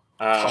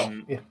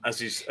as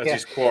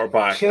his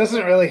quarterback. He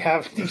doesn't really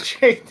have any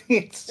trade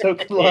needs, so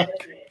good luck.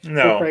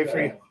 No. We'll pray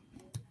for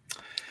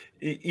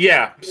you.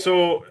 Yeah,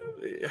 so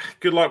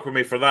good luck with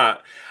me for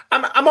that.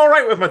 I'm all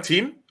right with my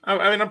team.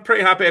 I mean, I'm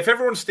pretty happy. If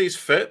everyone stays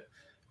fit,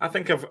 I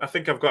think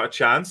I've got a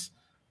chance.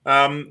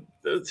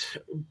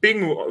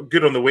 Being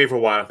good on the waiver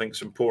wire, I think,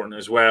 is important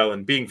as well,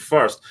 and being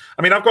first.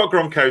 I mean, I've got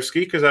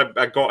Gronkowski because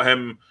I got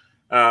him.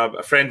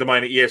 A friend of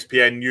mine at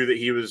ESPN knew that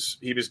he was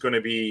going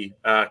to be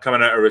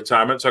coming out of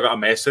retirement, so I got a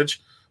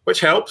message,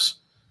 which helps.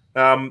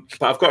 But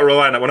I've got to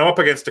rely on it. When I'm up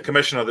against a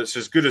commissioner that's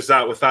as good as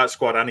that with that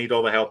squad, I need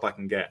all the help I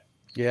can get.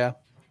 Yeah.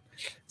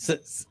 So,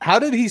 how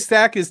did he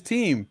stack his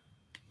team?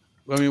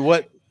 He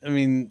must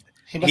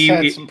have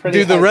had some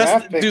pretty the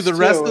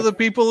rest of the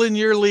people in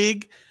your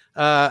league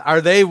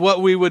are they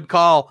what we would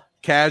call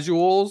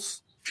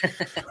casuals?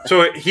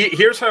 So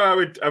here's how I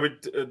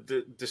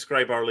would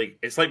describe our league.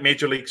 It's like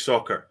Major League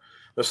Soccer.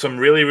 There's some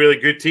really, really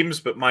good teams,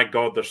 but my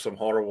God, there's some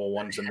horrible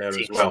ones in there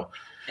as well.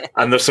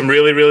 And there's some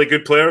really, really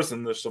good players,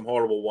 and there's some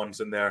horrible ones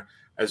in there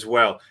as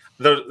well.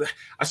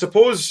 I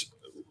suppose,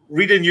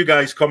 reading you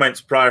guys' comments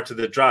prior to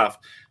the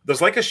draft,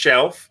 there's like a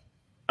shelf,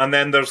 and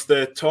then there's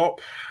the top,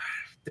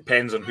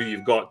 depends on who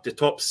you've got, the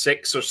top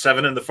 6 or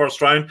 7 in the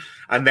first round,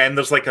 and then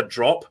there's like a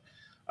drop.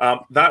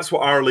 That's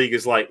what our league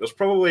is like. There's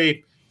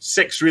probably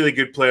 6 really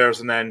good players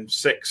and then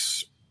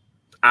 6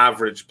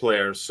 average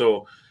players.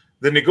 So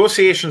the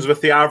negotiations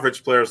with the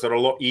average players are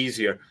a lot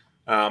easier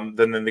than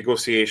the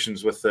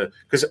negotiations with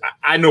because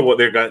I know what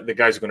the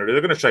guys are going to do.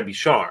 They're going to try and be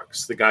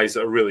sharks, the guys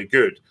that are really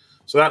good.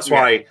 So that's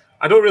why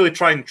I don't really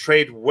try and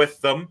trade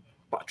with them,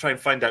 but I try and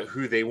find out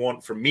who they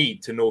want from me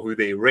to know who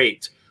they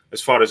rate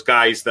as far as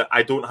guys that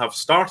I don't have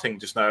starting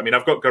just now. I mean,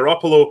 I've got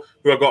Garoppolo,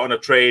 who I got on a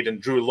trade,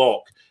 and Drew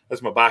Lock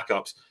as my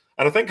backups.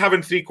 And I think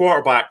having 3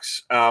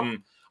 quarterbacks,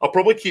 I'll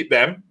probably keep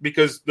them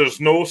because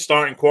there's no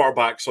starting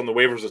quarterbacks on the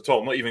waivers at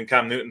all. Not even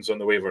Cam Newton's on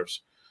the waivers.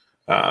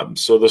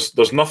 So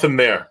there's nothing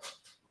there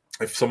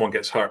if someone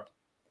gets hurt.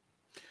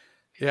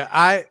 Yeah,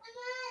 I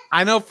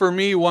know for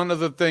me, one of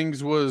the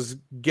things was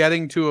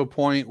getting to a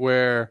point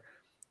where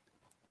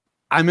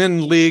I'm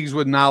in leagues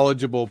with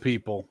knowledgeable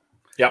people.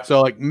 Yeah.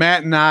 So like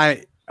Matt and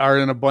I are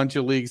in a bunch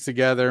of leagues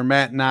together.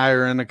 Matt and I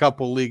are in a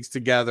couple leagues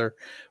together.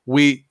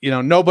 We,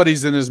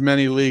 nobody's in as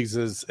many leagues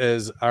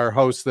as our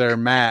host there,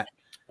 Matt.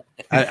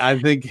 I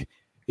think,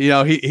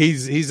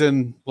 he's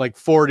in like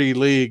 40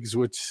 leagues,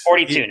 which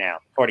 42 now.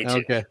 42.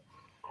 Okay.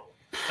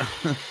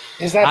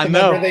 Is that the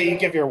number that you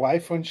give your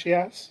wife when she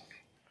asks?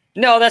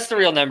 No, that's the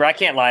real number. I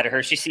can't lie to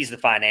her. She sees the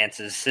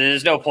finances.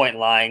 There's no point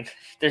in lying.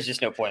 There's just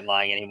no point in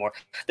lying anymore.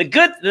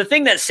 The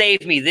thing that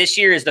saved me this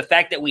year is the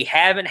fact that we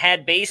haven't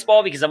had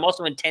baseball because I'm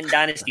also in 10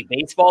 Dynasty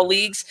baseball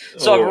leagues.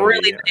 So I've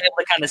really been able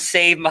to kind of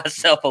save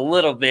myself a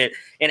little bit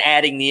in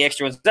adding the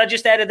extra ones. I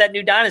just added that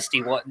new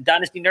Dynasty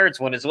Nerds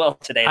one as well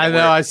today. I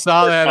know. I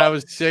saw that. I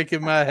was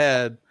shaking my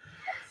head.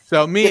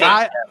 So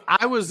I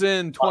was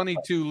in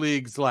 22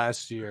 leagues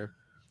last year.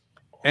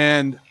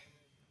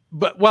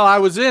 I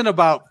was in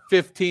about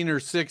 15 or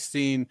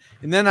 16,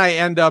 and then I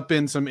end up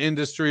in some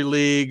industry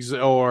leagues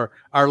or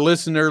our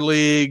listener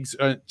leagues,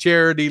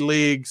 charity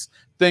leagues,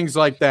 things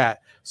like that.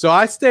 So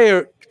I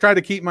try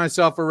to keep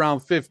myself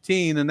around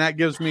 15, and that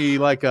gives me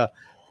like a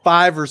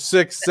 5 or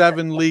 6,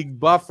 7 league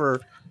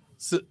buffer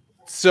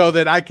so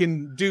that I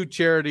can do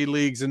charity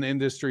leagues and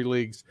industry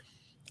leagues.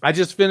 I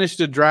just finished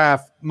a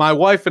draft. My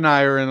wife and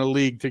I are in a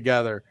league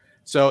together.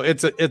 So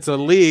it's a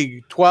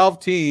league, 12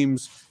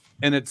 teams,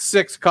 and it's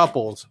 6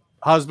 couples,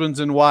 husbands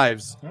and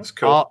wives. That's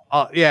cool.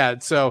 Yeah.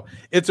 So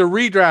it's a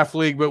redraft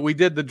league, but we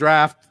did the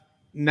draft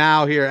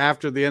now here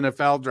after the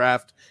NFL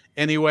draft.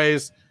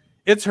 Anyways,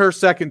 it's her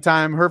second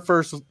time. Her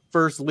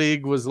first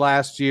league was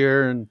last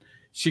year, and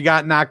she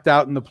got knocked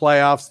out in the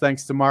playoffs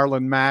thanks to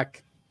Marlon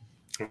Mack.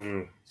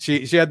 Mm-hmm.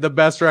 She had the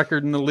best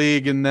record in the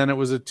league, and then it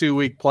was a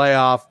 2-week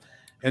playoff,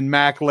 and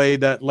Mack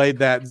laid that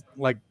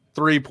like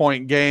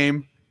 3-point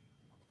game.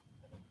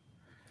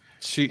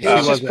 He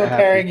was just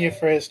preparing you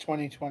for his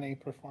 2020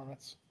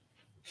 performance.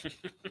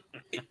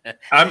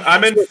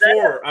 I'm in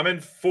 4. I'm in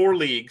 4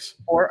 leagues.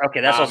 4?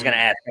 Okay, that's what I was going to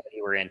ask.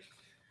 You were in.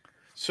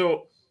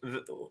 So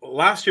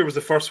last year was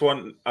the first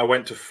one I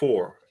went to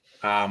 4.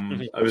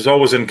 I was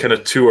always in kind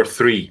of 2 or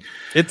 3.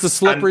 It's a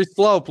slippery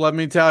slope, let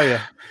me tell you.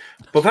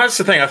 Well, that's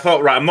the thing. I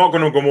thought, right, I'm not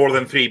going to go more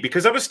than 3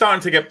 because I was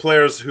starting to get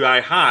players who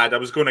I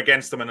was going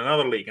against them in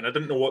another league, and I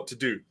didn't know what to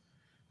do.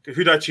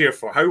 Who do I cheer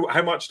for?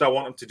 How much do I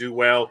want them to do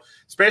well?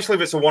 Especially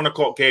if it's a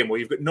 1:00 game where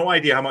you've got no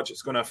idea how much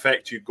it's going to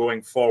affect you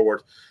going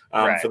forward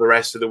for the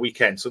rest of the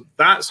weekend. So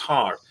that's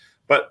hard.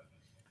 But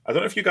I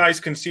don't know if you guys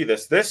can see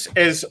this. This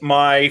is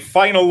my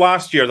final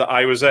last year that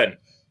I was in.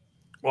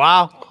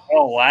 Wow.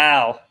 Oh,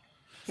 wow.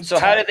 So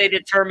how did they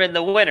determine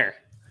the winner?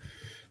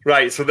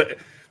 Right. So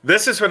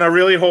this is when I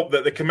really hope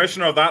that the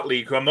commissioner of that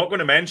league, who I'm not going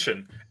to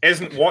mention,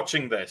 isn't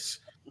watching this,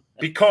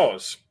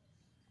 because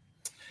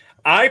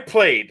I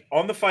played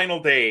on the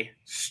final day.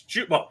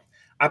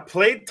 I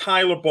played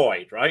Tyler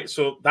Boyd, right?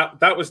 So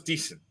that was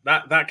decent.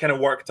 That kind of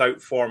worked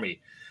out for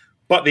me.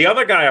 But the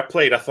other guy I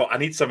played, I thought I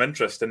need some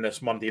interest in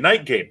this Monday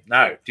night game.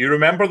 Now, do you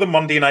remember the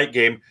Monday night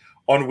game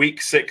on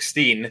week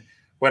 16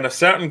 when a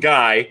certain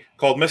guy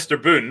called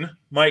Mr. Boone,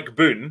 Mike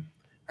Boone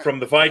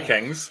from the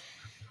Vikings?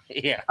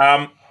 Yeah.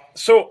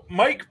 So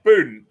Mike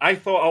Boone, I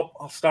thought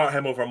I'll start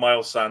him over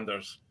Miles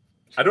Sanders.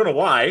 I don't know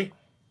why,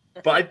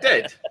 but I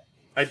did.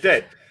 I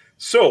did.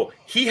 So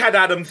he had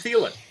Adam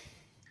Thielen.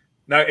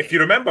 Now, if you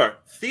remember,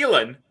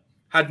 Thielen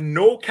had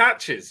no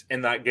catches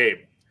in that game,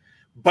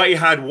 but he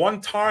had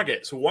 1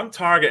 target. So 1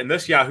 target in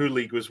this Yahoo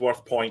League was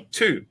worth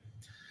 0.2.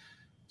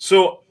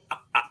 So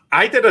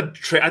I did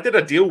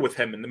a deal with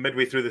him in the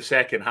midway through the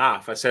second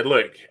half. I said,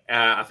 look,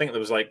 I think there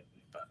was like,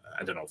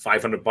 I don't know,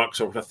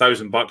 $500 or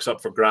 $1,000 up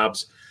for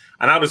grabs,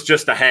 and I was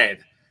just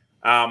ahead.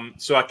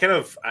 So I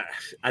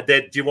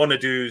did, do you want to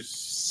do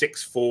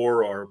 6-4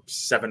 or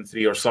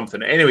 7-3 or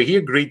something? Anyway, he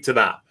agreed to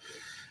that.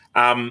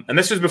 And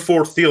this was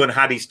before Thielen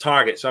had his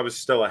target, so I was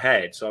still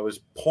ahead. So I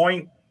was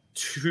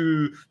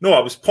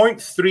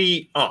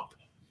 0.3 up.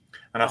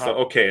 And I thought,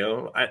 okay.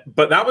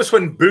 But that was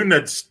when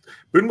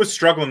Boone was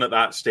struggling at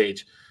that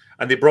stage,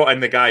 and they brought in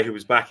the guy who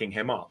was backing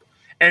him up.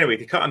 Anyway,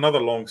 to cut another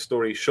long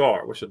story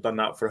short, wish I'd done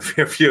that for a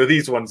fair few of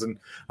these ones, and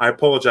I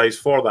apologize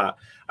for that.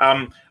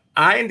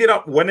 I ended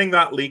up winning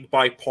that league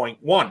by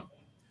 0.1.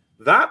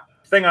 That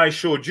thing I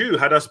showed you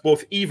had us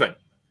both even.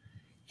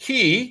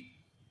 He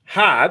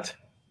had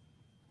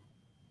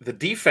the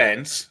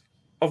defense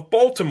of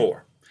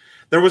Baltimore.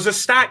 There was a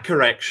stat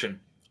correction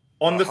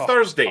on the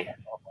Thursday.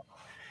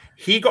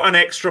 He got an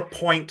extra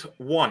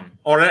 0.1,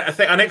 or I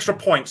think an extra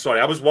point.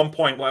 Sorry, I was 1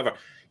 point, whatever.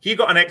 He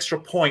got an extra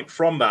point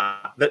from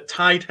that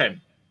tied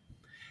him.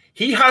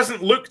 He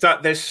hasn't looked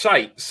at this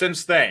site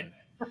since then.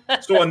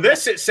 So on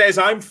this, it says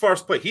I'm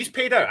first place. He's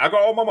paid out. I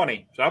got all my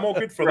money, so I'm all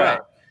good for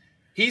that.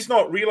 He's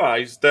not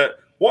realized that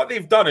what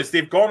they've done is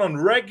they've gone on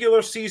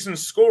regular season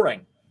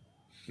scoring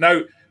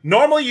Now,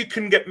 normally you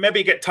can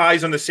maybe get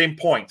ties on the same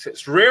points.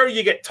 It's rare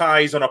you get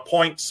ties on a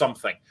point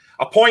something.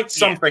 A point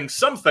something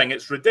something.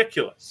 It's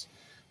ridiculous.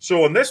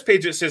 So on this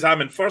page it says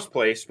I'm in first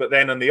place, but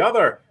then on the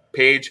other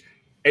page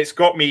it's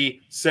got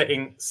me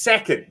sitting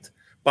second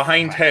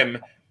behind him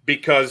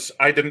because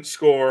I didn't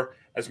score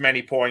as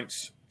many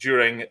points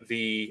during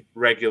the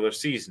regular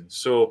season.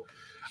 So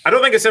I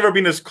don't think it's ever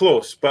been as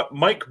close, but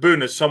Mike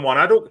Boone is someone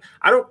I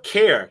don't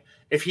care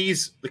if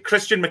he's the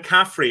Christian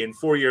McCaffrey in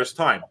 4 years'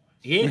 time.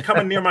 He ain't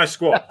coming near my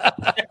squad.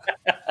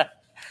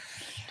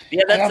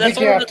 Yeah, I don't think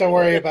you have to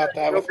worry about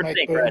that with Mike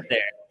Boone. Right there.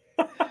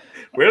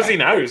 Where's he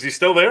now? Is he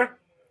still there?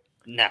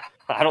 No,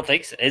 I don't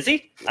think so. Is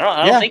he?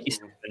 I don't think he's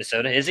in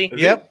Minnesota. Is he?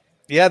 Yep.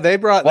 Yeah, they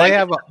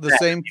have the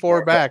same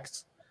four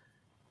backs.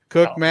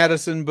 Cook,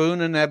 Madison,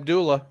 Boone, and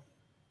Abdullah.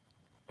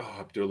 Oh,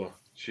 Abdullah.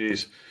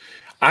 Jeez.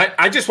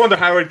 I just wonder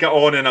how I'd get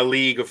on in a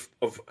league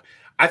of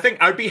I think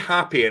I'd be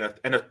happy in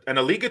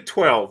a league of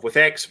 12 with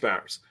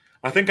experts.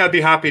 I think I'd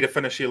be happy to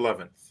finish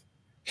 11th.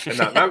 And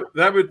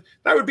that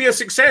would be a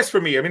success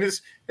for me. I mean,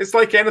 it's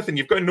like anything.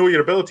 You've got to know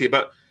your ability,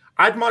 but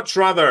I'd much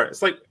rather,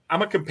 it's like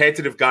I'm a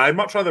competitive guy. I'd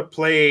much rather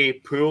play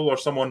pool or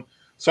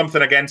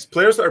something against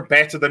players that are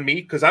better than me,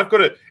 because I've got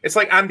to, it's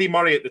like Andy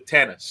Murray at the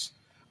tennis.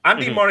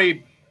 Andy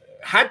Murray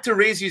had to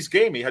raise his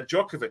game. He had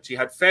Djokovic, he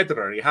had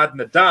Federer, he had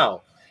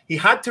Nadal. He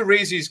had to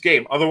raise his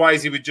game,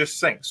 otherwise he would just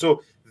sink.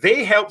 So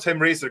they helped him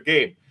raise their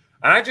game.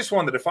 And I just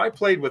wondered, if I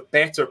played with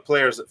better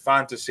players at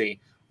fantasy,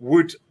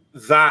 would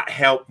that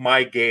help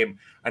my game?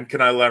 And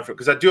can I learn from it?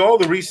 Because I do all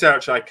the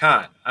research I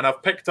can, and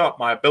I've picked up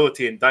my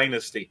ability in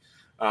Dynasty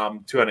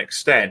to an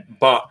extent.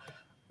 But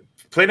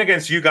playing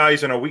against you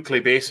guys on a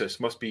weekly basis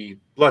must be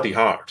bloody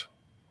hard.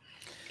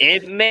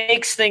 It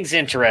makes things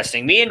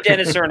interesting. Me and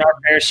Dennis are in our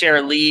fair share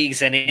of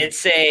leagues, and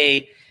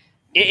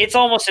it's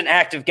almost an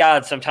act of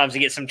God sometimes to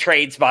get some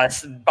trades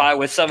by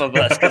with some of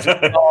us, because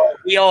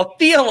we all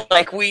feel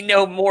like we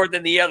know more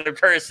than the other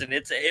person.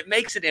 It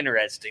makes it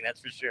interesting,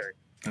 that's for sure.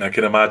 I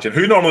can imagine.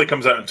 Who normally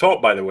comes out on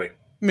top, by the way?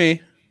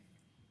 Me.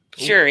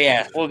 Sure,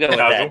 yeah, we'll go with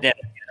that. Dennis,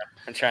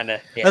 I'm trying to.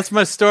 Yeah. That's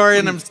my story,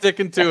 and I'm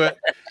sticking to it.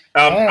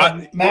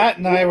 Matt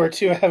and I were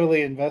too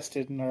heavily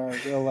invested in our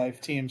real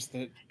life teams.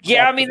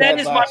 Yeah, I mean that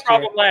is my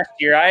problem last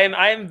year. I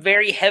am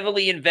very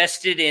heavily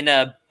invested in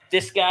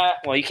this guy.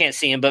 Well, you can't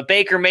see him, but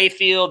Baker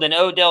Mayfield and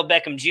Odell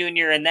Beckham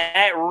Jr. And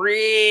that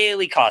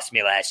really cost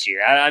me last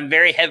year. I'm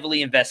very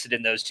heavily invested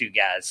in those two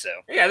guys. So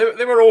yeah,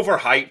 they were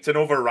overhyped and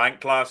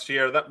overranked last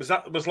year. That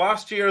was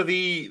last year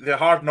the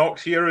Hard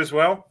Knocks year as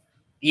well.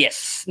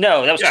 Yes,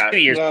 no, that was 2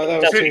 years. No, that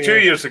was 2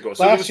 years ago.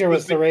 So last year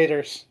was the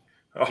Raiders.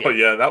 Oh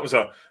yeah, that was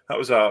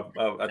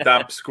a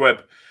damp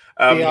squib.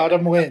 The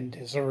autumn wind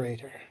is a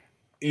Raider.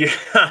 Yeah,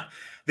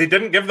 they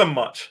didn't give them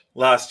much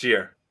last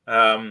year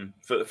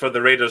for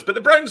the Raiders, but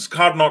the Browns'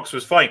 Hard Knocks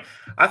was fine.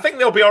 I think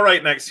they'll be all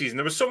right next season.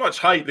 There was so much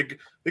hype.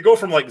 They go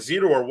from like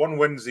 0 or 1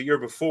 wins the year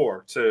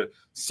before to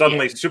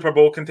suddenly Super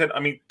Bowl content. I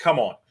mean, come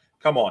on.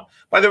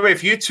 By the way,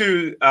 if you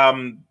two,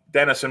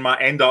 Dennis and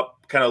Matt, end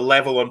up kind of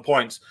level on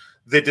points,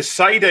 the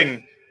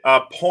deciding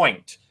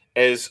point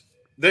is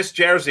this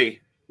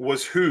jersey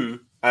was who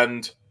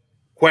and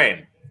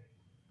when.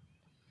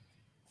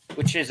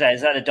 Which is that?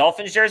 Is that a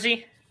Dolphins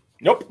jersey?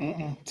 Nope.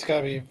 It's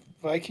got to be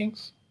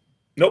Vikings.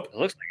 Nope. It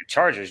looks like a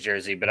Chargers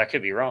jersey, but I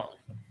could be wrong.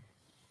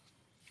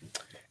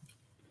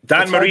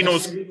 Dan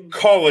Marino's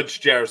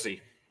college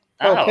jersey.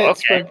 Oh,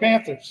 Pittsburgh okay.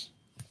 Panthers.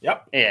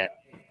 Yep. Yeah.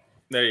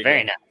 There you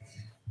Very go. nice.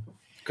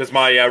 Because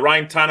my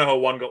Ryan Tannehill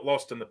one got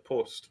lost in the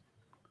post.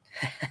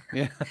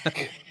 Yeah.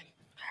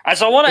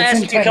 So I want to It's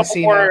ask in you a couple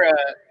Tennessee more.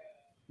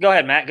 Go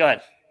ahead, Matt. Go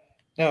ahead.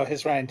 No,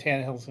 his Ryan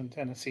Tannehill's in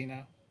Tennessee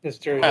now. His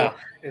jersey. Oh.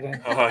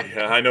 Oh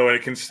yeah, I know.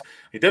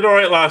 He did all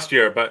right last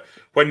year, but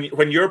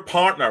when your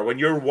partner, when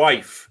your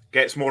wife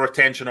gets more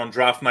attention on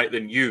draft night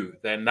than you,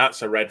 then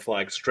that's a red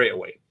flag straight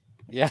away.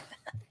 Yeah.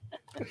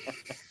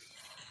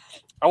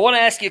 I want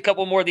to ask you a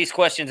couple more of these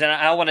questions, and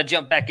I want to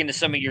jump back into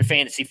some of your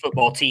fantasy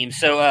football teams.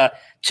 So,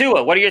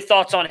 Tua, what are your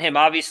thoughts on him?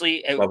 Obviously,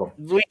 it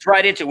leads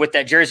right into it with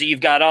that jersey you've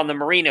got on, the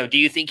Marino. Do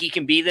you think he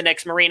can be the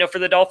next Marino for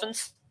the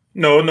Dolphins?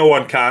 No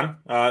one can.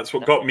 It's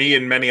what got me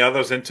and many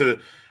others into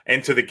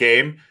the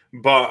game.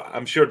 But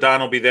I'm sure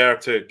Dan will be there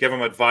to give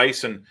him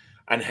advice and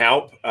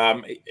help.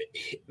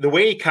 The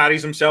way he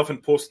carries himself in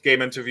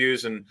post-game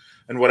interviews and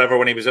whatever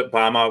when he was at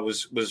Bama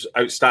was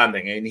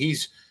outstanding. And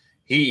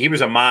he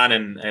was a man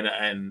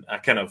in a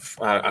kind of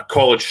a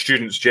college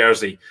student's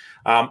jersey.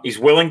 He's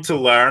willing to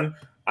learn.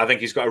 I think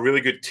he's got a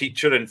really good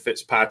teacher in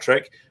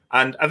Fitzpatrick.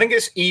 And I think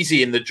it's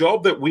easy in the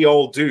job that we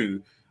all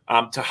do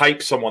to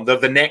hype someone. They're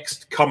the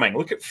next coming.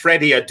 Look at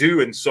Freddie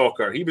Adu in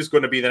soccer. He was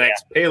going to be the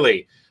next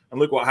Pele. And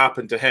look what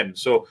happened to him.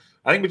 So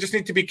I think we just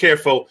need to be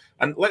careful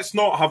and let's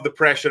not have the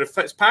pressure. If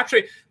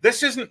Fitzpatrick,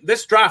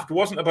 this draft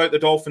wasn't about the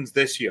Dolphins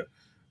this year.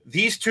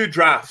 These two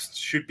drafts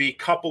should be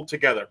coupled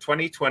together,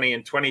 2020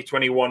 and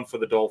 2021 for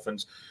the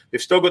Dolphins.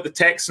 They've still got the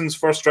Texans'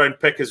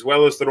 first-round pick as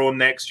well as their own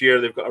next year.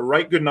 They've got a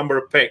right good number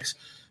of picks.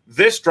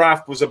 This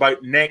draft was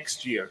about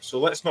next year, so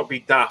let's not be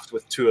daft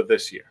with two of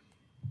this year.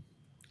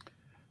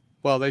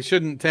 Well, they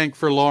shouldn't tank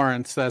for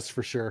Lawrence, that's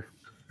for sure.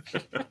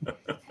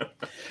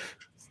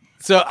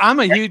 So I'm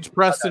a huge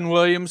Preston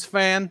Williams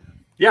fan.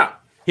 Yeah.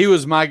 He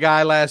was my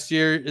guy last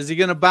year. Is he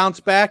going to bounce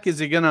back? Is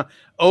he going to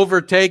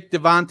overtake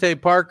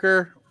Devontae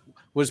Parker?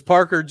 Was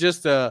Parker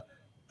just a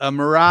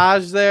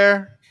mirage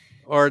there?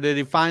 Or did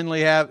he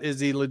finally is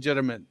he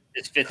legitimate?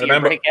 His fifth-year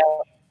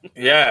breakout.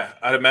 Yeah,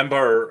 I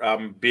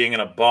remember being in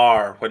a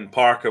bar when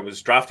Parker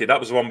was drafted. That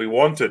was the one we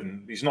wanted,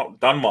 and he's not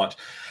done much.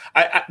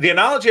 The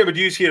analogy I would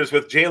use here is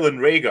with Jalen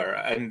Reagor,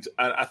 and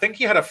I think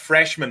he had a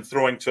freshman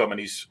throwing to him in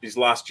his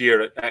last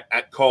year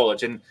at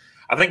college, and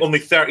I think only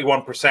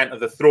 31% of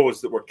the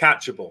throws that were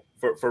catchable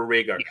for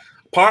Reagor. Yeah.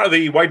 Part of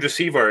the wide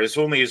receiver is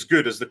only as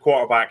good as the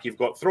quarterback you've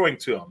got throwing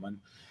to him.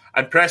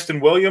 And Preston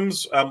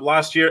Williams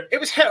last year, it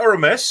was hit or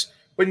miss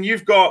when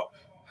you've got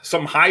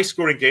some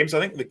high-scoring games. I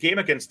think the game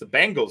against the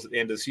Bengals at the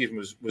end of the season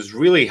was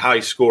really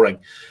high-scoring.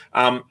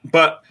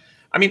 But,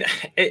 I mean,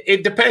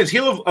 it depends. A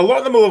lot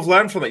of them will have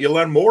learned from it. You'll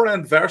learn more in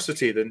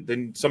adversity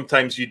than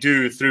sometimes you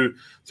do through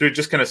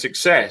just kind of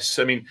success.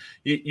 I mean,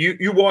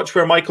 you watch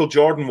where Michael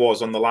Jordan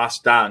was on The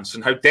Last Dance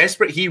and how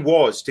desperate he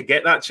was to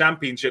get that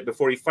championship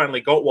before he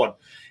finally got one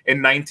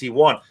in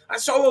 91.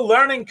 That's all a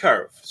learning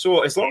curve.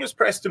 So as long as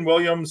Preston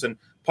Williams and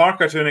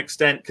Parker, to an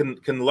extent, can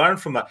learn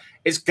from that.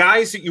 It's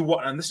guys that you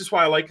want, and this is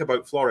what I like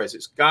about Flores.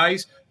 It's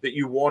guys that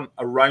you want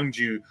around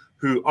you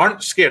who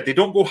aren't scared. They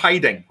don't go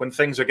hiding when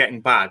things are getting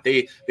bad.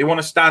 They want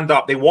to stand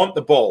up. They want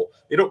the ball.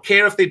 They don't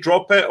care if they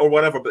drop it or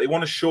whatever, but they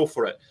want to show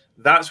for it.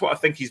 That's what I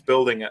think he's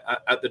building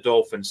at the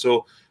Dolphins.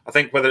 So I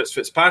think whether it's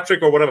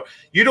Fitzpatrick or whatever,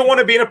 you don't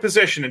want to be in a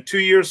position in 2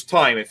 years'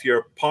 time, if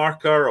you're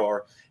Parker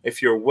or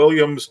if you're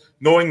Williams,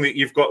 knowing that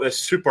you've got this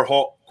super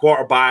hot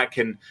quarterback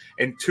and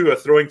Tua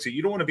throwing to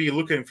you, don't want to be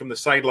looking from the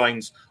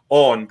sidelines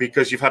on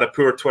because you've had a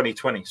poor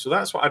 2020. So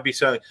that's what I'd be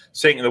saying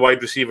to the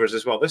wide receivers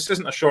as well. This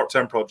isn't a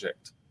short-term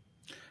project.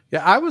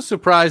 Yeah, I was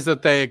surprised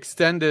that they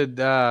extended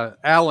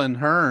Alan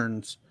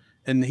Hearns,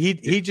 and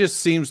he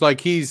just seems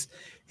like he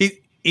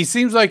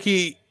seems like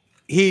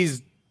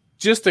he's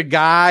just a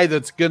guy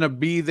that's going to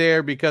be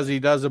there because he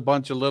does a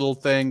bunch of little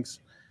things.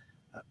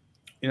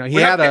 You know, he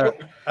had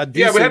a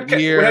decent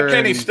year. We had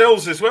Kenny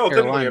Stills as well,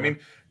 Carolina. didn't we?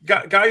 I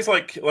mean, guys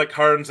like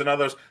Hearns and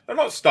others, they're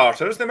not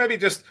starters. They maybe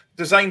just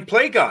design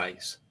play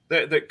guys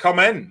that come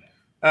in.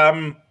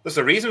 There's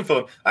a reason for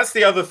them. That's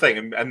the other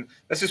thing. And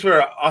this is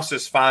where us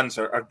as fans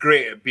are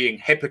great at being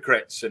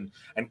hypocrites and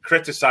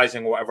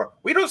criticizing whatever.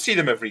 We don't see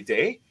them every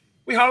day.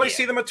 We hardly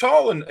see them at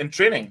all in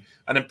training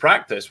and in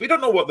practice. We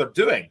don't know what they're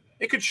doing.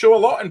 It could show a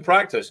lot in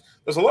practice.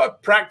 There's a lot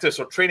of practice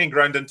or training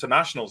ground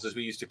internationals, as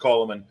we used to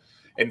call them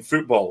in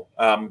football.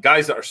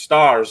 Guys that are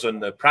stars on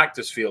the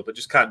practice field but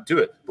just can't do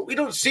it. But we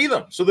don't see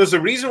them. So there's a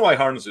reason why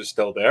Hearns is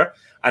still there.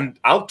 And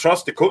I'll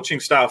trust the coaching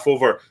staff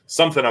over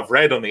something I've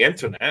read on the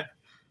internet.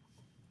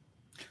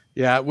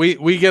 Yeah,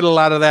 we get a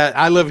lot of that.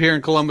 I live here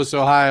in Columbus,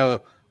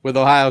 Ohio, with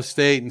Ohio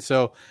State, and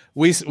so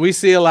we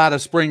see a lot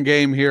of spring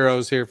game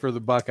heroes here for the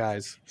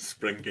Buckeyes.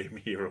 Spring game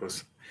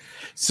heroes.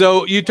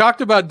 So you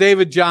talked about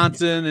David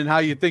Johnson and how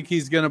you think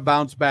he's going to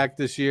bounce back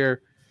this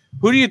year.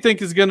 Who do you think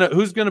who's going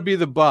to be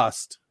the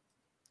bust?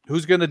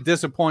 Who's going to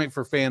disappoint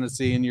for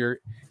fantasy in your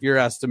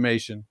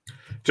estimation?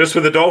 Just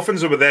with the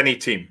Dolphins or with any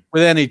team?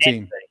 With any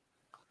team.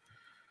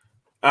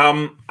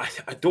 I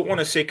don't want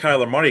to say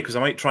Kyler Murray because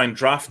I might try and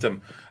draft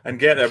him and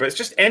get there, but it's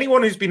just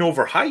anyone who's been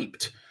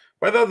overhyped.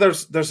 Whether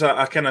there's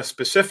a kind of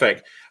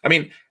specific. I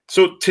mean,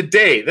 so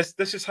today, this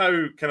is how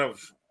kind of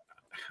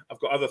I've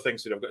got other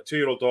things to do. I've got a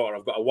 2-year-old daughter.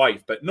 I've got a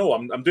wife. But no,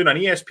 I'm doing an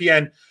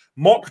ESPN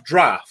mock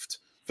draft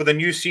for the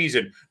new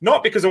season.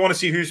 Not because I want to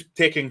see who's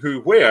taking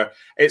who where.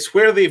 It's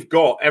where they've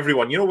got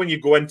everyone. You know, when you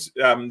go into,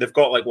 they've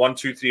got like 1,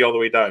 2, 3 all the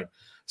way down.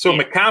 So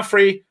yeah.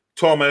 McCaffrey,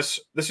 Thomas,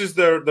 this is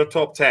their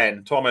top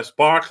 10. Thomas,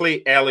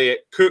 Barkley,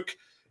 Elliott, Cook,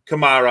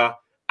 Kamara,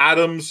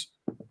 Adams,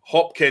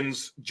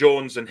 Hopkins,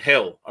 Jones, and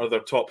Hill are their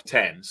top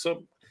 10.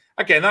 So,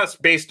 again, that's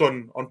based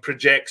on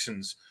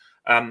projections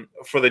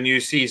for the new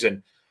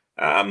season.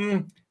 I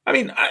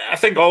mean, I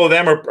think all of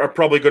them are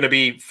probably going to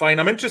be fine.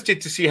 I'm interested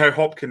to see how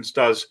Hopkins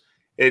does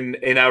in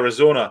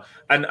Arizona.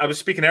 And I was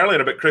speaking earlier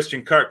about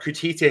Christian Kirk. Could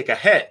he take a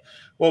hit?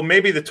 Well,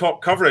 maybe the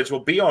top coverage will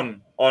be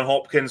on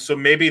Hopkins, so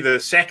maybe the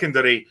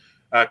secondary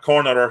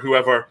corner or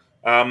whoever,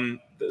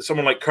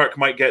 someone like Kirk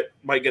might get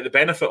the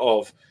benefit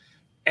of.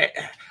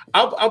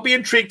 I'll be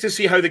intrigued to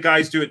see how the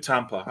guys do at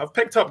Tampa. I've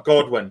picked up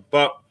Godwin,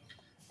 but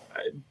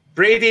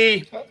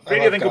Brady,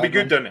 I think will be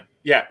good down there.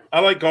 Yeah, I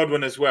like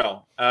Godwin as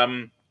well.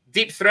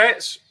 Deep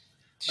threats.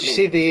 Did you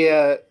see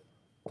the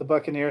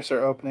Buccaneers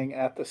are opening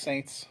at the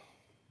Saints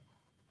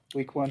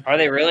week 1? Are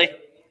they really?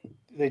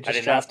 They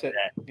just dropped it.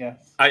 Yeah.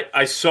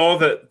 I saw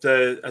that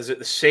the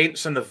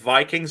Saints and the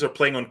Vikings are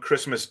playing on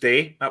Christmas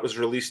Day. That was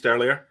released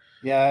earlier.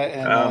 Yeah,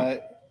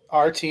 and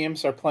our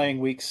teams are playing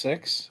week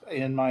 6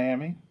 in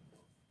Miami.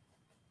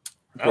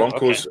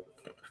 Broncos. Okay.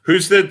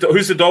 Who's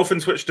the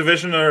Dolphins? Which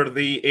division are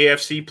the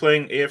AFC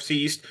playing? AFC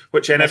East.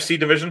 Which NFC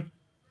division?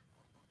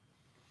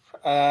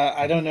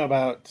 I don't know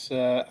about.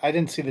 I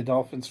didn't see the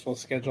Dolphins' full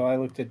schedule. I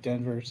looked at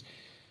Denver's.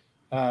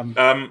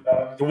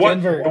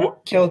 Denver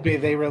killed me.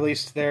 They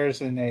released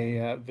theirs in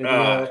a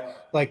video,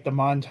 like the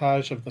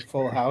montage of the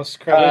Full House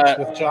credits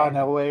with John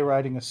Elway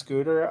riding a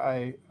scooter.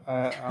 I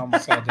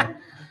almost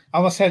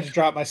had to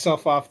drop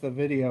myself off the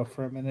video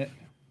for a minute.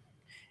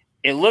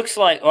 It looks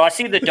like. Well, I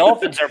see the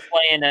Dolphins are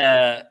playing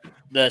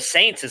the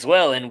Saints as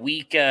well in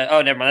week.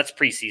 Oh, never mind. That's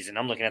preseason.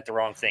 I'm looking at the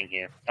wrong thing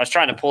here. I was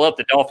trying to pull up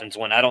the Dolphins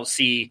one. I don't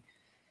see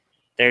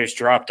theirs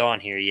dropped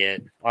on here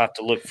yet. I'll have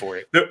to look for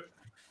it.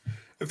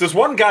 If there's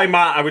one guy,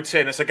 Matt, I would say,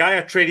 and it's a guy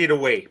I traded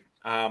away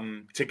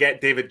to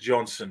get David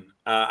Johnson,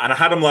 and I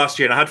had him last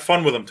year, and I had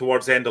fun with him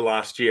towards the end of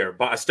last year,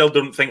 but I still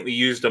don't think they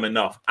used him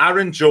enough.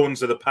 Aaron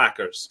Jones of the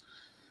Packers.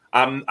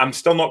 I'm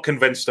still not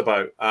convinced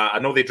about. I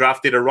know they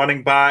drafted a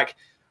running back.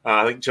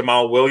 I think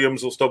Jamal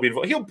Williams will still be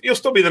involved. He'll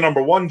still be the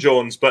number one,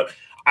 Jones, but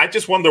I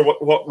just wonder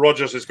what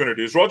Rodgers is going to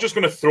do. Is Rodgers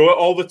going to throw it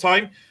all the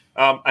time?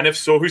 And if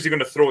so, who's he going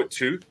to throw it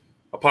to,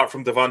 apart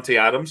from Devontae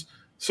Adams?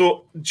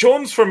 So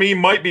Jones, for me,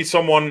 might be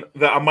someone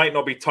that I might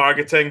not be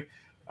targeting.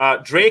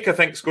 Drake, I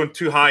think, is going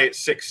too high at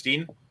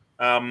 16.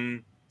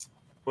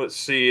 Let's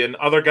see. And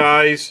other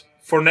guys,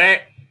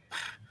 Fournette,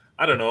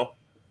 I don't know.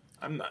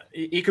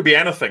 He could be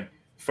anything.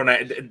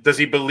 Fournette, does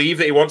he believe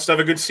that he wants to have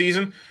a good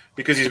season?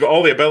 Because he's got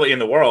all the ability in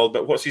the world,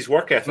 but what's his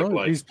work ethic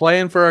like? He's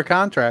playing for a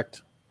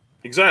contract.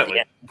 Exactly.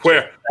 Yeah.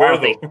 Where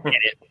though?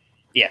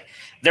 Yeah.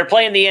 They're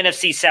playing the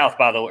NFC South,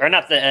 by the way. Or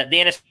not the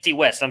NFC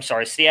West, I'm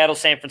sorry. Seattle,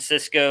 San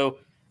Francisco,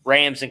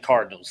 Rams, and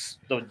Cardinals.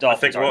 The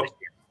Dolphins are this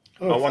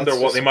year. I wonder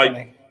what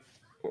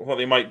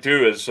they might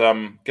do is,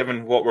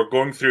 given what we're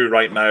going through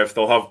right now, if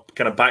they'll have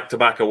kind of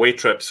back-to-back away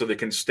trips so they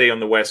can stay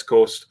on the West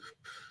Coast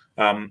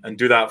and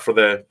do that for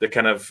the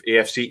kind of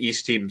AFC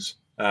East teams.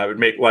 It would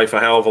make life a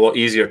hell of a lot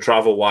easier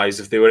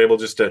travel-wise if they were able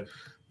just to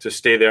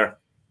stay there.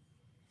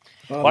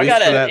 Well, I got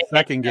that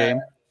second game.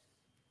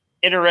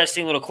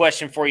 Interesting little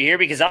question for you here,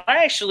 because I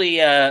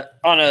actually,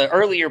 on an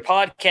earlier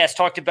podcast,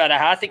 talked about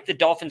how I think the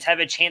Dolphins have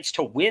a chance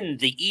to win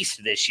the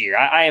East this year.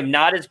 I am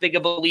not as big a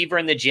believer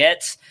in the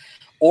Jets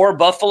or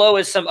Buffalo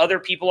as some other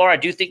people are. I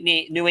do think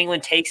New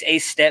England takes a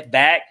step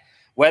back.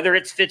 Whether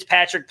it's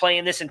Fitzpatrick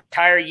playing this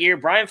entire year,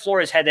 Brian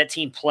Flores had that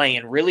team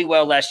playing really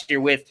well last year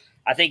with,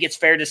 I think it's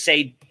fair to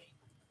say,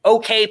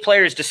 okay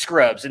players to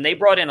scrubs, and they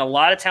brought in a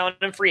lot of talent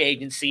in free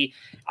agency.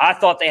 I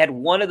thought they had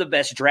one of the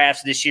best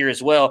drafts this year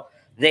as well.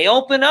 They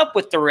open up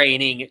with the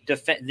reigning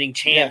defending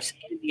champs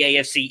in the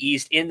AFC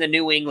East in the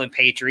New England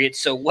Patriots.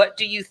 So what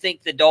do you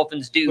think the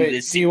Dolphins do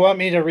this season? Do you want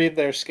me to read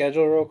their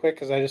schedule real quick?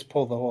 Because I just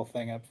pulled the whole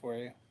thing up for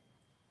you.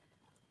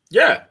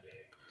 Yeah.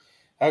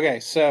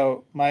 Okay,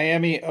 so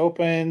Miami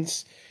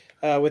opens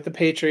with the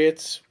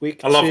Patriots.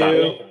 Week 2,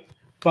 that.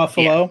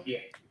 Buffalo.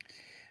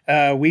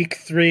 Yeah. Week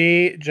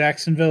 3,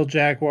 Jacksonville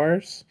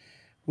Jaguars.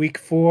 Week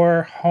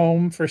 4,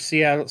 home for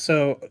Seattle.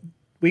 So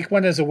week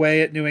 1 is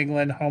away at New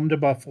England, home to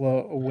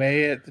Buffalo,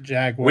 away at the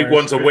Jaguars. Week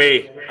 1's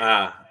away.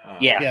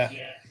 Yeah.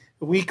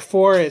 Week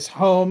 4 is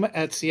home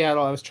at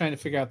Seattle. I was trying to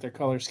figure out their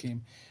color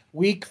scheme.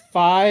 Week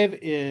 5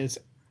 is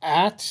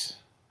at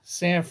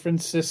San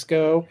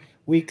Francisco.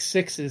 Week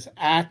 6 is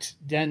at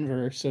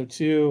Denver. So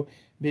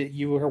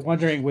you were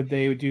wondering, would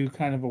they do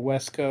kind of a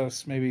West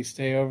Coast, maybe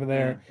stay over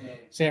there? Mm-hmm.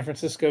 San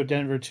Francisco,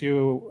 Denver,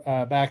 2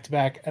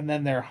 back-to-back. And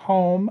then they're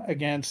home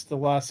against the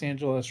Los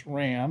Angeles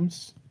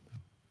Rams.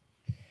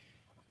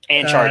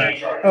 And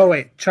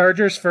Chargers.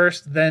 Chargers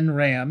first, then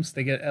Rams.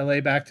 They get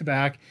LA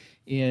back-to-back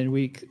in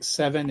week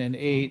 7 and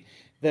 8.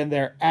 Then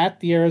they're at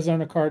the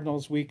Arizona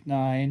Cardinals week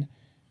 9.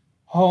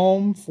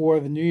 Home for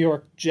the New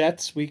York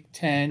Jets week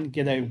 10.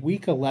 Get a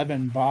week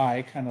 11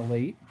 bye kind of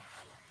late.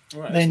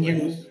 Right, then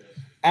you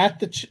at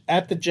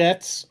the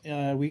Jets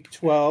week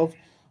 12.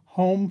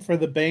 Home for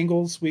the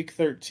Bengals week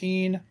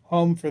 13.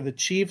 Home for the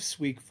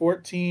Chiefs week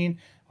 14.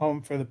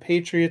 Home for the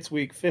Patriots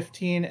week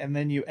 15. And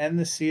then you end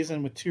the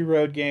season with 2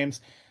 road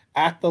games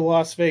at the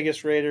Las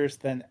Vegas Raiders,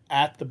 then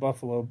at the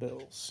Buffalo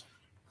Bills.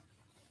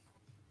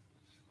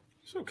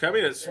 So,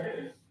 Kevin, it's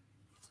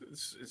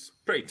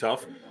pretty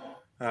tough.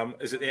 I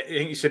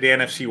think you said the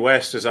NFC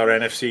West is our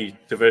NFC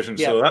division,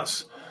 so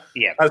that's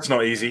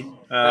not easy.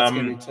 That's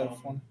going to be a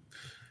tough one.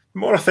 The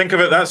more I think of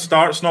it, that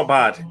start's not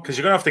bad because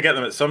you're going to have to get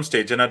them at some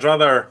stage. And I'd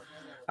rather,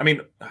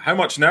 how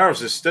much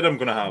nerves is Stidham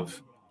going to have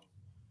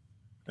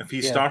if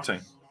he's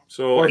starting?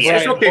 So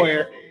it's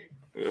okay.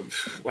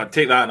 I'd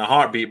take that in a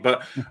heartbeat,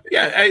 but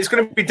it's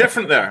going to be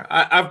different there.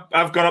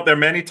 I've gone up there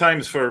many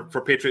times for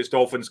Patriots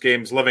Dolphins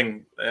games.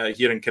 Living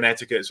here in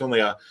Connecticut, it's only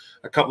a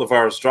couple of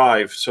hours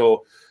drive,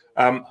 so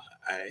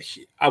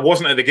I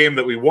wasn't at the game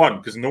that we won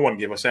because no one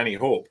gave us any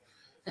hope.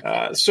 We've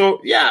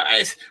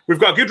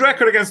got a good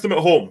record against them at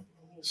home.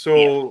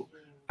 So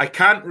I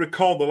can't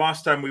recall the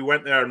last time we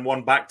went there and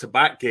won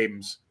back-to-back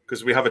games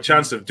because we have a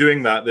chance of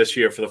doing that this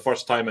year for the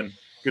first time in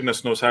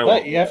goodness knows how long.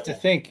 But you have to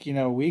think,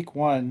 week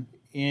 1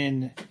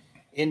 in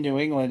New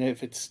England,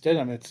 if it's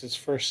Stidham, it's his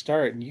first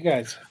start, and you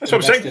guys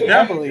invested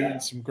heavily in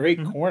some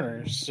great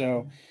corners,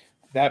 so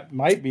that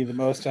might be the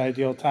most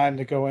ideal time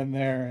to go in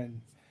there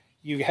and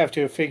you have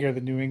to figure the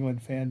New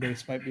England fan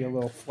base might be a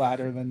little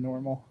flatter than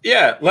normal.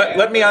 Yeah,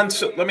 let me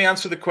answer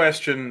the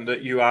question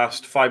that you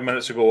asked 5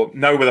 minutes ago.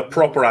 Now with a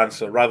proper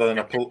answer rather than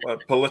a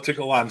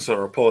political answer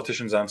or a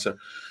politician's answer.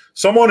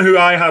 Someone who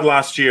I had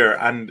last year,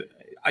 and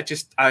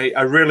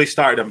I rarely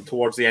started him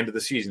towards the end of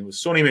the season, was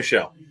Sonny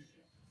Michel.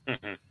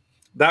 Mm-hmm.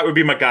 That would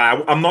be my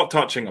guy. I'm not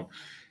touching him.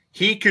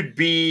 He could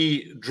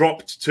be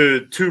dropped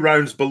to 2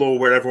 rounds below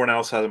where everyone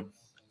else has him.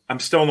 I'm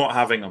still not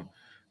having him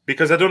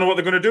because I don't know what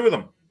they're going to do with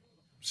him.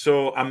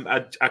 So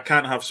I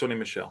can't have Sonny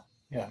Michel.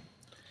 Yeah.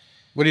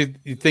 What do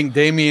you think?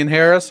 Damian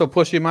Harris will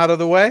push him out of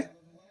the way?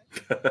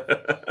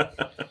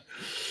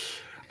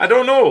 I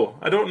don't know.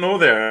 I don't know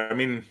there. I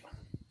mean,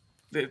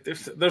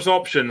 there's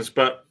options,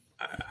 but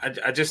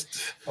I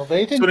just. Well,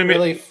 they didn't Sonny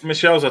really.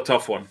 Michel's a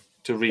tough one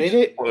to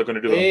read. What they're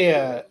going to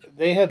do.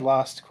 They had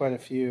lost quite a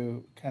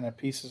few kind of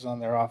pieces on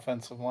their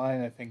offensive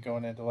line, I think,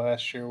 going into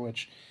last year,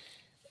 which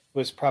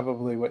was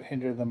probably what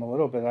hindered them a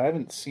little bit. I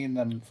haven't seen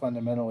them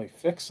fundamentally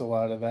fix a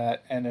lot of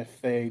that, and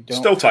if they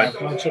don't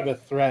have much of a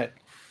threat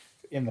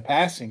in the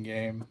passing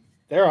game,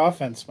 their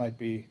offense might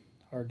be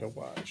hard to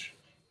watch.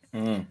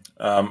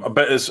 A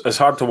bit as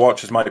hard to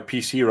watch as my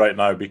PC right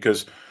now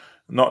because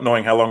not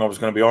knowing how long I was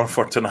going to be on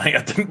for tonight,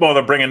 I didn't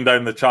bother bringing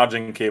down the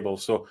charging cable.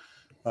 So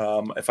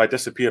if I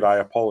disappear, I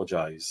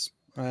apologize.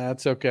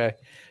 That's okay.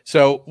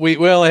 So we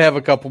only have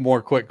a couple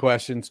more quick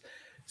questions.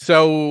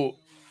 So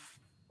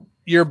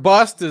your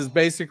bust is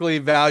basically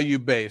value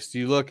based.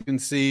 You look and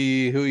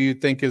see who you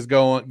think is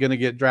going to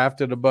get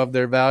drafted above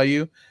their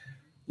value.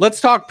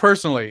 Let's talk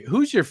personally.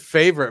 Who's your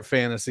favorite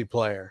fantasy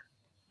player?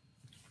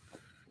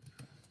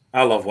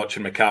 I love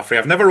watching McCaffrey.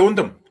 I've never owned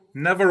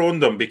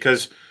him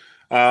because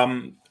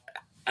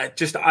I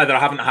just either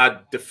haven't had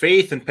the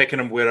faith in picking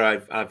him where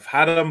I've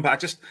had him,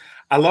 but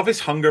I love his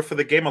hunger for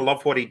the game. I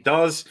love what he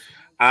does,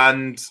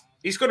 and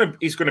he's gonna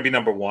be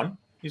number one.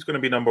 He's gonna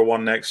be number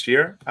one next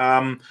year.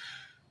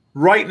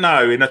 Right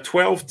now, in a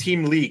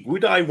 12-team league,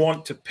 would I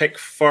want to pick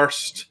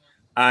first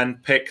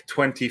and pick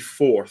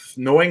 24th,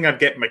 knowing I'd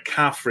get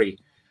McCaffrey?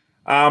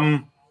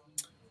 I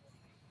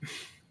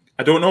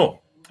don't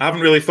know. I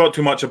haven't really thought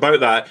too much about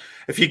that.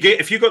 If you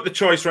got the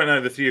choice right now,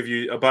 the three of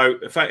you, about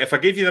if I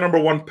gave you the number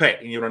one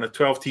pick and you're on a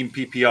 12-team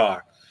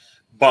PPR,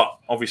 but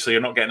obviously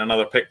you're not getting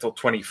another pick till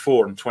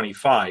 24 and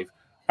 25,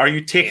 are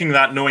you taking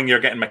that knowing you're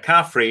getting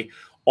McCaffrey,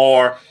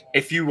 or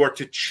if you were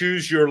to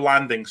choose your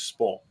landing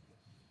spot,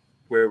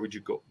 where would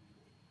you go?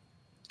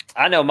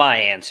 I know my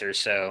answer,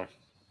 so you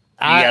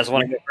guys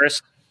want to go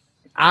first?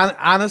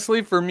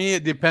 Honestly, for me,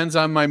 it depends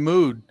on my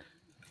mood.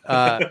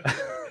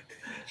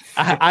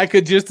 I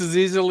could just as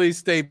easily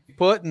stay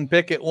put and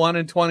pick at 1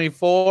 and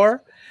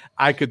 24.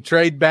 I could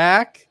trade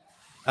back.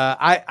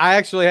 I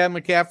actually had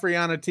McCaffrey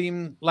on a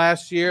team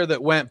last year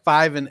that went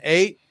 5 and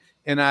 8,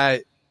 and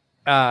I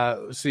had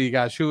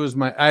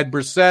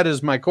Brissett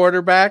as my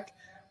quarterback,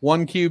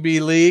 1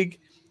 QB league,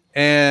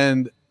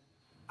 and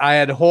I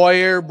had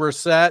Hoyer,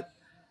 Brissett.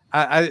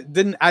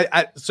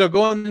 So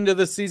going into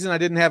this season, I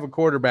didn't have a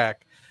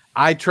quarterback.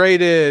 I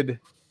traded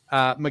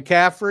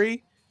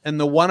McCaffrey and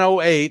the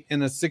 108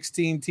 in a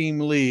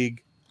 16-team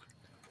league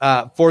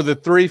for the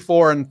 3,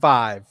 4, and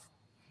 5.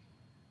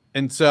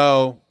 And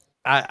so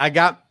I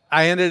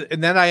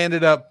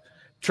ended up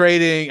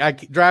trading. I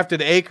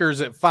drafted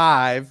Akers at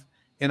 5,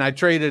 and I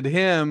traded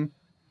him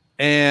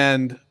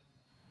and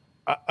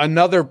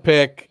another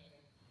pick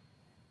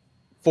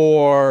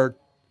for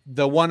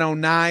the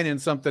 109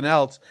 and something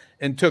else,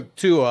 and took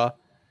Tua.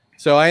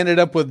 So I ended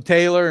up with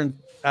Taylor and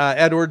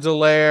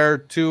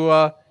Edwards-Helaire,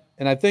 Tua,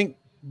 and I think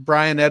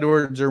Brian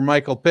Edwards or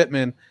Michael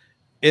Pittman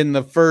in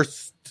the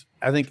first,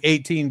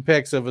 18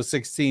 picks of a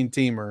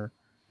 16-teamer.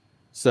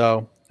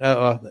 So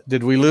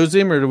did we lose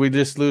him, or did we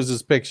just lose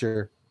his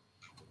picture?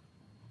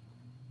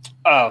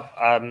 Oh,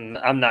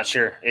 I'm not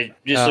sure. It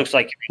just looks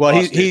like.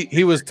 Well,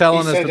 he was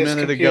telling us a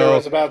minute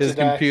ago his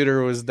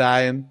computer was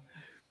dying.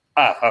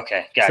 Oh,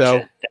 okay, gotcha.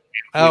 So,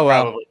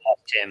 probably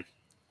lost him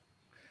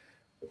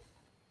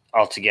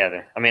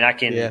altogether. I mean, I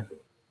can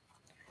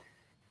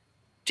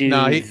do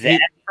that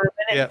for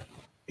a minute.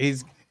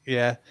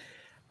 Yeah.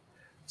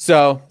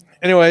 So,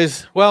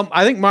 anyways, well,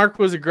 I think Mark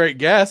was a great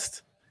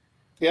guest.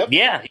 Yep.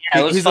 Yeah.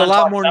 He's a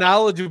lot more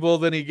knowledgeable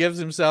than he gives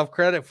himself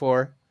credit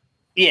for.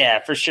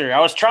 Yeah, for sure. I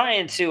was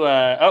trying to.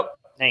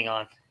 Hang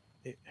on.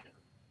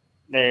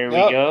 There we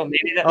go.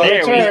 Maybe that.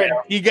 There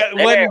we go.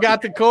 You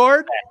got the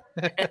cord.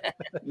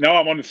 No,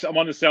 I'm on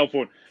the cell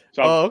phone.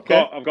 So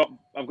I've got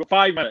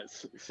 5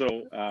 minutes. So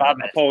 5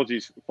 minutes.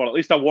 Apologies for at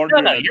least I warned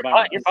you. No, you're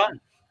fine. You're fine.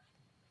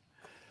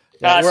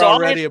 We're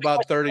already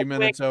about 30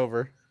 minutes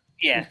over.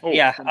 Yeah, Oh,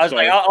 yeah. I'm I was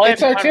sorry. like, I'll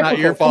It's our typical. Not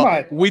your fault. Come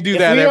on. We do If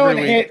that we every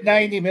don't week. hit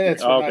 90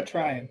 minutes, we're not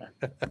trying.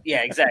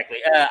 Yeah, exactly.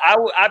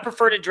 I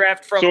prefer to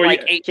draft from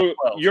 8 to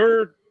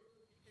 12.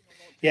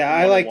 Yeah,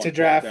 I like to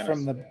draft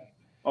from the.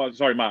 Oh,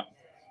 sorry, Matt.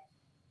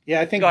 Yeah,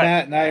 I think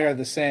Matt and I are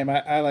the same.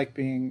 I like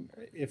being,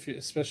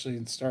 especially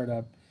in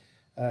startup,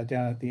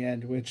 down at the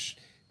end, which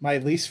my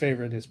least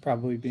favorite is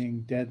probably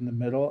being dead in the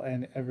middle.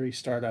 And every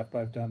startup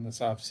I've done this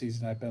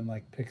offseason, I've been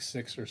like pick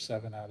 6 or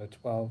 7 out of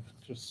 12.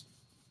 Just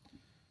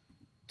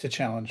to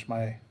challenge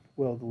my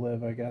will to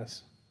live, I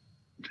guess.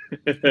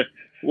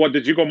 What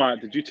did you go,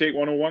 Matt? Did you take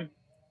 101?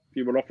 If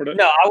you were offered it?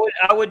 No,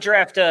 I would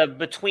draft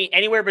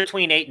anywhere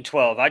between 8 and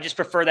 12. I just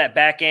prefer that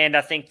back end.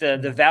 I think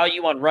the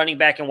value on running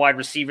back and wide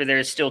receiver there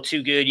is still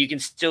too good. You can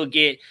still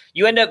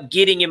you end up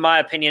getting, in my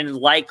opinion,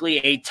 likely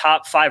a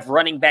top 5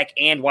 running back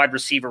and wide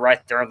receiver right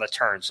there on the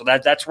turn. So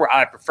that's where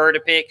I prefer to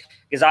pick,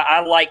 because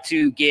I like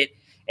to get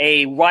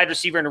a wide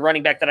receiver and a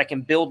running back that I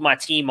can build my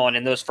team on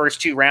in those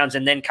first 2 rounds,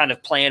 and then kind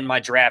of plan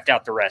my draft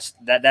out the rest.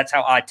 That's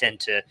how I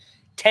tend to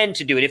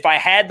do it. If I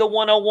had the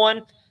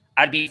 101,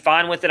 I'd be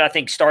fine with it. I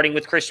think starting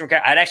with Christian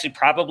McCaffrey, I'd actually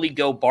probably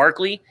go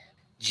Barkley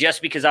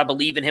just because I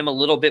believe in him a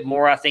little bit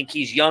more. I think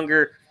he's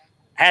younger,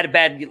 had a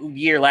bad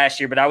year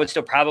last year, but I would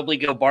still probably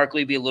go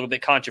Barkley, be a little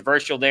bit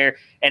controversial there.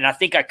 And I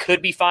think I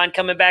could be fine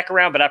coming back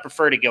around, but I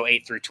prefer to go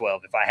 8 through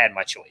 12 if I had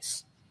my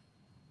choice.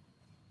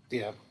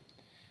 Yeah.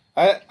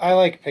 I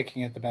like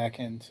picking at the back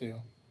end too,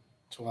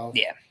 12.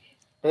 Yeah.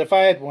 But if I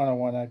had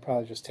 101, I'd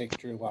probably just take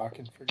Drew Lock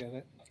and forget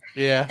it.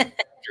 Yeah.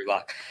 Drew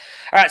Lock.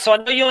 All right, so I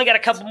know you only got a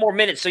couple more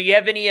minutes. So you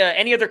have any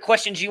other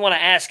questions you want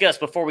to ask us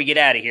before we get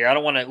out of here? We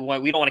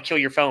don't want to kill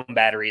your phone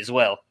battery as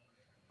well.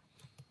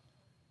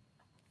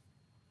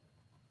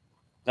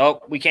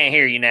 Nope, we can't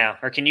hear you now.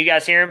 Or can you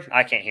guys hear him?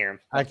 I can't hear him.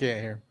 I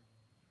can't hear him.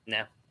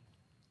 No.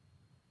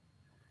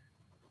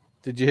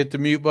 Did you hit the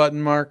mute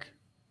button, Mark?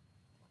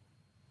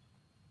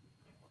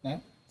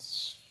 No.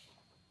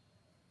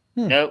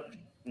 Nope.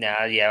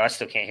 No, yeah, I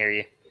still can't hear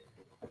you.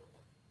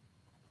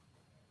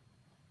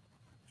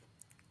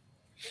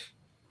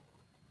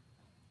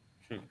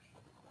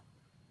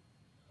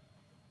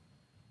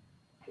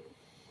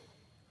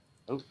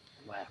 Oh,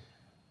 wow.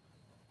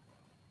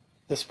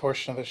 This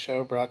portion of the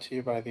show brought to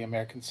you by the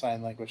American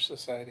Sign Language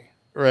Society.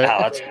 Right. Oh,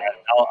 that's right.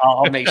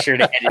 I'll make sure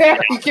to edit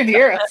it. You can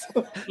hear us.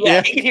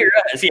 Yeah, he can hear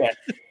us, yeah.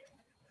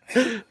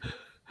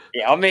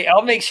 Yeah,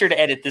 I'll make sure to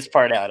edit this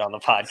part out on the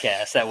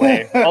podcast. That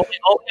way,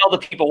 all the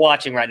people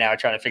watching right now are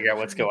trying to figure out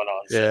what's going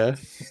on. So. Yeah,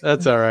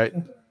 that's all right.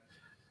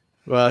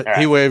 Well, right.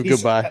 He waved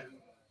goodbye.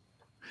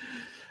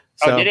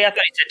 So, did he? I thought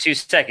he said 2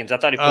 seconds. I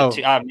thought he put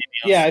 2.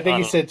 Yeah, I think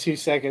he said 2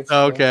 seconds.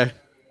 Oh, okay.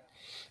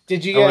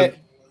 Did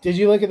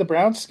you look at the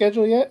Browns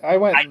schedule yet? I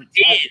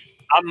did.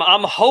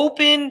 I'm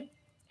hoping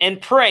and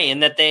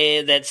praying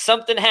that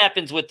something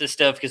happens with this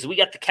stuff, because we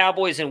got the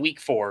Cowboys in week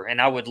 4,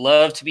 and I would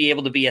love to be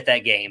able to be at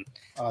that game.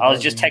 I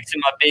was just texting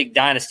my big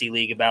dynasty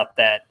league about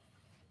that,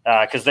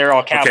 because they're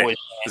all Cowboys. Okay.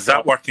 Is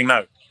that working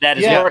now? That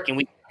is working.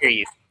 We can hear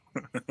you.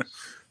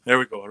 There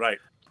we go. Right.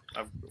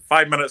 I've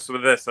 5 minutes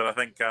with this, and I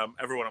think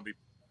everyone will be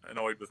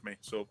annoyed with me.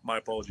 So my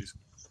apologies.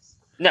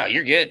 No,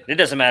 you're good. It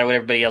doesn't matter what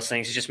everybody else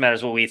thinks. It just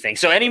matters what we think.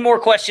 So any more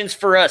questions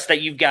for us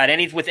that you've got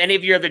with any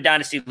of your other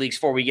dynasty leagues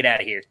before we get out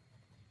of here?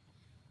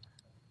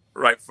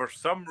 Right. For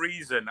some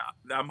reason,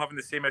 I'm having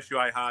the same issue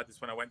I had as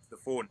when I went to the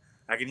phone.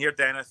 I can hear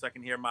Dennis, I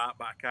can hear Matt,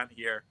 but I can't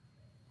hear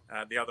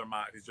the other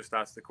Matt who's just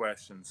asked the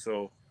question.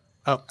 So,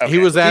 okay. He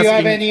was asking. Do you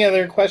have any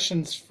other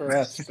questions for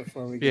us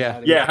before we get out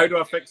of here? Yeah. How do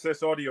I fix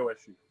this audio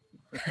issue?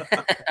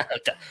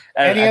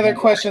 Any other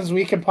questions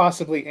we can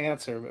possibly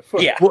answer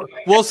before? Yeah.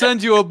 We'll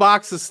send you a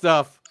box of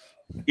stuff.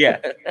 Yeah.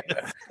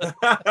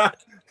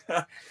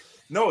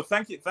 No,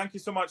 thank you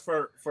so much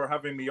for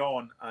having me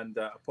on, and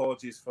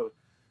apologies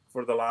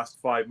for the last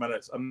 5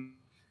 minutes. I'm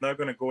now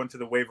going to go into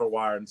the waiver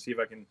wire and see if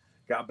I can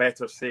get a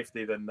better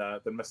safety than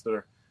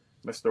Mr.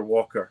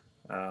 Walker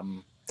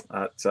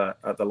at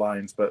the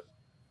Lions. But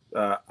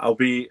I'll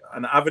be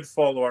an avid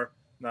follower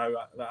now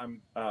that I'm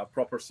a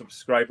proper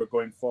subscriber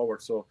going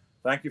forward. So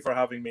thank you for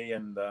having me,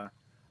 and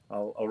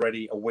I'll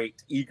already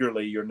await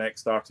eagerly your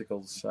next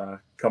articles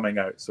coming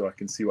out so I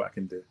can see what I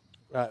can do.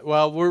 Right.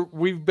 Well,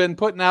 we've been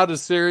putting out a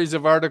series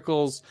of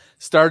articles,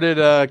 started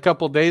a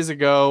couple days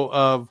ago,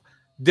 of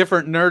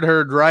different Nerd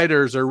Herd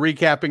writers are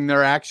recapping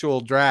their actual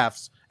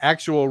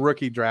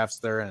rookie drafts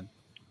they're in.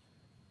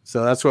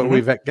 So that's what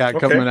we've got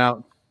coming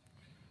out.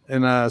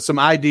 And some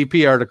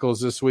IDP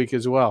articles this week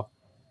as well.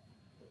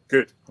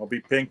 Good. I'll be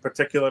paying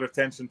particular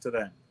attention to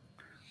them.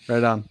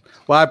 Right on.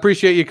 Well, I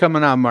appreciate you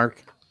coming on,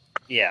 Mark.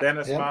 Yeah.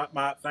 Dennis,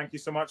 Matt, thank you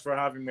so much for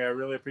having me. I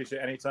really appreciate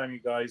it. Anytime you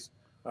guys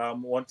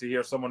want to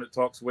hear someone that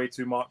talks way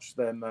too much,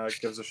 then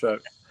give us a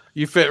shout.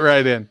 You fit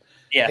right in.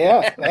 Yeah.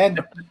 Yeah,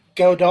 and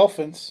go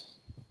Dolphins.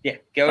 Yeah,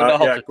 go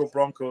Dolphins. Yeah, go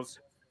Broncos.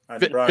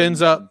 And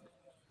Fins up.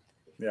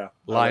 Yeah.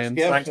 Lions.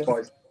 Thanks,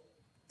 boys.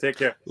 Take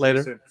care.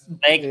 Later.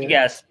 Thank you,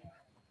 guys.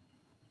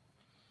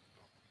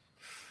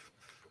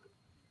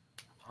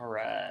 All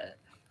right.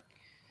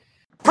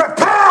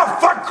 Prepare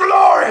for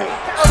glory!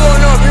 I don't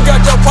know if you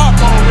got your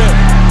popcorn ready.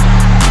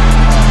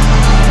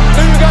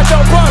 Do you got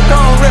your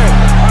popcorn ready?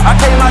 I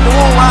came out the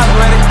womb, I was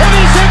ready. And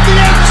he's hit the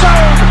end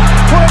zone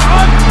for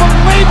an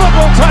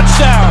unbelievable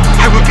touchdown.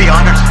 I would be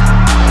honored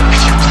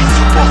if you played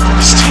football for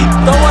this team.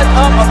 Throw it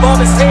up above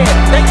his head.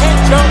 They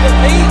can't jump at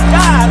me.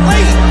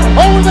 Golly.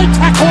 Oh, they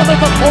tackle him at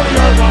the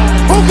 40-yard line.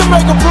 Who can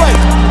make a play?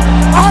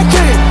 I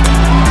can.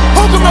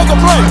 Who can make a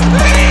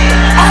play?